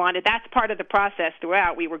what we wanted. That's part of the process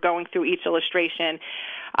throughout. We were going through each illustration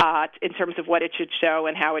in terms of what it should show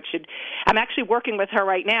and how it should. I'm actually working with her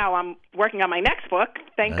right now. I'm working on my next book.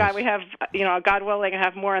 Thank God we have, God willing, I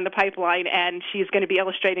have more in the pipeline, and she's going to be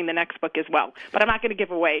illustrating the next book as well. But I'm not going to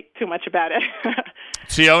give away too much about it.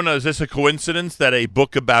 Ziona, is this a coincidence that a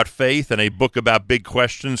book about faith and a book about big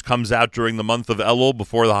questions comes out during the month of Elul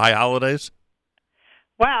before the high holidays?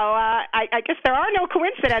 Well, I guess there are no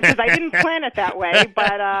coincidences. I didn't plan it that way,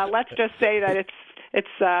 but let's just say that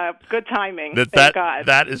it's good timing. Thank God.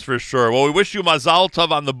 That is for sure. Well, we wish you mazal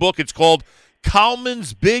tov on the book. It's called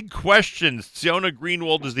Kalman's Big Questions. Ziona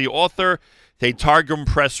Greenwald is the author. It's a Targum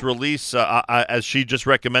Press release, as she just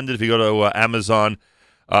recommended. If you go to Amazon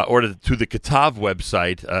or to the Katav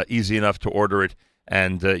website, easy enough to order it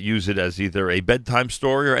and use it as either a bedtime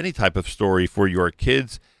story or any type of story for your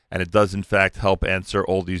kids. And it does, in fact, help answer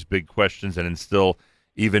all these big questions and instill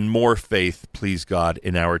even more faith, please God,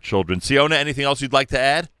 in our children. Ziona, anything else you'd like to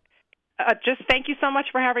add? Just thank you so much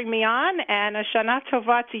for having me on, and a Shana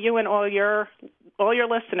Tova to you and all your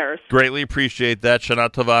listeners. Greatly appreciate that. Shana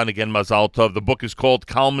Tova, and again, Mazal Tov. The book is called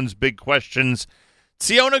Kalman's Big Questions.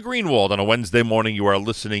 Ziona Greenwald, on a Wednesday morning, you are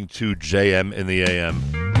listening to JM in the AM.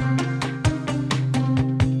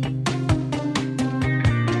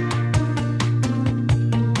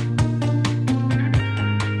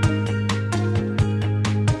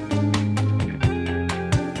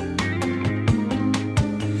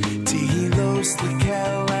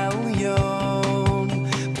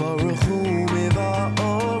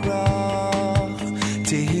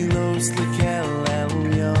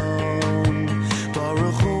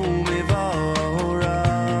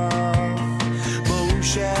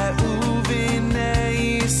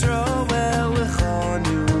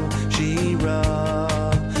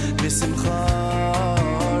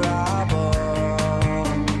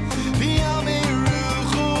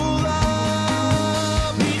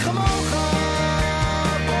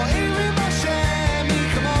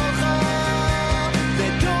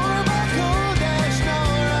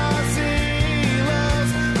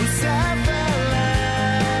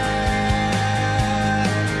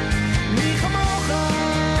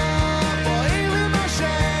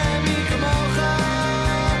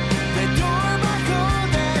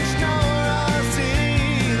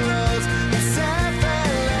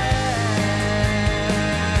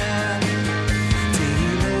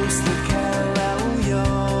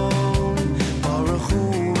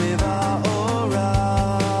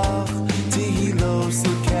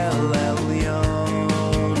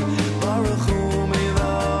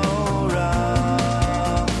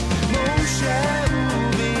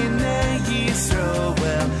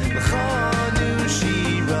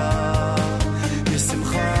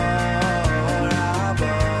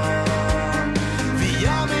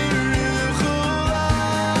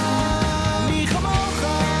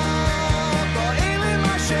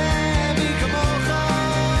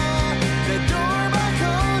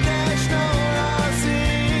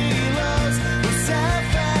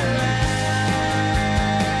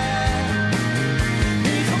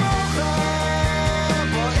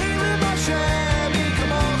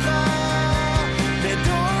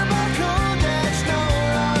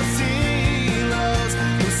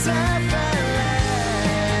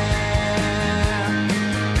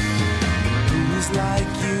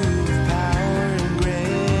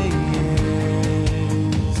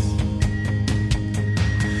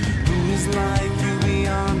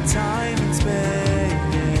 Time and space.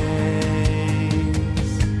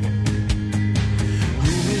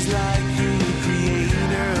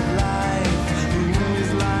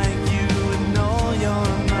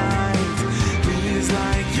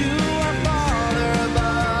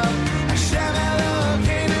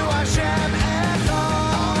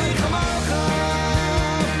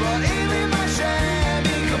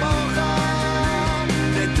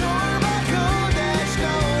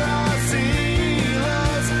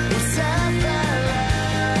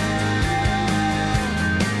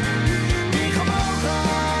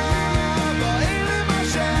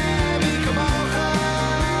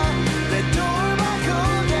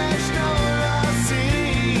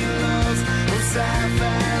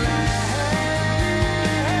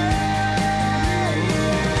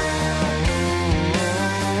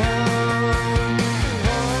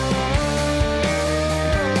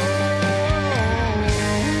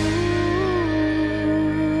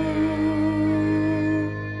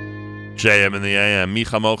 JM in the AM.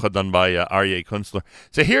 Micha Mocha done by Aryeh Kunstler.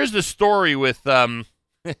 So here's the story with, this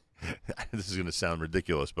is going to sound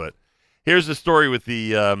ridiculous, but here's the story with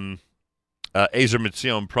the Ezer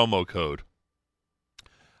Mitzion promo code.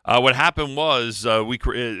 What happened was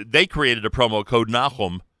they created a promo code,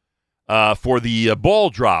 Nachum, for the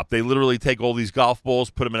ball drop. They literally take all these golf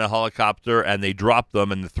balls, put them in a helicopter, and they drop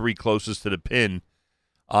them, and the three closest to the pin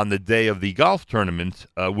on the day of the golf tournament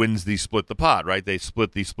wins the split the pot, right? They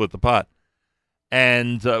split the pot,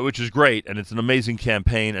 and which is great, and it's an amazing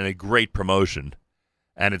campaign and a great promotion,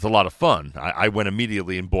 and it's a lot of fun. I went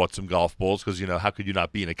immediately and bought some golf balls because, how could you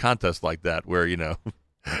not be in a contest like that where,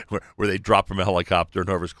 where they drop from a helicopter and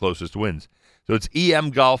whoever's closest wins. So it's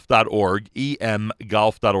emgolf.org,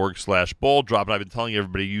 emgolf.org/ball drop. And I've been telling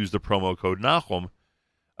everybody to use the promo code Nachum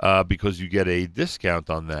because you get a discount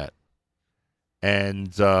on that.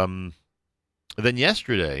 And then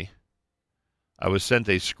yesterday, I was sent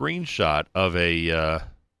a screenshot of a,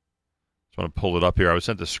 just want to pull it up here. I was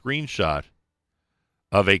sent a screenshot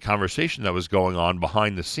of a conversation that was going on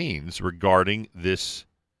behind the scenes regarding this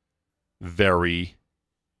very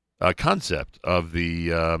concept of the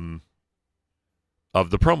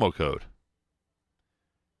promo code.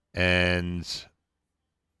 And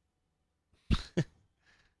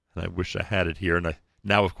I wish I had it here, and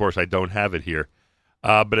now, of course, I don't have it here.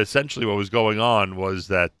 But essentially what was going on was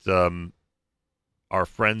that our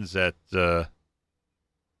friends at,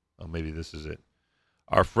 maybe this is it.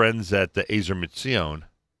 Our friends at the Ezer Mitzion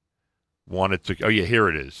wanted to, here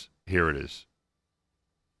it is.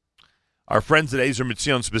 Our friends at Ezer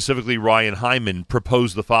Mitzion, specifically Ryan Hyman,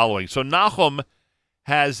 proposed the following. So Nachum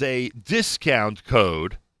has a discount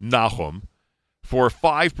code, Nachum, for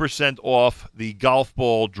 5% off the golf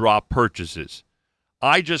ball drop purchases.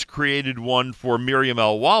 I just created one for Miriam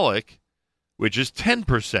L. Wallach, which is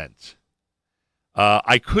 10%.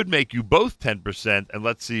 I could make you both 10%, and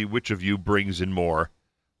let's see which of you brings in more.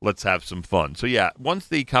 Let's have some fun. So, yeah, once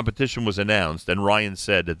the competition was announced, and Ryan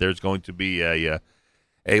said that there's going to be a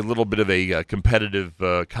little bit of a competitive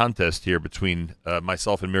contest here between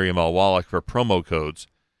myself and Miriam L. Wallach for promo codes,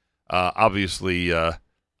 obviously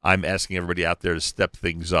I'm asking everybody out there to step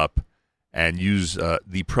things up and use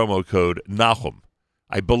the promo code Nachum.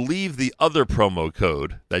 I believe the other promo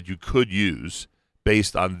code that you could use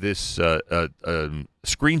based on this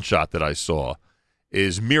screenshot that I saw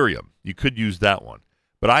is Miriam. You could use that one.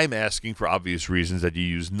 But I'm asking for obvious reasons that you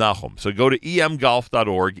use Nachum. So go to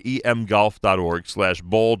emgolf.org,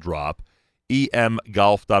 emgolf.org/ball drop,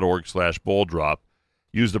 emgolf.org/ball drop.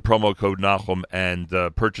 Use the promo code Nachum and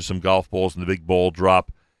purchase some golf balls in the big ball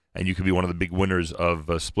drop, and you could be one of the big winners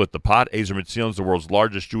of Split the Pot. Ezer Mitzion is the world's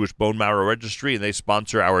largest Jewish bone marrow registry, and they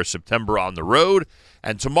sponsor our September On the Road.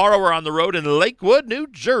 And tomorrow we're on the road in Lakewood, New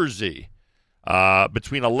Jersey.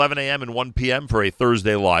 Between 11 a.m. and 1 p.m. for a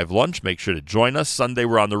Thursday live lunch. Make sure to join us. Sunday,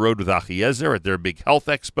 we're on the road with Achiezer at their big health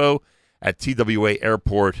expo at TWA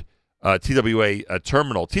Airport, TWA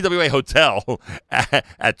Terminal, TWA Hotel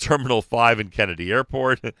at Terminal 5 in Kennedy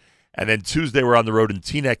Airport. And then Tuesday, we're on the road in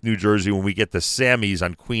Teaneck, New Jersey, when we get to Sammy's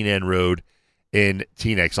on Queen Anne Road in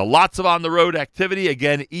Teaneck. So lots of on-the-road activity.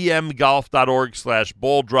 Again,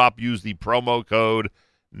 emgolf.org/ball drop. Use the promo code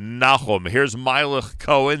Nachum. Here's Meilich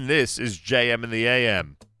Cohen. This is JM in the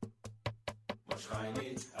AM.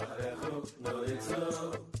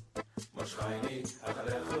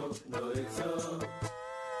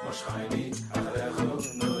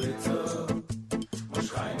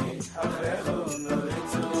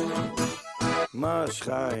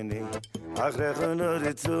 Moshchayni, achrechu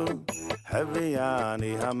nuritzu,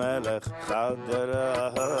 Heviani hamelech, Chadera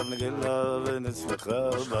ha'negilov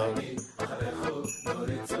v'nitzvechova.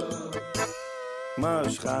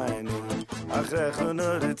 Moshchayni, achrechu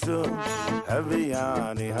nuritzu,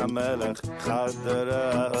 Heviani hamelech, Chadera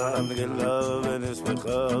ha'negilov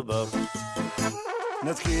v'nitzvechova.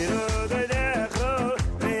 Natzkiru doidechu,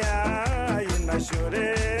 v'yayin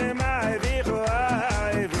mashurim, ha'evichu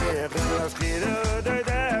ha'evichu. Natzkiru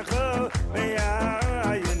doidechu,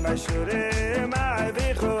 v'yayin mashurim,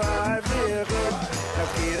 ha'evichu ha'evichu.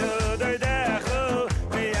 Natzkiru doidechu,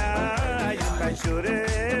 v'yayin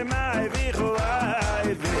mashurim, ha'evichu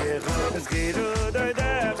ha'evichu. Natzkiru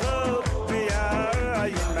doidechu,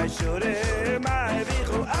 v'yayin mashurim,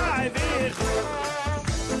 ha'evichu ha'evichu.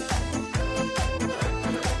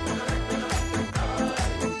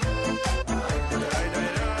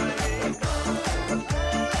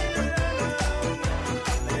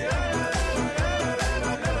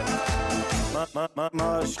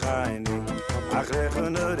 Moshchayni, achrechu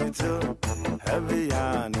nuritzu,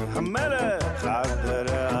 Heviani hamelech,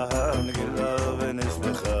 Chadera ha'negilov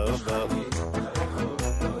v'nitzvechova.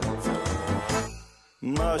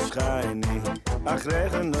 משכני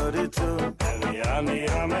אחריך נוריצו אני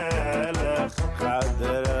המלך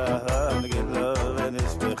חדרה נגיד לו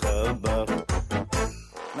ונשפחה בך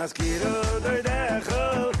נזכירו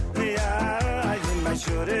דוידךו מיין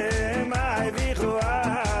משורים אי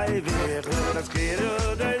ויחו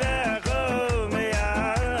נזכירו דוידךו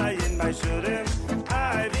מיין משורים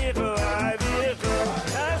אי ויחו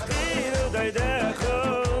נזכירו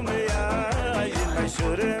דוידךו מיין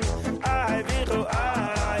משורים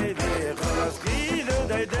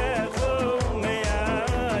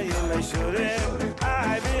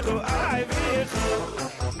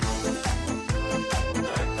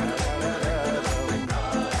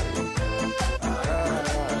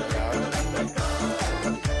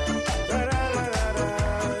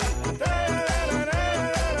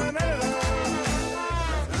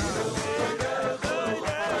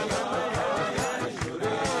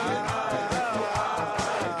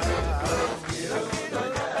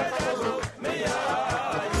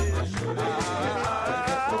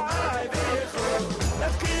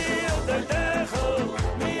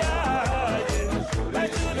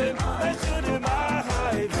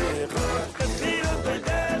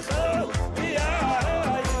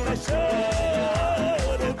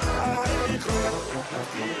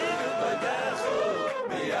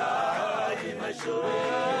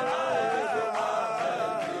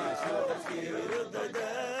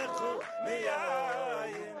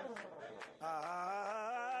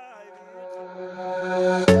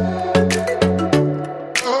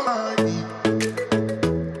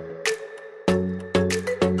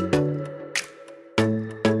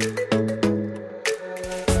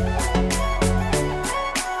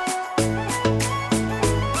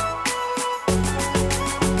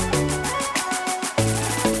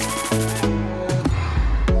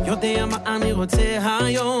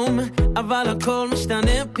אבל הכל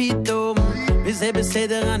משתנה פתאום וזה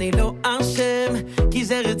בסדר, אני לא אשם כי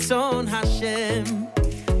זה רצון השם.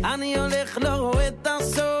 אני הולך לא רואה את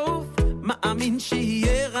הסוף, מאמין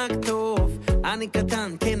שיהיה רק טוב. אני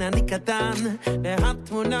קטן, כן אני קטן,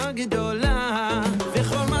 והתמונה גדולה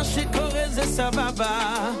וכל מה שקורה זה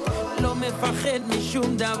סבבה, לא מפחד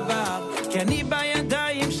משום דבר כי אני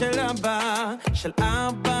בידיים של אבא, של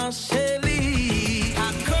אבא שלי.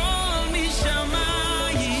 הכל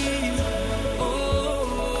משמיים,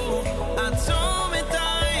 עצום את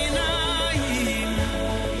העיניים,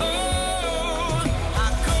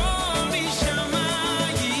 הכל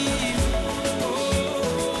משמיים,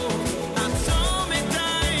 עצום את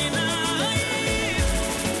העיניים,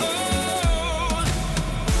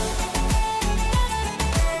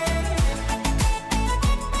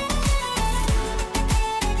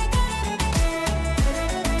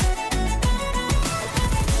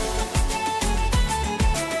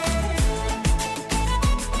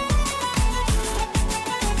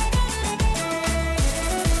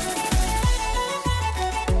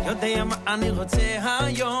 יודע מה אני רוצה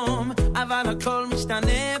היום, אבל הכל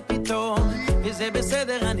משתנה פתאום וזה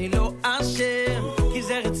בסדר, אני לא אשם כי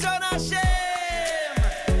זה רצון השם.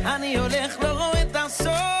 אני הולך לא רואה את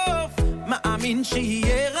הסוף, מאמין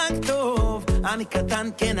שיהיה רק טוב. אני קטן,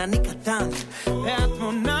 כן אני קטן,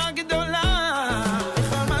 והתמונה גדולה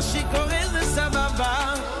וכל מה שקורה זה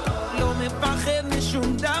סבבה, לא מפחד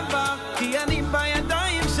משום דבר כי אני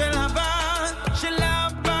בידיים של אבא, של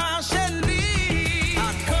אבא שלי.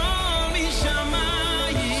 הכל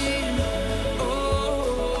משמיים,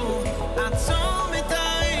 עצום את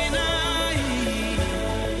העיניים,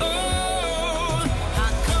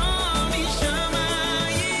 הכל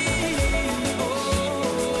משמיים,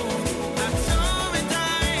 עצום את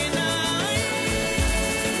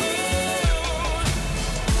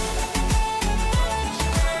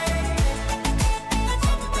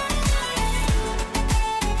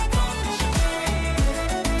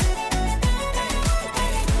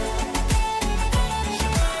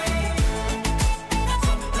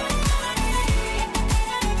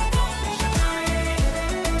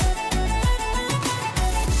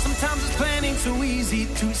Sometimes it's planning too easy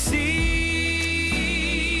to see,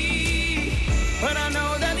 but I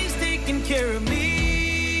know that he's taking care of me.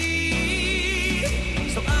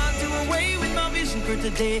 So I'll do away with my vision for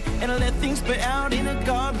today and I'll let things play out in a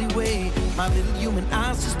godly way. My little human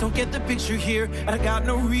eyes just don't get the picture here, and I got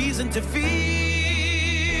no reason to fear.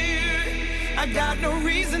 I got no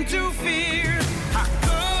reason to fear.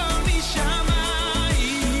 הכל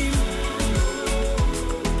משמיים,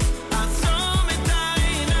 עצום את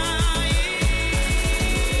העיניים.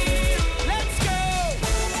 Let's go!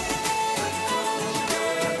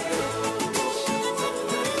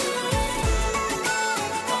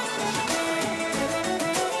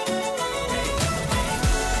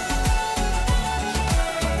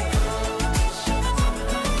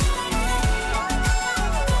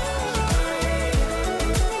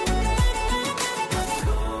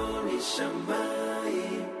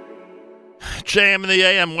 JM in the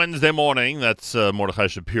AM Wednesday morning. That's Mordechai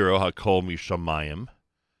Shapiro, Hakol Mishamayim.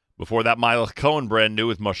 Before that, Milach Cohen, brand new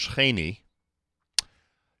with Moshcheni.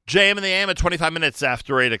 JM in the AM at 25 minutes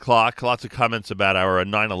after 8 o'clock. Lots of comments about our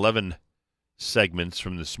 9/11 segments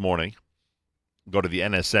from this morning. Go to the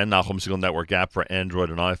NSN, Nahum Single Network app for Android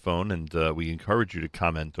and iPhone, and we encourage you to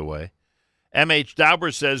comment away. M.H.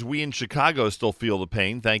 Dauber says, we in Chicago still feel the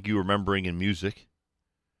pain. Thank you, remembering in music.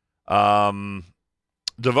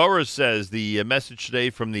 Devorah says, the message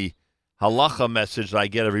today from the halacha message that I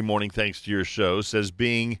get every morning thanks to your show says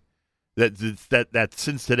being that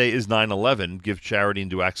since today is 9/11, give charity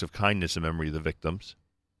and do acts of kindness in memory of the victims.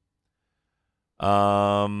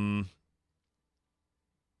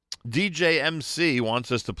 DJ MC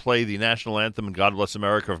wants us to play the national anthem and God Bless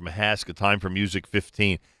America from Hask, A Time for Music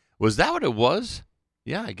 15. Was that what it was?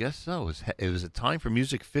 Yeah, I guess so. It was A Time for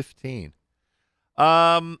Music 15.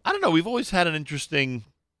 I don't know. We've always had an interesting...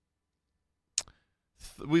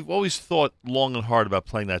 We've always thought long and hard about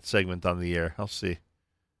playing that segment on the air. I'll see.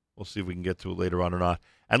 We'll see if we can get to it later on or not.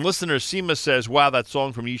 And listener Seema says, wow, that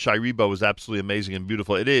song from Yishai Rebo was absolutely amazing and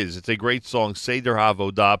beautiful. It is. It's a great song. Seder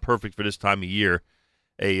HaVodah, perfect for this time of year.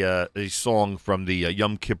 A song from the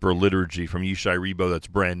Yom Kippur liturgy from Yishai Rebo that's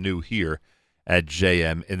brand new here at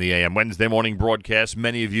JM in the AM. Wednesday morning broadcast.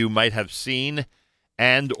 Many of you might have seen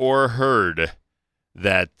and or heard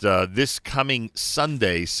that this coming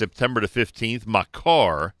Sunday, September the 15th,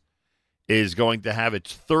 Makor is going to have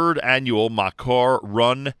its third annual Makor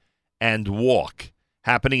Run and Walk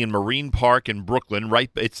happening in Marine Park in Brooklyn.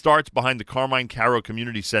 It starts behind the Carmine Caro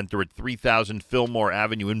Community Center at 3000 Fillmore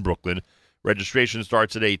Avenue in Brooklyn. Registration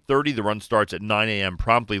starts at 8:30. The run starts at 9 a.m.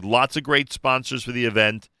 promptly. Lots of great sponsors for the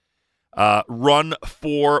event. Run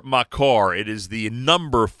for Makor. It is the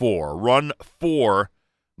number 4.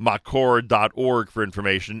 Run4makor.org for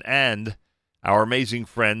information. And our amazing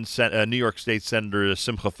friend, New York State Senator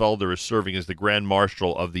Simcha Felder, is serving as the Grand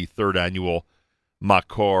Marshal of the third annual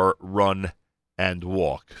Makor Run and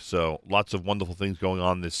Walk. So lots of wonderful things going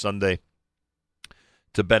on this Sunday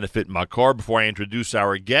to benefit Makor. Before I introduce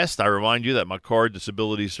our guest, I remind you that Makor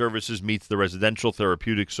Disability Services meets the residential,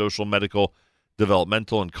 therapeutic, social, medical,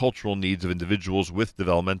 developmental, and cultural needs of individuals with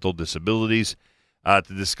developmental disabilities. To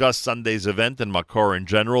discuss Sunday's event and Makor in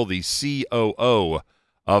general, the COO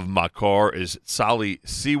of Makor is Tzally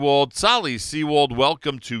Seewald. Tzally Seewald,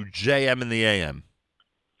 welcome to JM in the AM.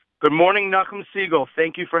 Good morning, Nachum Siegel.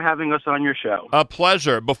 Thank you for having us on your show. A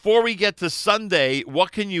pleasure. Before we get to Sunday,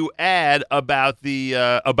 what can you add about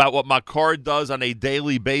about what Makor does on a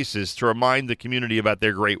daily basis to remind the community about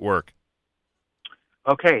their great work?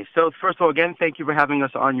 Okay, so first of all, again, thank you for having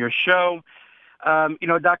us on your show.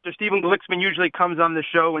 Dr. Stephen Glicksman usually comes on the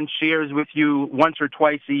show and shares with you once or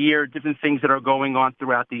twice a year different things that are going on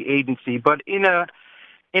throughout the agency. But in a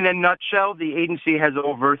nutshell, the agency has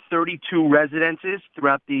over 32 residences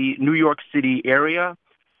throughout the New York City area.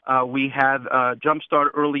 We have a Jumpstart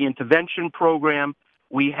Early Intervention program.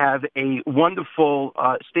 We have a wonderful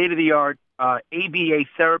state-of-the-art ABA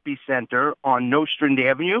therapy center on Nostrand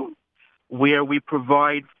Avenue, where we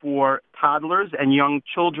provide for toddlers and young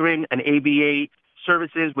children and ABA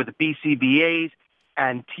services with BCBAs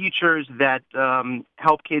and teachers that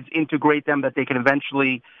help kids integrate them, that they can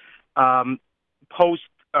eventually post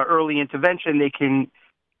early intervention, they can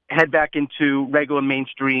head back into regular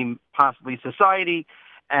mainstream, possibly society.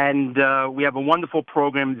 And we have a wonderful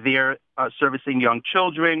program there servicing young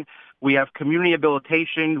children. We have community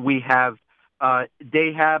rehabilitation. We have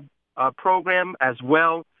Dayhab program as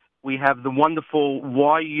well. We have the wonderful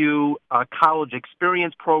YU College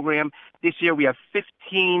Experience program. This year we have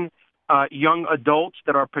 15 young adults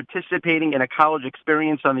that are participating in a college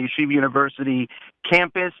experience on the Yeshiva University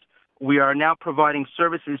campus. We are now providing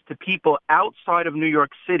services to people outside of New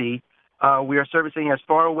York City. We are servicing as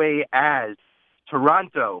far away as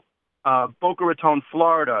Toronto, Boca Raton,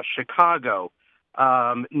 Florida, Chicago,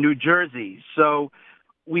 New Jersey. So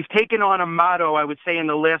we've taken on a motto, I would say, in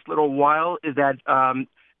the last little while, is that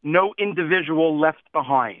no individual left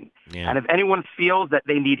behind. Yeah. And if anyone feels that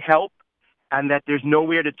they need help and that there's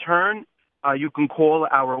nowhere to turn, you can call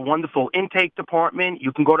our wonderful intake department.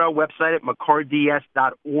 You can go to our website at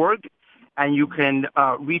makords.org, and you can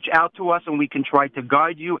reach out to us, and we can try to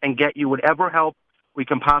guide you and get you whatever help we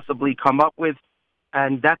can possibly come up with.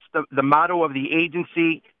 And that's the motto of the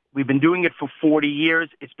agency. We've been doing it for 40 years.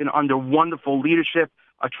 It's been under wonderful leadership,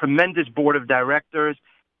 a tremendous board of directors,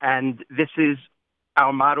 and this is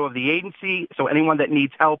our motto of the agency. So anyone that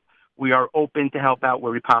needs help, we are open to help out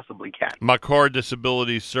where we possibly can. Makor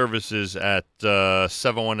Disability Services at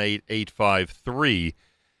 718-853-0009.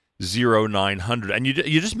 0900. And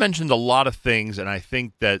you just mentioned a lot of things, and I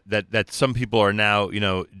think that some people are now,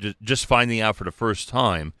 just finding out for the first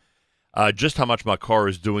time just how much Makor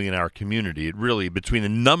is doing in our community. It really, between the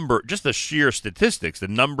number, just the sheer statistics, the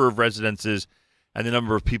number of residences and the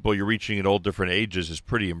number of people you're reaching at all different ages is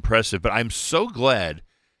pretty impressive. But I'm so glad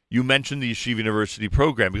you mentioned the Yeshiva University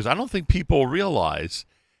program, because I don't think people realize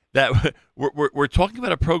that we're talking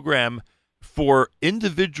about a program for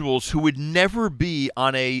individuals who would never be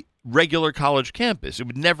on a regular college campus. It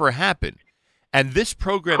would never happen. And this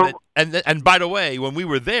program, and by the way, when we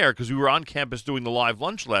were there, because we were on campus doing the live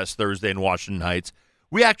lunch last Thursday in Washington Heights,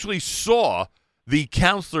 we actually saw the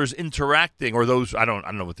counselors interacting, or those, I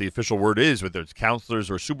don't know what the official word is, whether it's counselors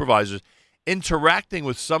or supervisors, interacting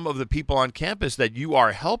with some of the people on campus that you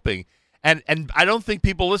are helping. And I don't think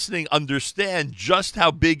people listening understand just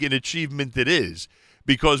how big an achievement it is,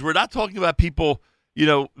 because we're not talking about people,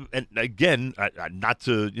 and again, not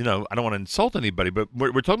to, I don't want to insult anybody, but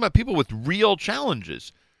we're talking about people with real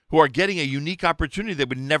challenges who are getting a unique opportunity they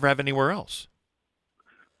would never have anywhere else.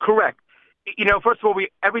 Correct. First of all,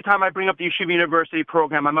 every time I bring up the Yeshiva University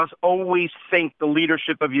program, I must always thank the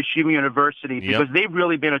leadership of Yeshiva University, because they've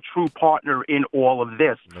really been a true partner in all of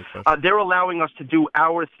this. They're allowing us to do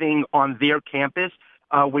our thing on their campus.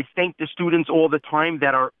 We thank the students all the time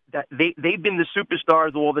that they've been the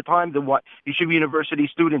superstars all the time, the Yeshiva University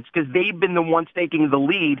students, because they've been the ones taking the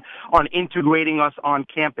lead on integrating us on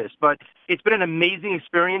campus. But it's been an amazing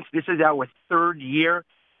experience. This is our third year.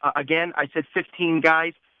 Again, I said 15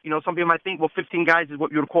 guys. Some people might think, well, 15 guys is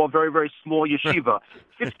what you would call a very, very small yeshiva.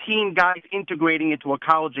 15 guys integrating into a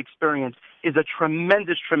college experience is a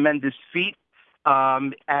tremendous, tremendous feat.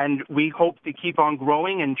 And we hope to keep on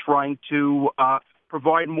growing and trying to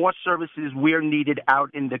provide more services where needed out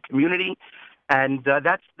in the community. And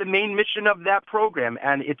that's the main mission of that program.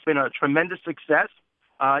 And it's been a tremendous success.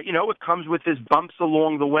 It comes with its bumps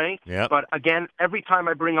along the way. Yep. But again, every time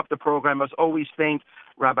I bring up the program, I must always thank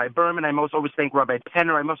Rabbi Berman. I must always thank Rabbi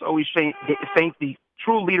Penner. I must always thank the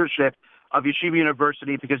true leadership of Yeshiva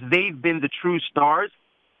University, because they've been the true stars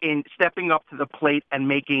in stepping up to the plate and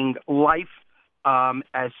making life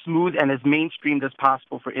as smooth and as mainstreamed as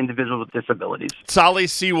possible for individuals with disabilities. Tzally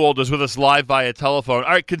Seewald is with us live via telephone.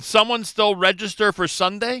 All right, can someone still register for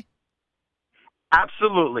Sunday?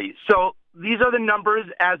 Absolutely. So these are the numbers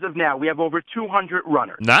as of now. We have over 200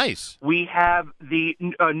 runners. Nice. We have the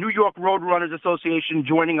New York Road Runners Association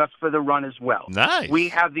joining us for the run as well. Nice. We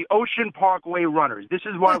have the Ocean Parkway Runners. This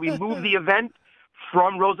is why we moved the event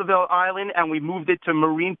from Roosevelt Island, and we moved it to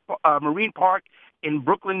Marine Park in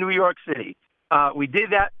Brooklyn, New York City. We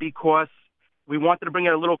did that because we wanted to bring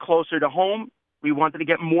it a little closer to home. We wanted to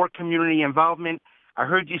get more community involvement. I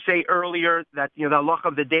heard you say earlier that the halach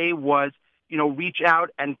of the day was reach out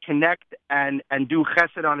and connect and do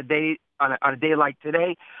chesed on a day like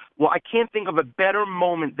today. Well, I can't think of a better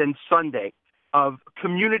moment than Sunday of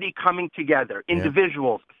community coming together,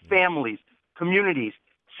 individuals, families, communities.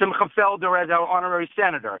 Simcha Felder as our honorary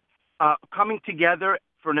senator, coming together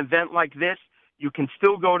for an event like this. You can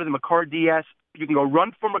still go to the Makor DS. You can go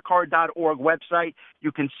runformakor.org website.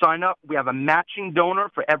 You can sign up. We have a matching donor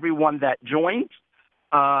for everyone that joins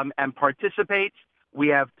and participates. We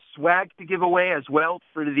have swag to give away as well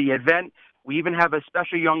for the event. We even have a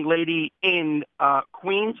special young lady in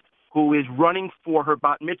Queens who is running for her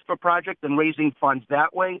bat mitzvah project and raising funds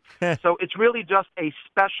that way. So it's really just a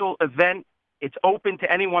special event. It's open to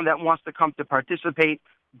anyone that wants to come to participate.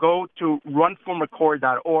 Go to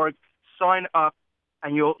runformakor.org, sign up,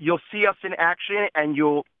 and you'll see us in action, and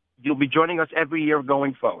you'll be joining us every year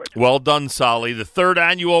going forward. Well done, Tzally. The third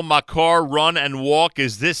annual Makor Run and Walk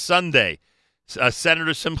is this Sunday.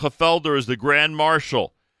 Senator Simcha Felder is the Grand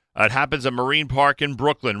Marshal. It happens at Marine Park in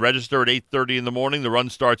Brooklyn. Register at 8:30 in the morning. The run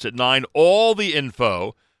starts at 9. All the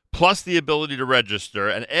info, plus the ability to register,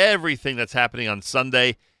 and everything that's happening on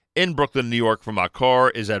Sunday in Brooklyn, New York for Makor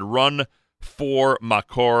is at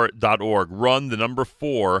runformakor.org. Run, the number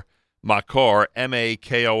 4, Makor,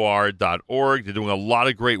 MAKOR.org. They're doing a lot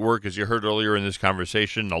of great work, as you heard earlier in this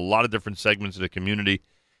conversation, a lot of different segments of the community,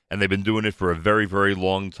 and they've been doing it for a very, very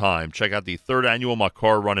long time. Check out the third annual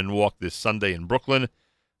Makor Run and Walk this Sunday in Brooklyn.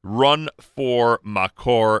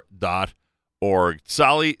 Runformakor.org.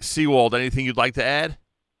 Tzally Seewald, anything you'd like to add?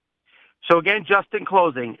 So again, just in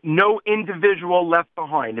closing, no individual left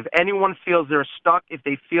behind. If anyone feels they're stuck, if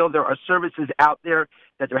they feel there are services out there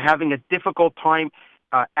that they're having a difficult time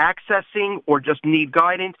accessing or just need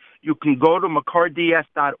guidance, you can go to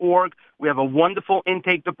makords.org. We have a wonderful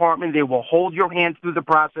intake department. They will hold your hand through the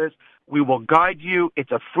process. We will guide you.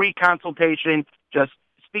 It's a free consultation. Just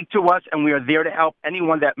speak to us, and we are there to help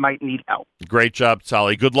anyone that might need help. Great job,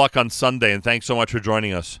 Tzally. Good luck on Sunday, and thanks so much for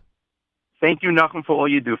joining us. Thank you, Nachum, for all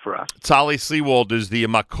you do for us. Tzally Seewald is the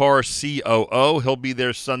Makor COO. He'll be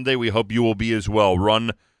there Sunday. We hope you will be as well.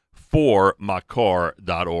 Run for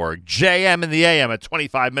Makor.org. JM in the AM at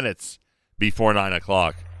 25 minutes before 9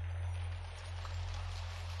 o'clock.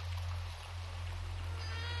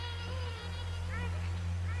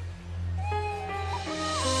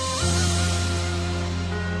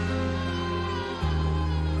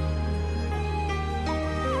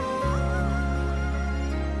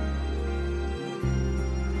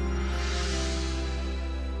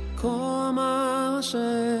 כה אמר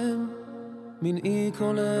השם, מנעי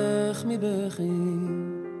קולך מבכי,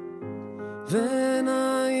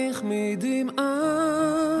 ועינייך מדמעה,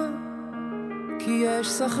 כי יש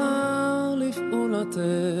שכר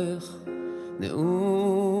לפעולתך,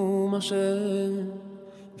 נאום השם,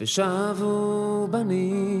 ושבו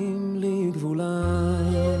בנים לגבולה.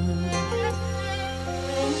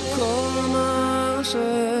 כה אמר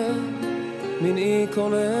השם, מנעי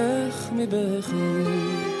קולך מבכי,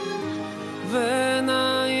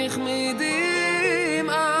 ועינייך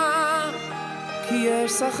מדמעה, כי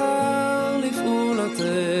יש שכר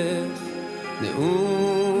לפעולתך,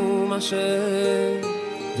 נאום השם,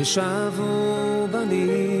 ושבו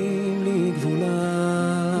בנים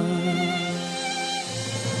לגבולה.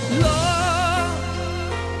 לא,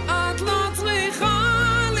 את לא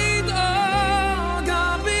צריכה לדאוג,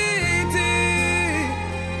 הביטי,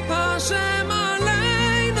 השם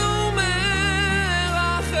עלינו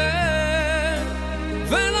מרחם,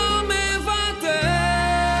 ולא מוותר.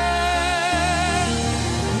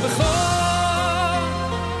 בכל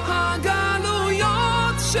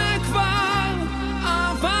הגלויות שכבר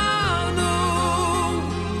עברנו,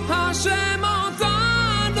 השם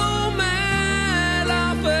אותנו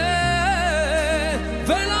מלווה,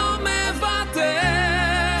 ולא מוותר,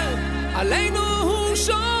 עלינו הוא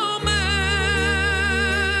שומר.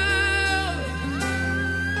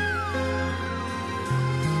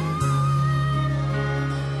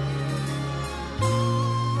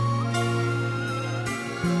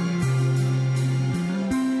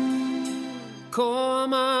 כה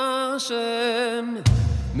אמר השם,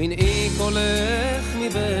 מנעי קולך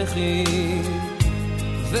מבכי,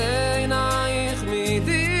 ועינייך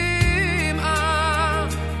מדמעה,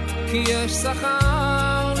 כי יש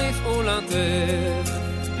שכר לפעולתך,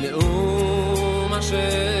 נאום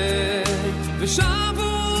השם,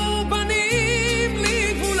 ושבו בנים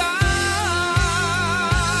לגבולה.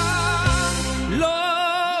 לא,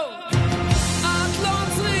 את לא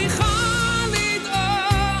צריכה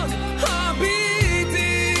לדאוג,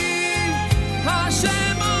 הביטי,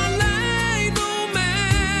 השם עלינו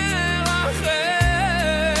מרחם,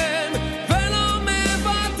 ולא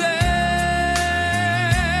מוותר.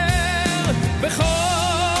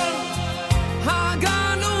 בכל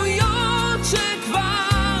הגלויות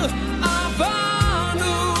שכבר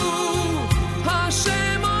עברנו,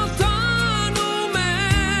 השם אותנו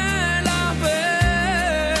מלווה,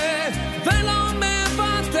 ולא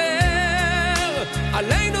מוותר,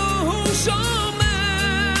 עלינו הוא שומר.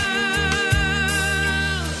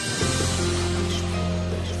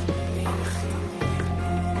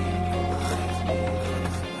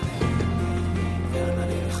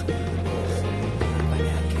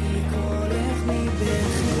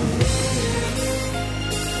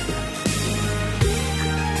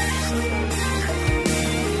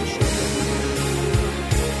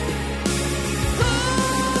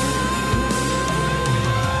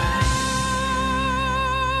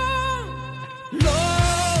 לא,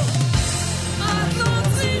 את לא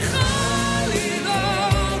צריכה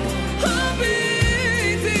לדאוג,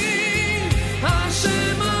 הביטי,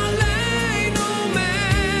 השם עלינו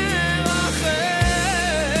מרחם,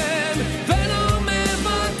 ולא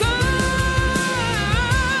מוותר.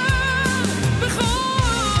 בכל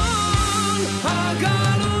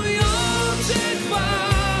הגלויות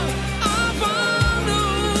שכבר עברנו,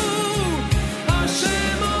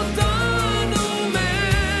 השם אותנו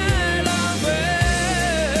מלווה,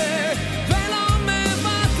 ולא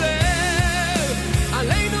מוותר,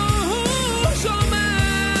 עלינו הוא שומר.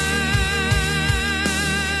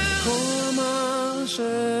 כה אמר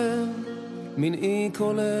השם, מנעי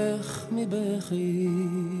קולך מבכי.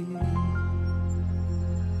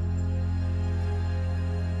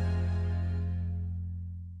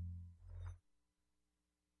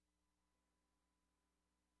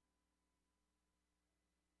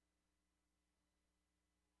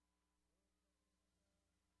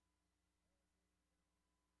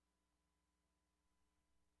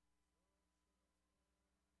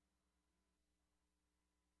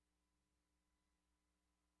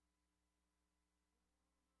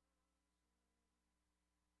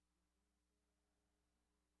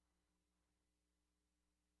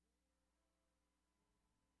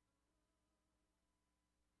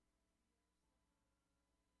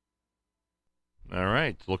 All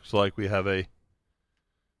right. Looks like we have a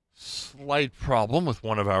slight problem with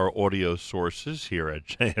one of our audio sources here at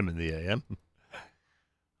JM in the AM.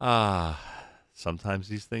 Sometimes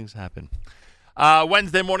these things happen.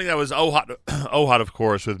 Wednesday morning, that was Ohad, of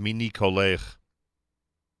course, with Mini Kolech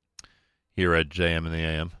here at JM in the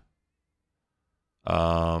AM.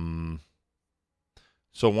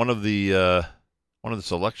 So one of the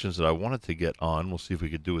selections that I wanted to get on, we'll see if we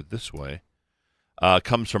could do it this way,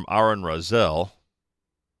 comes from Aaron Razel.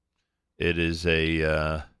 It is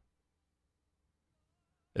a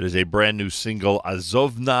brand new single,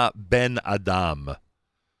 Azovna Ben Adam.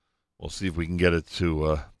 We'll see if we can get it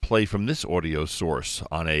to play from this audio source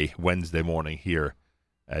on a Wednesday morning here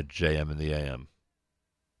at JM in the AM.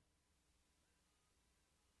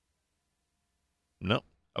 No?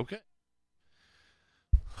 Okay.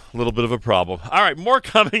 A little bit of a problem. All right, more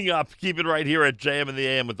coming up. Keep it right here at JM in the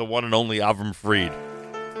AM with the one and only Avram Fried.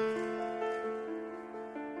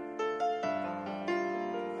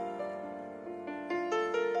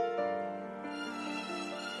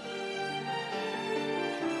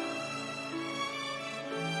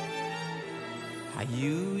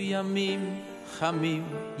 היו ימים חמים,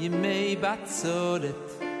 ימי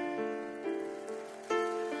בצורת,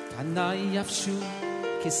 פניי יבשו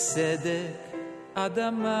כסדק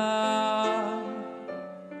אדמה.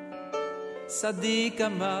 צדיק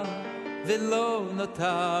אמר ולא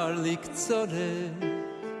נותר לי קצורת.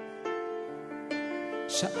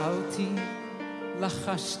 שאלתי,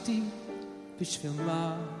 לחשתי, בשביל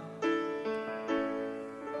מה?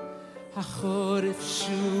 החורף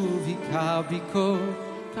שוב היכה בי כל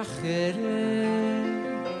כך חרב,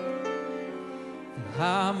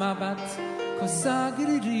 והמבט כוסה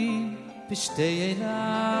גרירי בשתי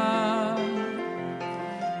עיניו,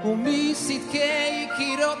 ומסדקי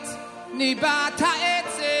קירות ניבט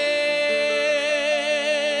העצב.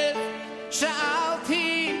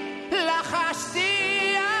 שאלתי,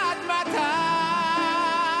 לחשתי עד מתי?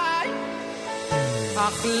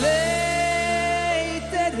 אך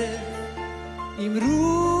לית ערב עם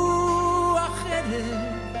רוח ערב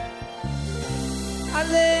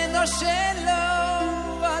עלינו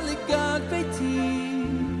שלו על גג ביתי.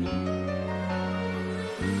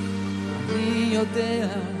 אני יודע,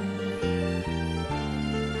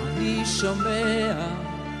 אני שומע,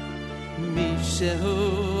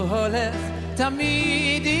 מישהו הולך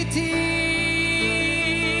תמיד איתי.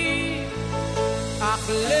 אך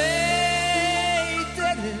לית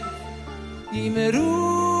ערב עם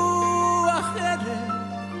רוח ערב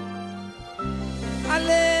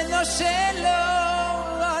עלינו שלו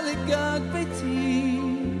על גג ביתי.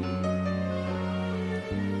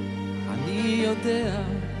 אני יודע,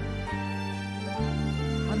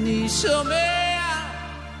 אני שומע,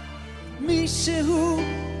 מישהו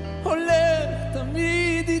הולך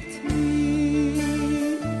תמיד איתי.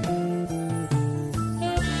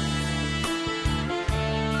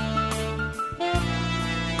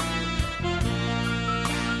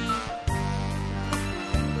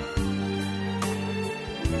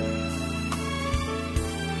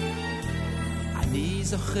 אני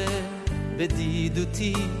זוכר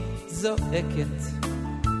בדידותי זועקת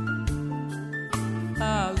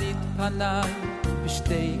עלית פניי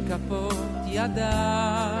בשתי כפות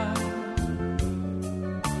ידיי.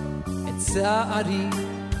 את צערי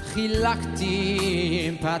חילקתי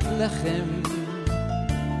עם פת לחם.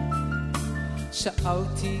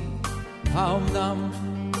 שאלתי האומנם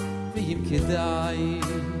ואם כדאי.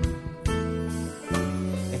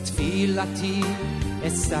 את תפילתי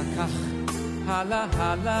אשא כך הלאה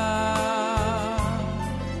הלאה.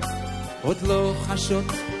 עוד לא חשות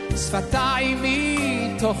שפתיי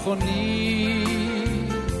מתוכני.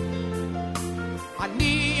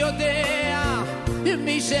 אני יודע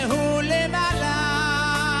מישהו למעלה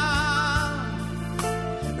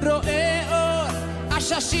רואה אור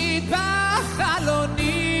עששית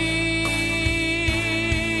בחלוני.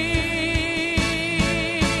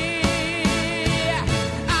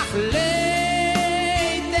 אך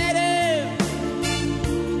לית ערב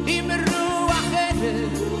עם רוח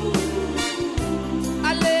ערב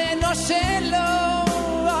עלינו שלו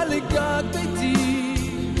על גג ביתי.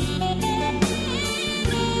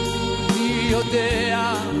 אני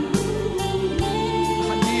יודע,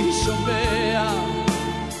 אני שומע,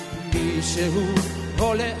 מישהו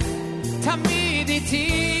הולך תמיד איתי.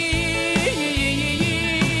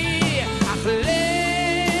 אך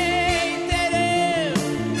לית ערב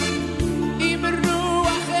עם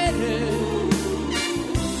רוח ערב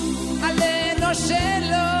עלינו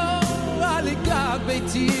שלו על גג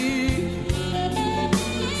ביתי.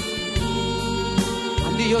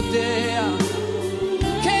 אני יודע,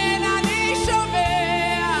 כן אני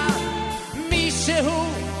שומע, מישהו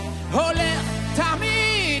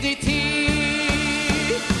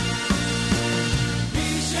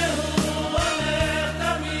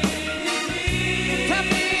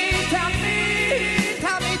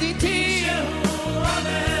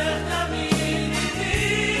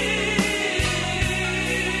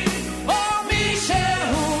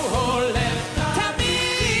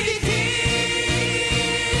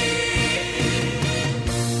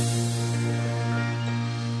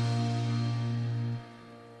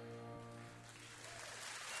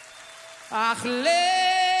אך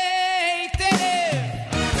ליתר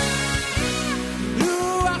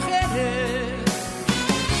רוח ערב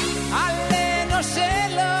עלינו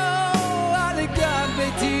שלו על גג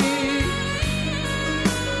ביתי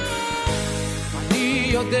אני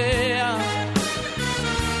יודע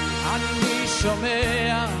אני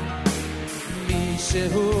שומע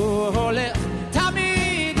מישהו הולך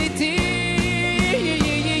תמיד איתי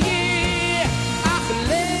אך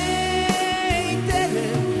ליתר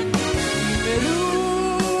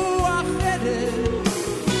ברוח ערב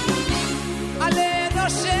עלינו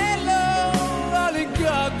שלו על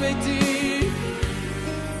גג ביתי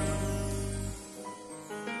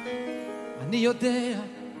אני יודע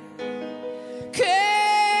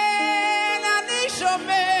כן אני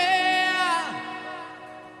שומע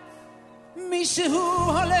מישהו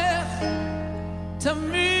הולך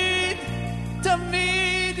תמיד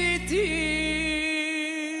תמיד איתי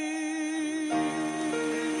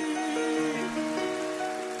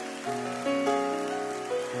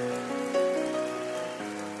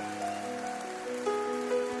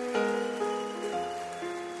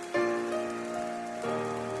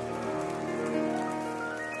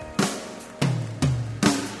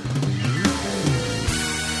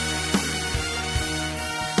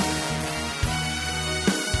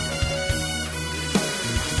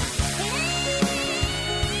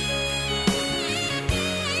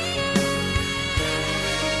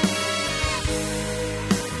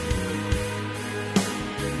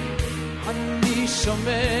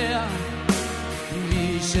שומע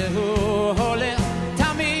מישהו הולך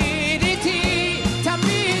תמיד איתי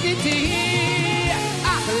תמיד איתי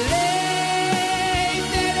אך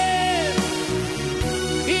ליתר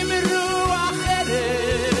עם רוח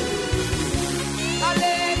ערב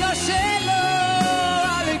עלינו שלו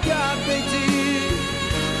על גג ביתי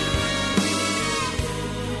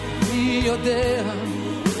אני יודע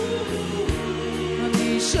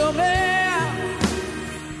אני שומע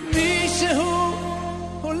מישהו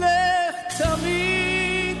הולך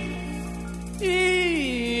תמיד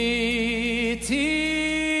איתי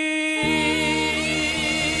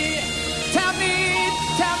תמיד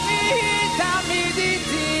תמיד תמיד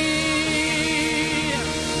איתי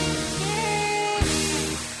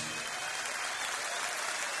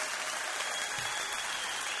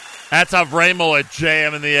That's Avremel at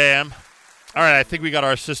JM in the AM. All right, I think we got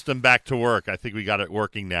our system back to work. I think we got it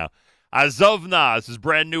working now. Azovna, this is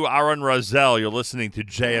brand new Aaron Razel. You're listening to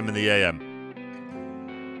JM in the AM.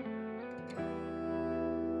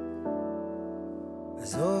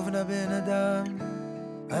 עזוב בן אדם,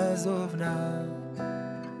 עזוב נא,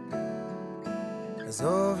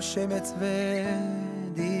 עזוב שמץ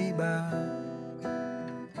ודיבה,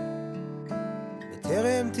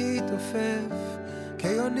 בטרם תתעופף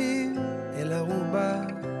כיונים אל ערובה,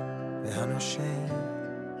 והנושם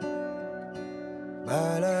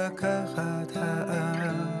בא לקחת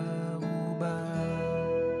הערובה.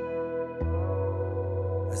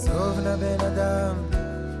 עזוב נא בן אדם,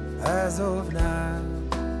 עזוב נא,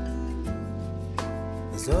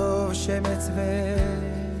 עזוב שמץ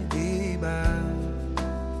ודיבה,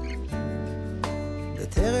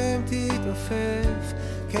 בטרם תתעופף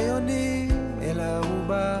כיונים אל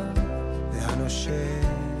הערובה, והנושם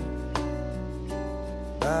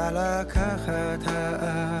בא לקחת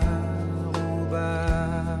הערובה.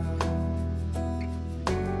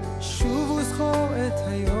 שובו זכור את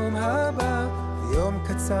היום הבא, יום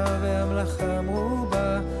קצר והמלאכה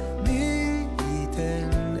מרובה, מי ייתן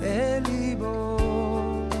אל ליבו.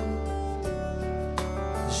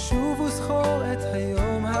 שובו זכור את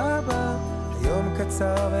היום הבא, יום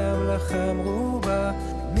קצר והמלאכה מרובה,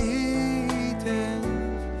 מי ייתן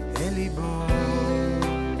אל ליבו.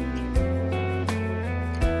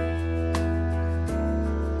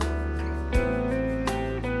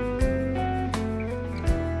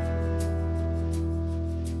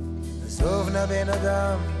 עזוב נא בן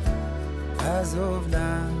אדם, עזוב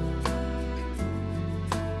נא,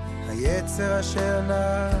 היצר אשר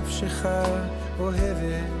נפשך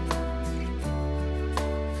אוהבת,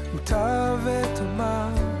 מוטב ותאמר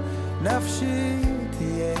נפשי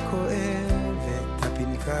תהיה כואבת,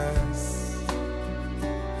 הפנקס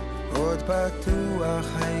עוד פתוח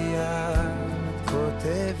היד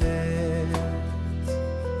כותבת.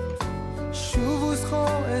 שובו זכור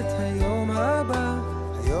את היום הבא,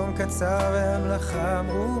 היום קצר והמלאכה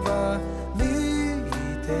מרובה, מי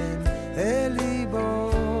ייתן אל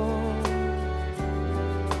ליבו.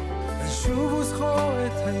 שובו זכור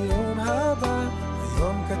את היום הבא,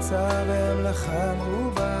 היום קצר והמלאכה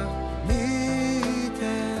מרובה, מי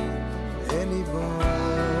ייתן אל ליבו.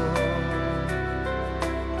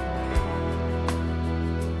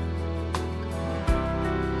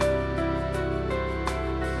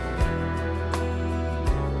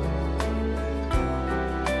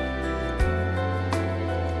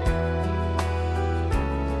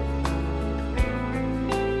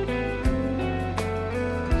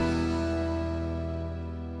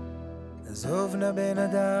 נא בן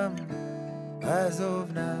אדם,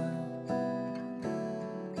 עזוב נא,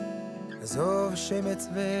 עזוב שמץ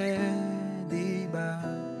ודיבה,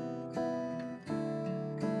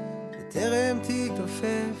 בטרם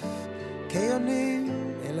תתעופף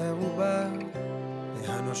כיונים אל ערובה,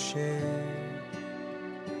 והנושר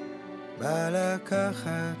בא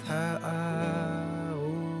לקחת הערובה.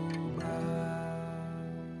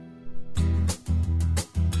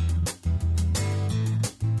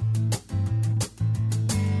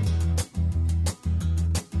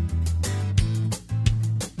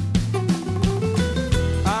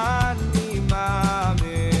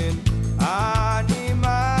 אני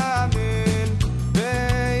מאמין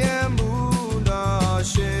באמונה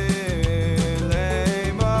שלמה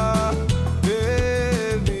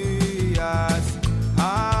בביאת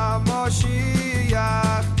המשיח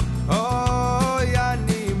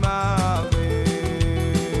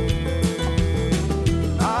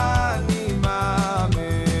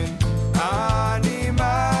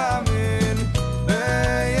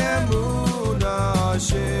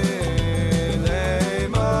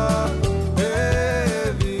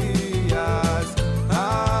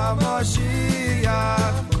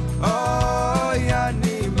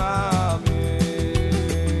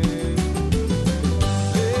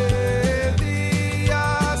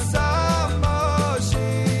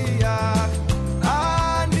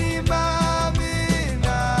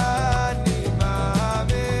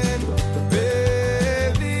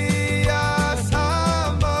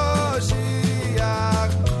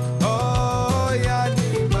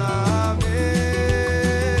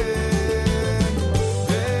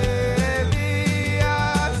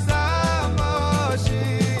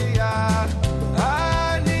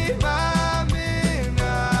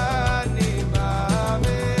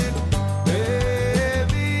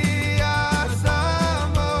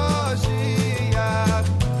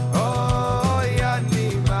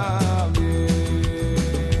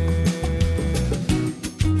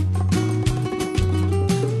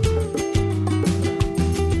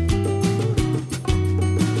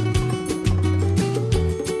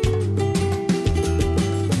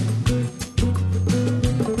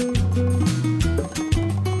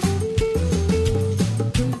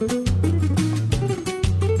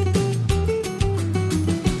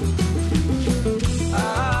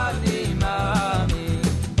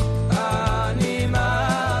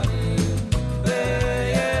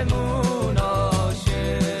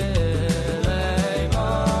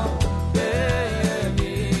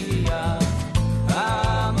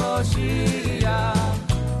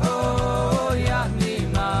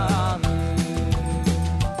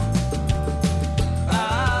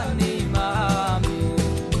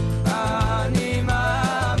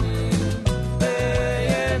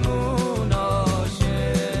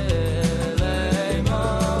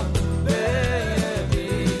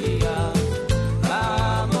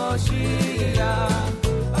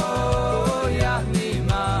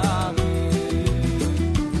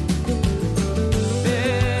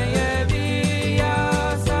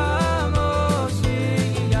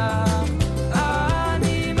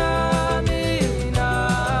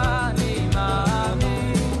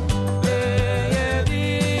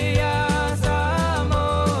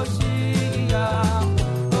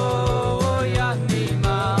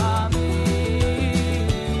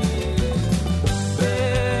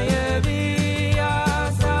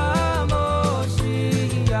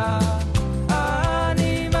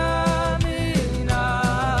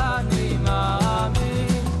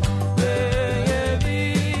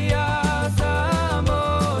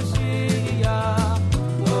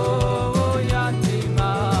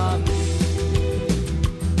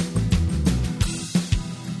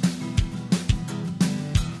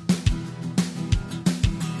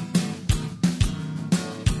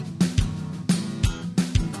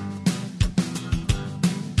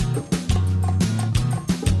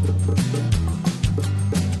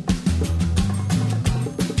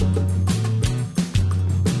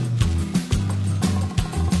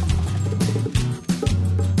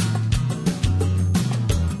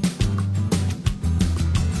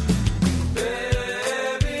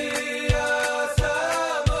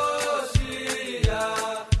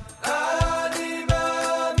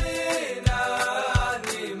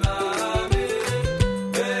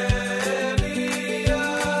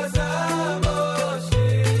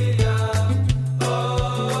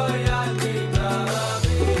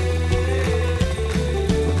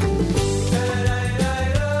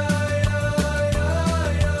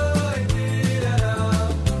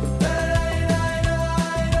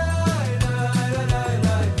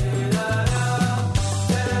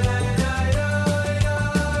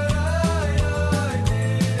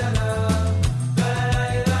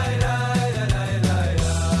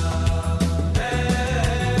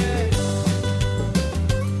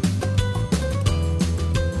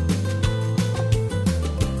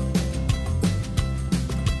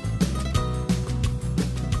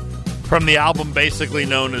From the album basically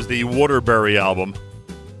known as the Waterbury album.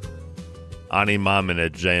 Ani Mamin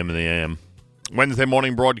at JM in the AM. Wednesday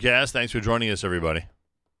morning broadcast. Thanks for joining us, everybody.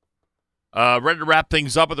 Ready to wrap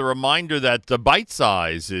things up with a reminder that Bite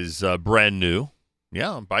Size is brand new.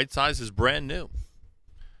 Yeah, Bite Size is brand new.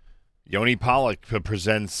 Yoni Pollock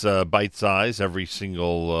presents Bite Size every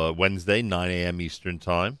single Wednesday, 9 a.m. Eastern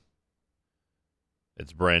Time.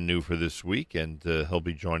 It's brand new for this week, and he'll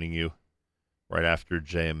be joining you right after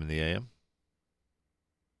JM in the AM.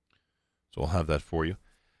 So we'll have that for you.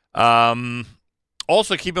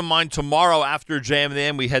 Also, keep in mind, tomorrow after JM in the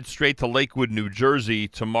AM, we head straight to Lakewood, New Jersey.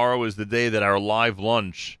 Tomorrow is the day that our live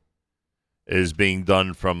lunch is being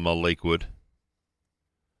done from Lakewood.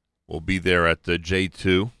 We'll be there at the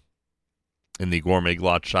J2 in the Gourmet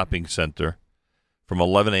Glot Shopping Center from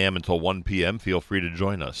 11 a.m. until 1 p.m. Feel free to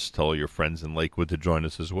join us. Tell all your friends in Lakewood to join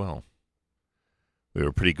us as well. We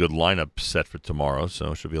have a pretty good lineup set for tomorrow,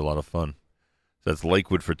 so it should be a lot of fun. So that's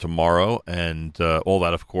Lakewood for tomorrow, and all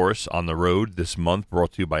that, of course, on the road this month,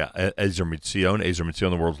 brought to you by Ezer Mitzion. Ezer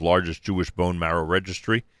Mitzion, the world's largest Jewish bone marrow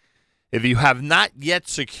registry. If you have not yet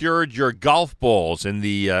secured your golf balls in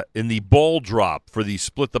the ball drop for the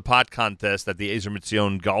Split the Pot contest at the Ezer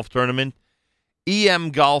Mitzion golf tournament,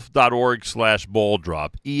 emgolf.org/ball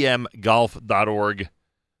drop.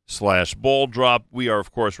 emgolf.org/ball drop. We are,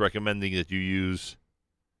 of course, recommending that you use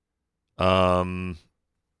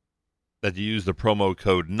the promo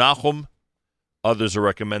code Nachum. Others are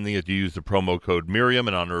recommending that you use the promo code Miriam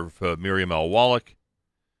in honor of Miriam L. Wallach.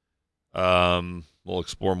 We'll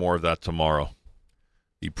explore more of that tomorrow.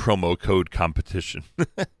 The promo code competition.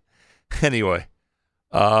 Anyway,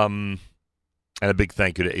 and a big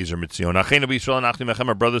thank you to Ezer Mitzion.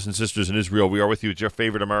 Our brothers and sisters in Israel, we are with you. It's your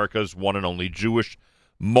favorite America's one and only Jewish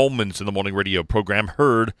Moments in the Morning radio program,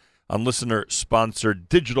 heard on listener-sponsored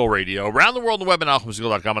digital radio around the world on the web at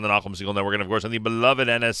NachumSegal.com and the Nachum Segal Network, and, of course, on the beloved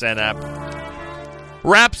NSN app.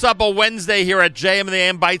 Wraps up a Wednesday here at JM and the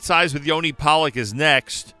AM. Bite Size with Yoni Pollock is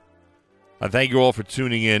next. I thank you all for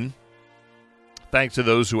tuning in. Thanks to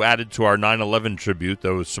those who added to our 9/11 tribute.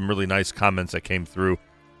 There was some really nice comments that came through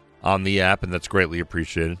on the app, and that's greatly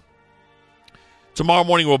appreciated. Tomorrow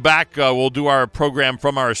morning we'll back. We'll do our program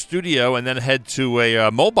from our studio and then head to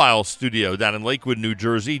a mobile studio down in Lakewood, New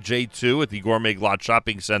Jersey, J2 at the Gourmet Glot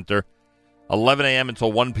Shopping Center, 11 a.m.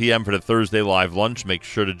 until 1 p.m. for the Thursday live lunch. Make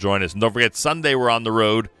sure to join us. And don't forget, Sunday we're on the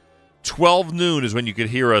road. 12 noon is when you could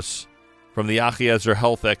hear us from the Achiezer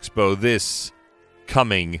Health Expo this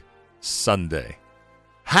coming Sunday.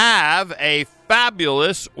 Have a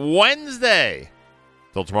fabulous Wednesday.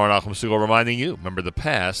 Till tomorrow, Nachum Segal reminding you, remember the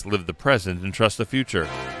past, live the present, and trust the future.